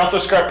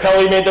 Councilor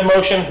Scarpelli made the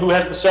motion. Who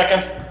has the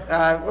second?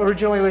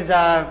 Originally it was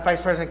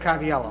Vice President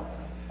Caraviello.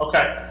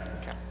 Okay.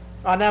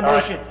 On that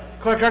motion,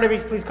 Clerk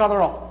Hurtubise, please call the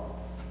roll.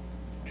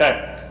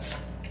 Okay.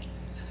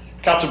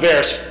 Councilor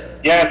Bears.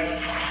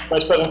 Yes.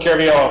 Vice President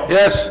Caraviello.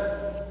 Yes.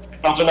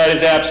 Councilor Knight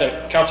is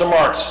absent. Councilor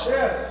Marks.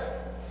 Yes.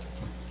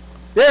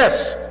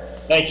 Yes.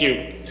 Thank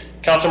you.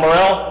 Councilor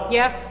Morell.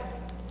 Yes.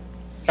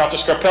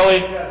 Councilor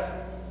Scarpelli. Yes.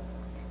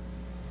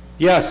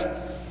 Yes.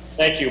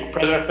 Thank you.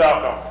 President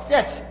Falco.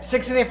 Yes,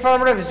 6 in the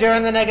affirmative, 0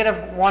 in the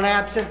negative, 1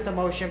 absent. The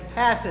motion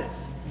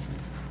passes.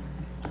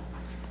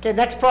 Okay,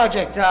 next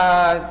project,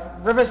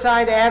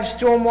 Riverside Ave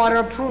stormwater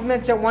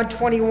improvements at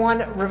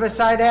 121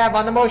 Riverside Ave.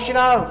 On the motion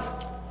of?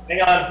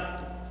 Hang on.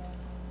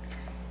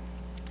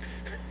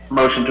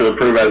 Motion to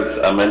approve as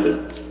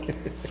amended.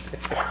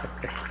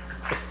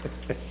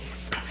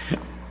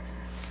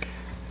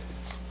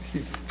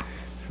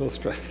 Feel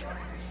stressed.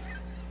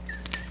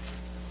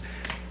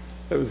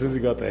 Ever since he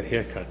got that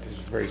haircut, he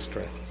was very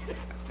stressed.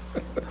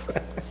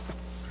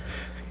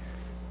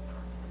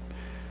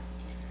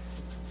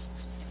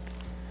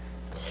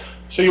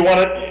 So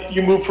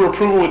you move for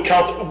approval with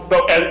council,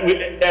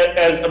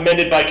 as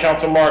amended by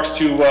Councilor Marks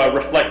to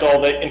reflect all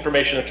the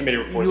information in the committee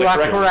report. You Is that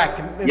are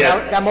correct.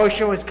 Yes. That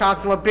motion was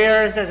Councilor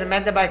Bears, as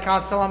amended by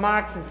Councilor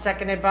Marks, and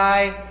seconded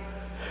by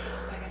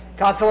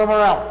Councilor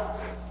Morell.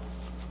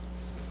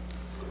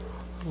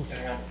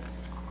 Hang on.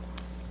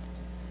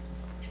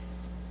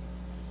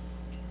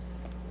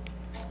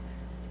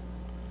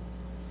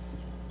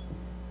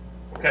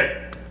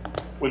 Okay.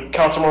 With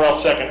Councilor Morell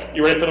second.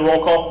 You ready for the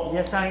roll call?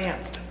 Yes, I am.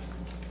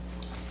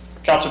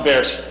 Councilor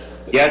Bears.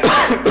 Yes.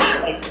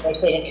 Vice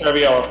President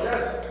Caraviello.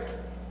 Yes.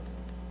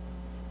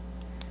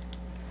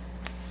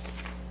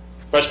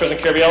 Vice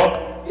President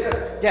Caraviello.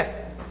 Yes.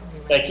 Yes.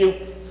 Thank you.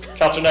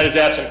 Councilor Knight is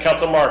absent.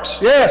 Councilor Marks.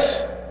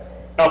 Yes.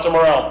 Councilor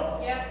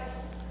Morell. Yes.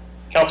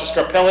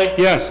 Councilor Scarpelli.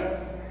 Yes.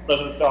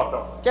 President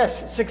Falco.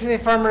 Yes, 6 in the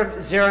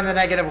affirmative, 0 in the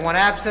negative, 1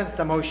 absent.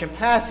 The motion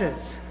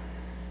passes.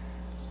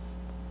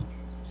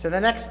 So the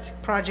next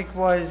project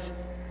was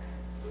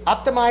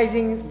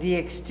optimizing the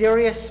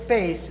exterior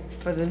space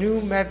for the new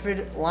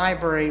Medford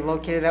Library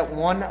located at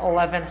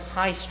 111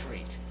 High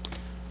Street.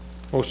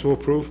 Motion to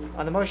approve?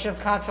 On the motion of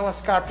Councilor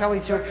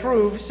Scarpelli to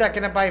approve,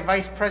 seconded by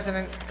Vice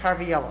President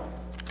Caraviello.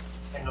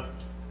 Hang on.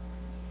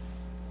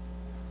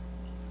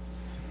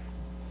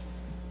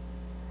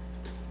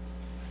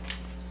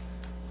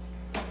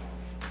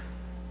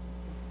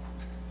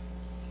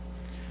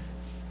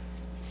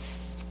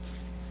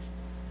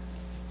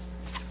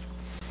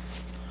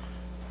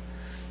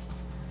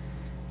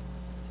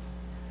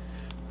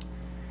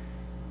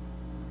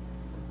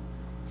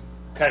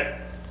 Okay.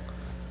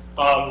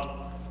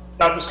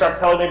 Councilor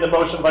Scarpelli made the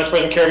motion, Vice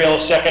President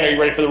Caraviello second. Are you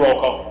ready for the roll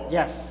call?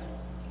 Yes.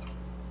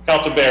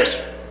 Councilor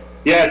Bears.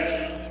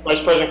 Yes.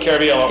 Vice President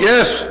Caraviello.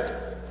 Yes.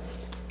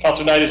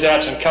 Councilor Knight is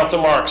absent.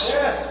 Councilor Marks.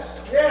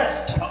 Yes.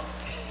 Yes.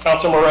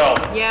 Councilor Morell.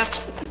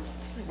 Yes.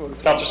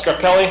 Councilor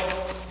Scarpelli.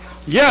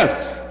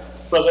 Yes.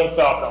 President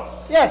Falco.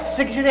 Yes,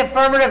 6 in the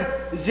affirmative,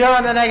 0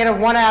 in the negative,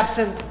 1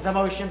 absent. The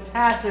motion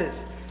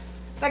passes.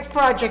 Next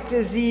project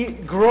is the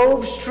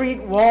Grove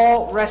Street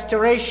Wall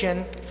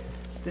Restoration.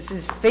 This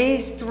is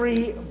Phase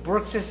 3,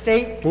 Brooks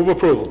Estate. Move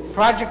approval.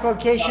 Project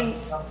location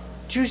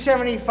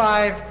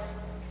 275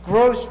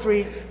 Grove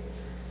Street,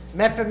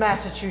 Medford,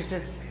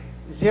 Massachusetts,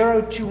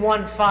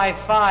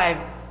 02155.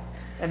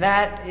 And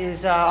that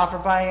is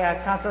offered by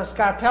Councilor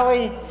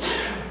Scarpelli,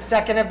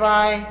 seconded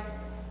by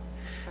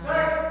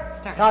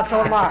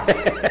Councilor Marks.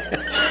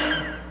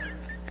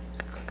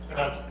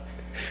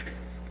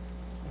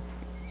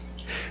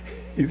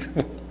 He's-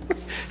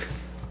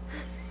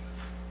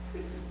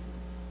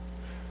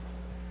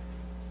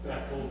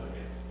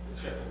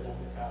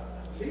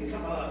 See,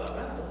 coming out of the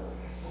mental.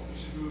 We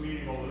should do a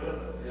meeting over there.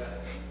 Yeah.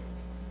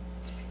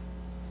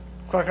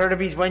 Clerk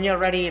Urtubise, when you're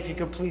ready, if you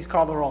could please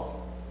call the roll.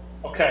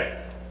 Okay.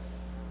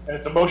 And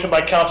it's a motion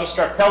by Councilor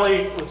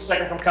Scarpelli with a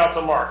second from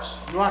Councilor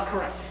Marks. You are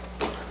correct.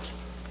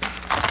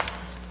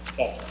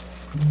 Okay.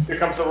 Here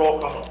comes the roll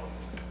call.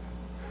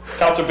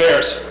 Councilor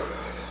Bears.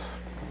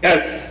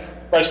 Yes.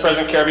 Vice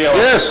President Caraviallo.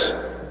 Yes.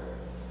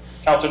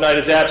 Councilor Knight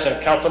is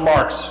absent. Councilor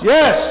Marks.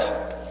 Yes.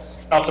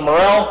 Councilor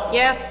Morel.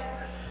 Yes.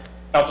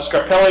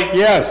 Councilor Scarpelli.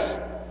 Yes.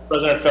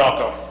 President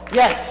Falco.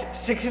 Yes,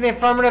 6 in the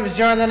affirmative,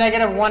 0 in the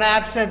negative, 1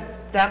 absent.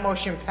 That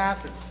motion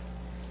passes.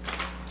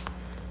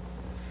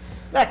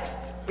 Next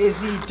is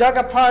the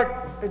Duggar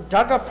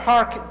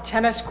Park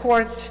Tennis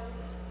Courts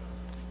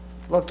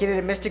located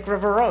at Mystic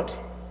River Road.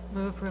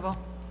 Move approval.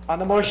 On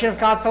the motion of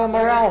Councilor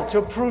Morel to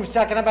approve,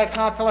 seconded by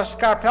Councilor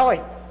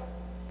Scarpelli.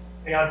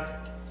 Hang on.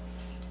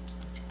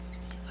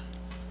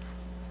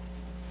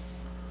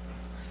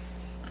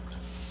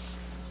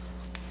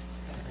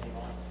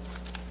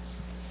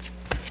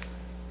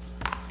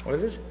 What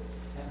is it?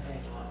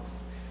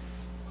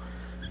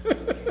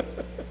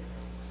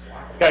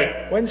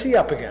 Okay. When's he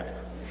up again?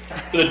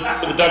 To the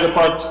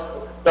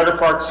Duggar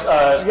Park's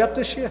Is he up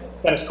this year?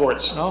 tennis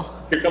courts. No.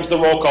 Here comes the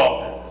roll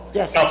call.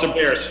 Yes. Councilor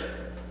Bears.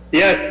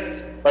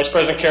 Yes. Vice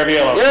President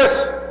Caraviallo.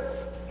 Yes.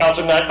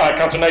 Councilor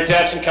Knight's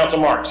absent.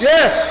 Councilor Marks.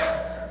 Yes.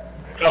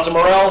 Councilor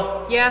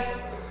Morel.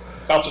 Yes.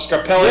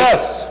 Councilor Scarpelli.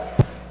 Yes.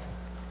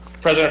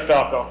 President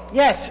Falco.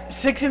 Yes,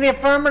 6 in the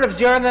affirmative,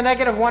 0 in the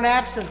negative, 1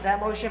 absent. That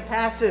motion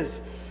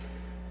passes.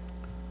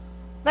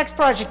 Next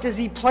project is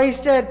the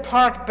Playstead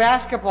Park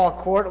Basketball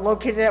Court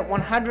located at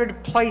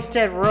 100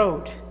 Playstead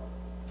Road.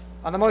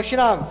 On the motion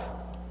of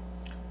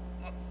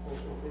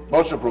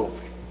Motion approved.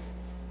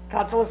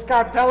 Councilor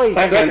Scarpelli.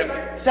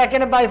 Second.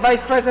 Seconded by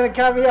Vice President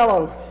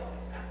Caraviallo.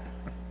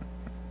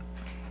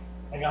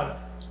 Hang on.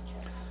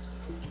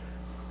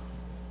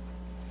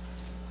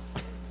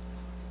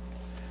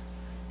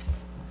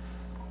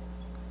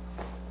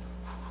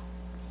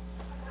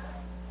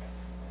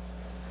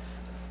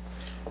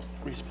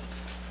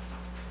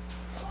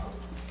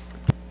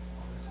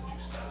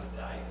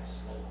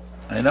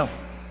 I know.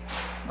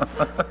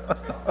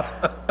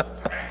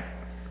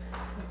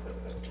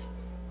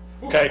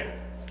 Okay.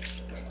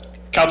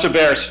 Councilor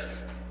Bears.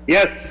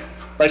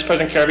 Yes. Vice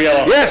President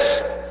Caraviallo.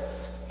 Yes.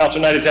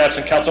 Councilor Knight is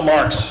absent. Councilor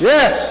Marks.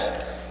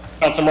 Yes.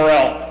 Councilor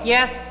Morel.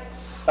 Yes.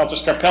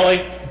 Councilor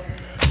Scarpelli.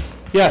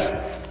 Yes.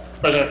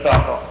 President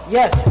Falco.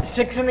 Yes,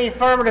 6 in the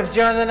affirmative,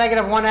 0 in the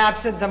negative, 1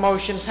 absent. The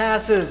motion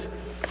passes.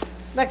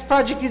 Next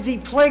project is the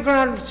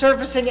playground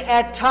surfacing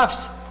at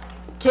Tufts,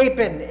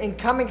 Capon, in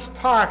Cummings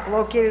Park,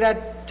 located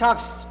at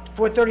Tufts,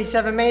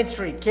 437 Main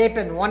Street,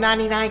 Capon,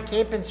 199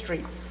 Capon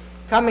Street,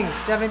 Cummings,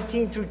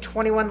 17 through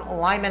 21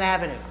 Lyman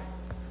Avenue.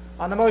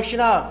 On the motion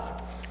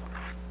of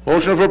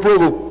Motion for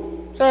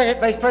approval.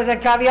 Vice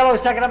President Caraviallo,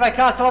 seconded by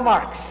Councilor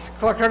Marks.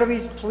 Clerk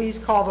Urtubise, please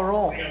call the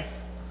roll.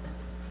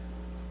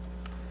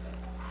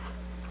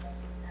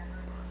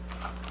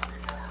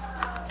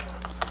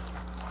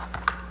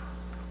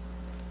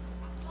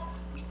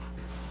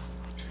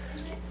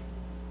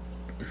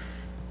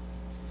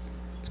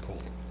 It's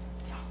cold.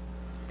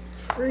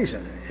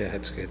 Freezing. Yeah,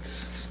 it's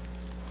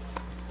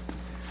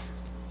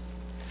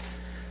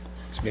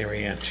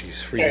Mary Ann.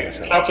 She's freezing Okay. us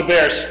out. Councilor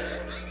Bears.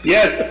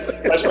 Yes.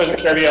 Vice President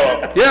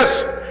Caraviallo.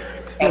 Yes.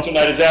 Councilor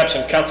Knight is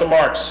absent. Councilor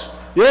Marks.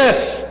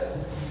 Yes.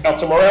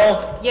 Councilor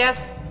Morel.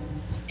 Yes.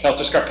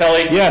 Councilor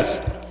Scarpelli. Yes.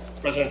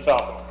 President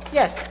Falco.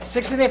 Yes,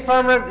 6 in the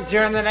affirmative,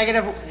 0 in the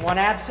negative, 1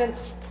 absent.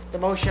 The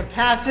motion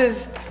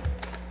passes.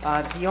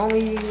 The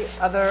only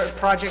other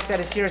project that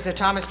is here is the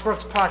Thomas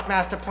Brooks Park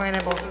Master Plan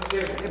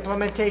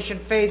Implementation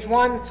Phase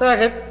 1.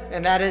 Second.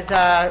 And that is,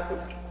 that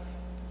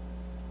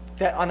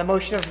on the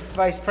motion of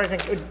Vice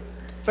President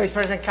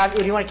Cobb,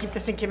 do you want to keep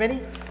this in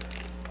committee?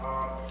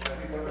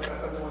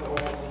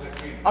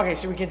 Okay,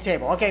 so we can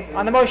table. Okay,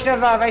 on the motion of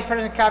Vice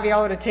President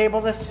Caraviallo to table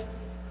this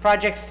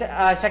project,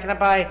 seconded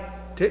by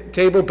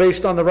Table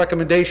based on the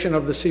recommendation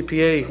of the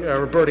CPA,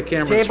 Roberta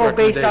Cameron's recommendation. table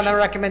based on the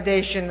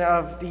recommendation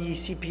of the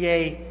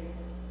CPA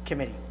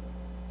committee.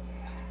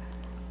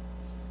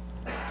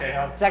 Okay,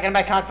 hang on. Seconded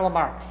by Councilor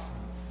Marks.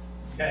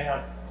 Okay, hang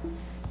on.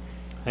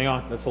 Hang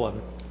on, that's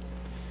 11.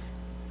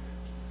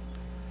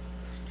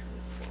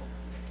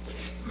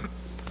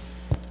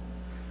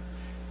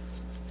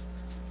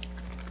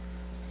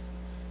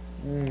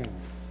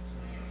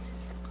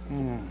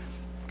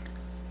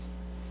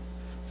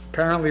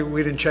 Apparently,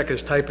 we didn't check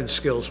his typing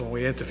skills when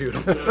we interviewed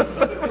him.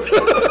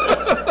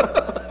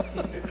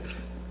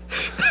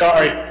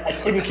 Sorry, I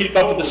couldn't keep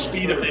up with the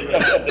speed of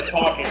the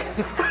talking.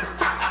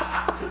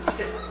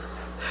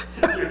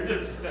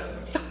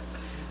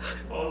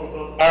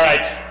 All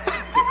right.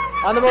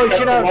 On the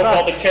motion of, Roll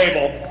call the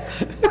table.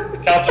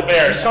 Council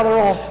Bears. call the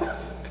roll.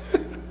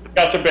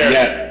 Council Bears.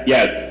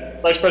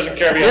 Yes. Vice President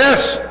Carviallo.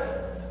 Yes.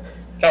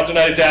 Council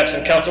Knight is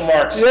absent. Council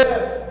Marks.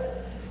 Yes.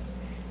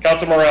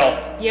 Council Morel.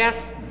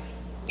 Yes.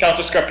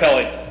 Council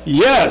Scarpelli.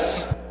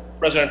 Yes.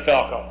 President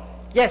Falco.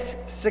 Yes,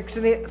 6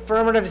 in the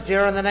affirmative,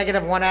 0 in the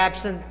negative, 1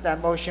 absent. That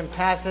motion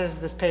passes.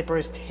 This paper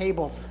is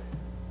tabled.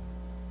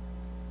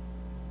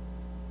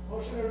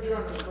 Motion to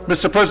adjourn.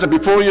 Mr. President,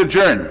 before we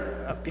adjourn,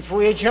 Before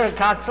we adjourn,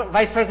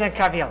 Vice President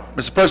Carviallo.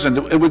 Mr.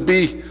 President, it would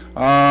be,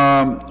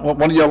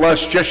 one of your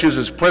last gestures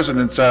as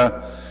president,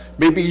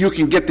 maybe you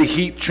can get the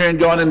heat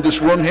turned on in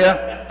this room here?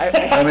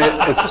 I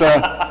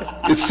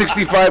mean, it's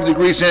 65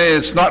 degrees in here,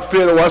 it's not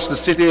fair to us to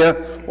sit here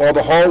while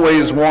the hallway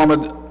is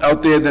warmer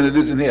out there than it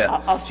is in here.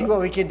 I'll see what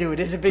we can do. It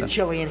is a bit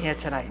chilly in here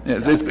tonight. Yeah,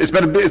 it's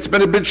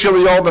been a bit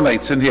chilly all the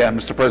nights in here,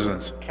 Mr.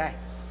 President. Okay.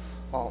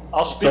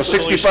 I'll speak So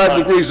with Alicia 65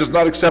 Hunt. degrees is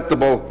not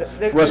acceptable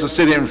for us to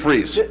sit here and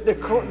freeze.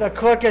 The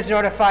clerk has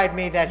notified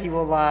me that he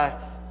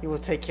will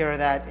take care of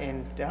that,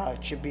 and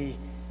it should be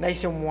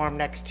nice and warm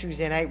next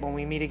Tuesday night when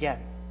we meet again.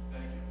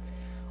 Thank you.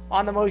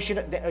 On the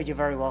motion, you're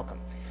very welcome.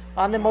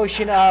 On the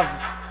motion of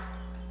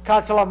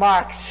Councilor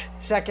Marks,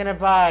 seconded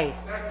by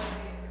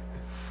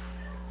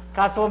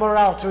Councilor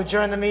Morel to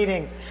adjourn the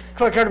meeting.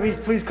 Clerk Kirby,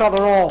 please call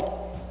the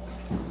roll.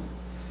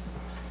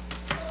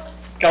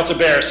 Council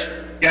Bears.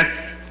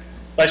 Yes.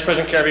 Vice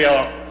President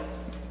Carviallo.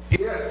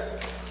 Yes.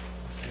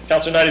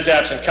 Council Knight is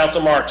absent.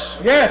 Council Marks.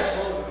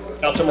 Yes.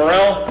 Council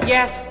Morel.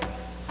 Yes.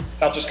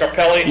 Council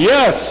Scarpelli.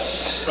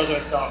 Yes.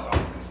 President Falco.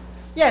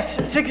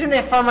 Yes, 6 in the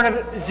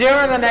affirmative,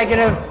 0 in the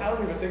negative,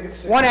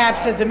 1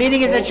 absent. The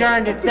meeting is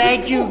adjourned.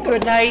 Thank you,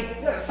 good night.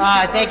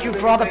 Thank you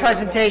for all the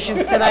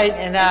presentations tonight,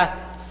 and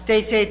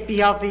stay safe, be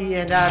healthy,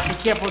 and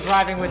be careful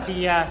driving with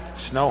the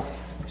Snow.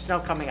 snow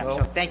coming up.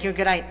 So thank you and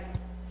good night.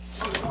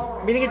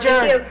 Meeting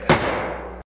adjourned. Thank you.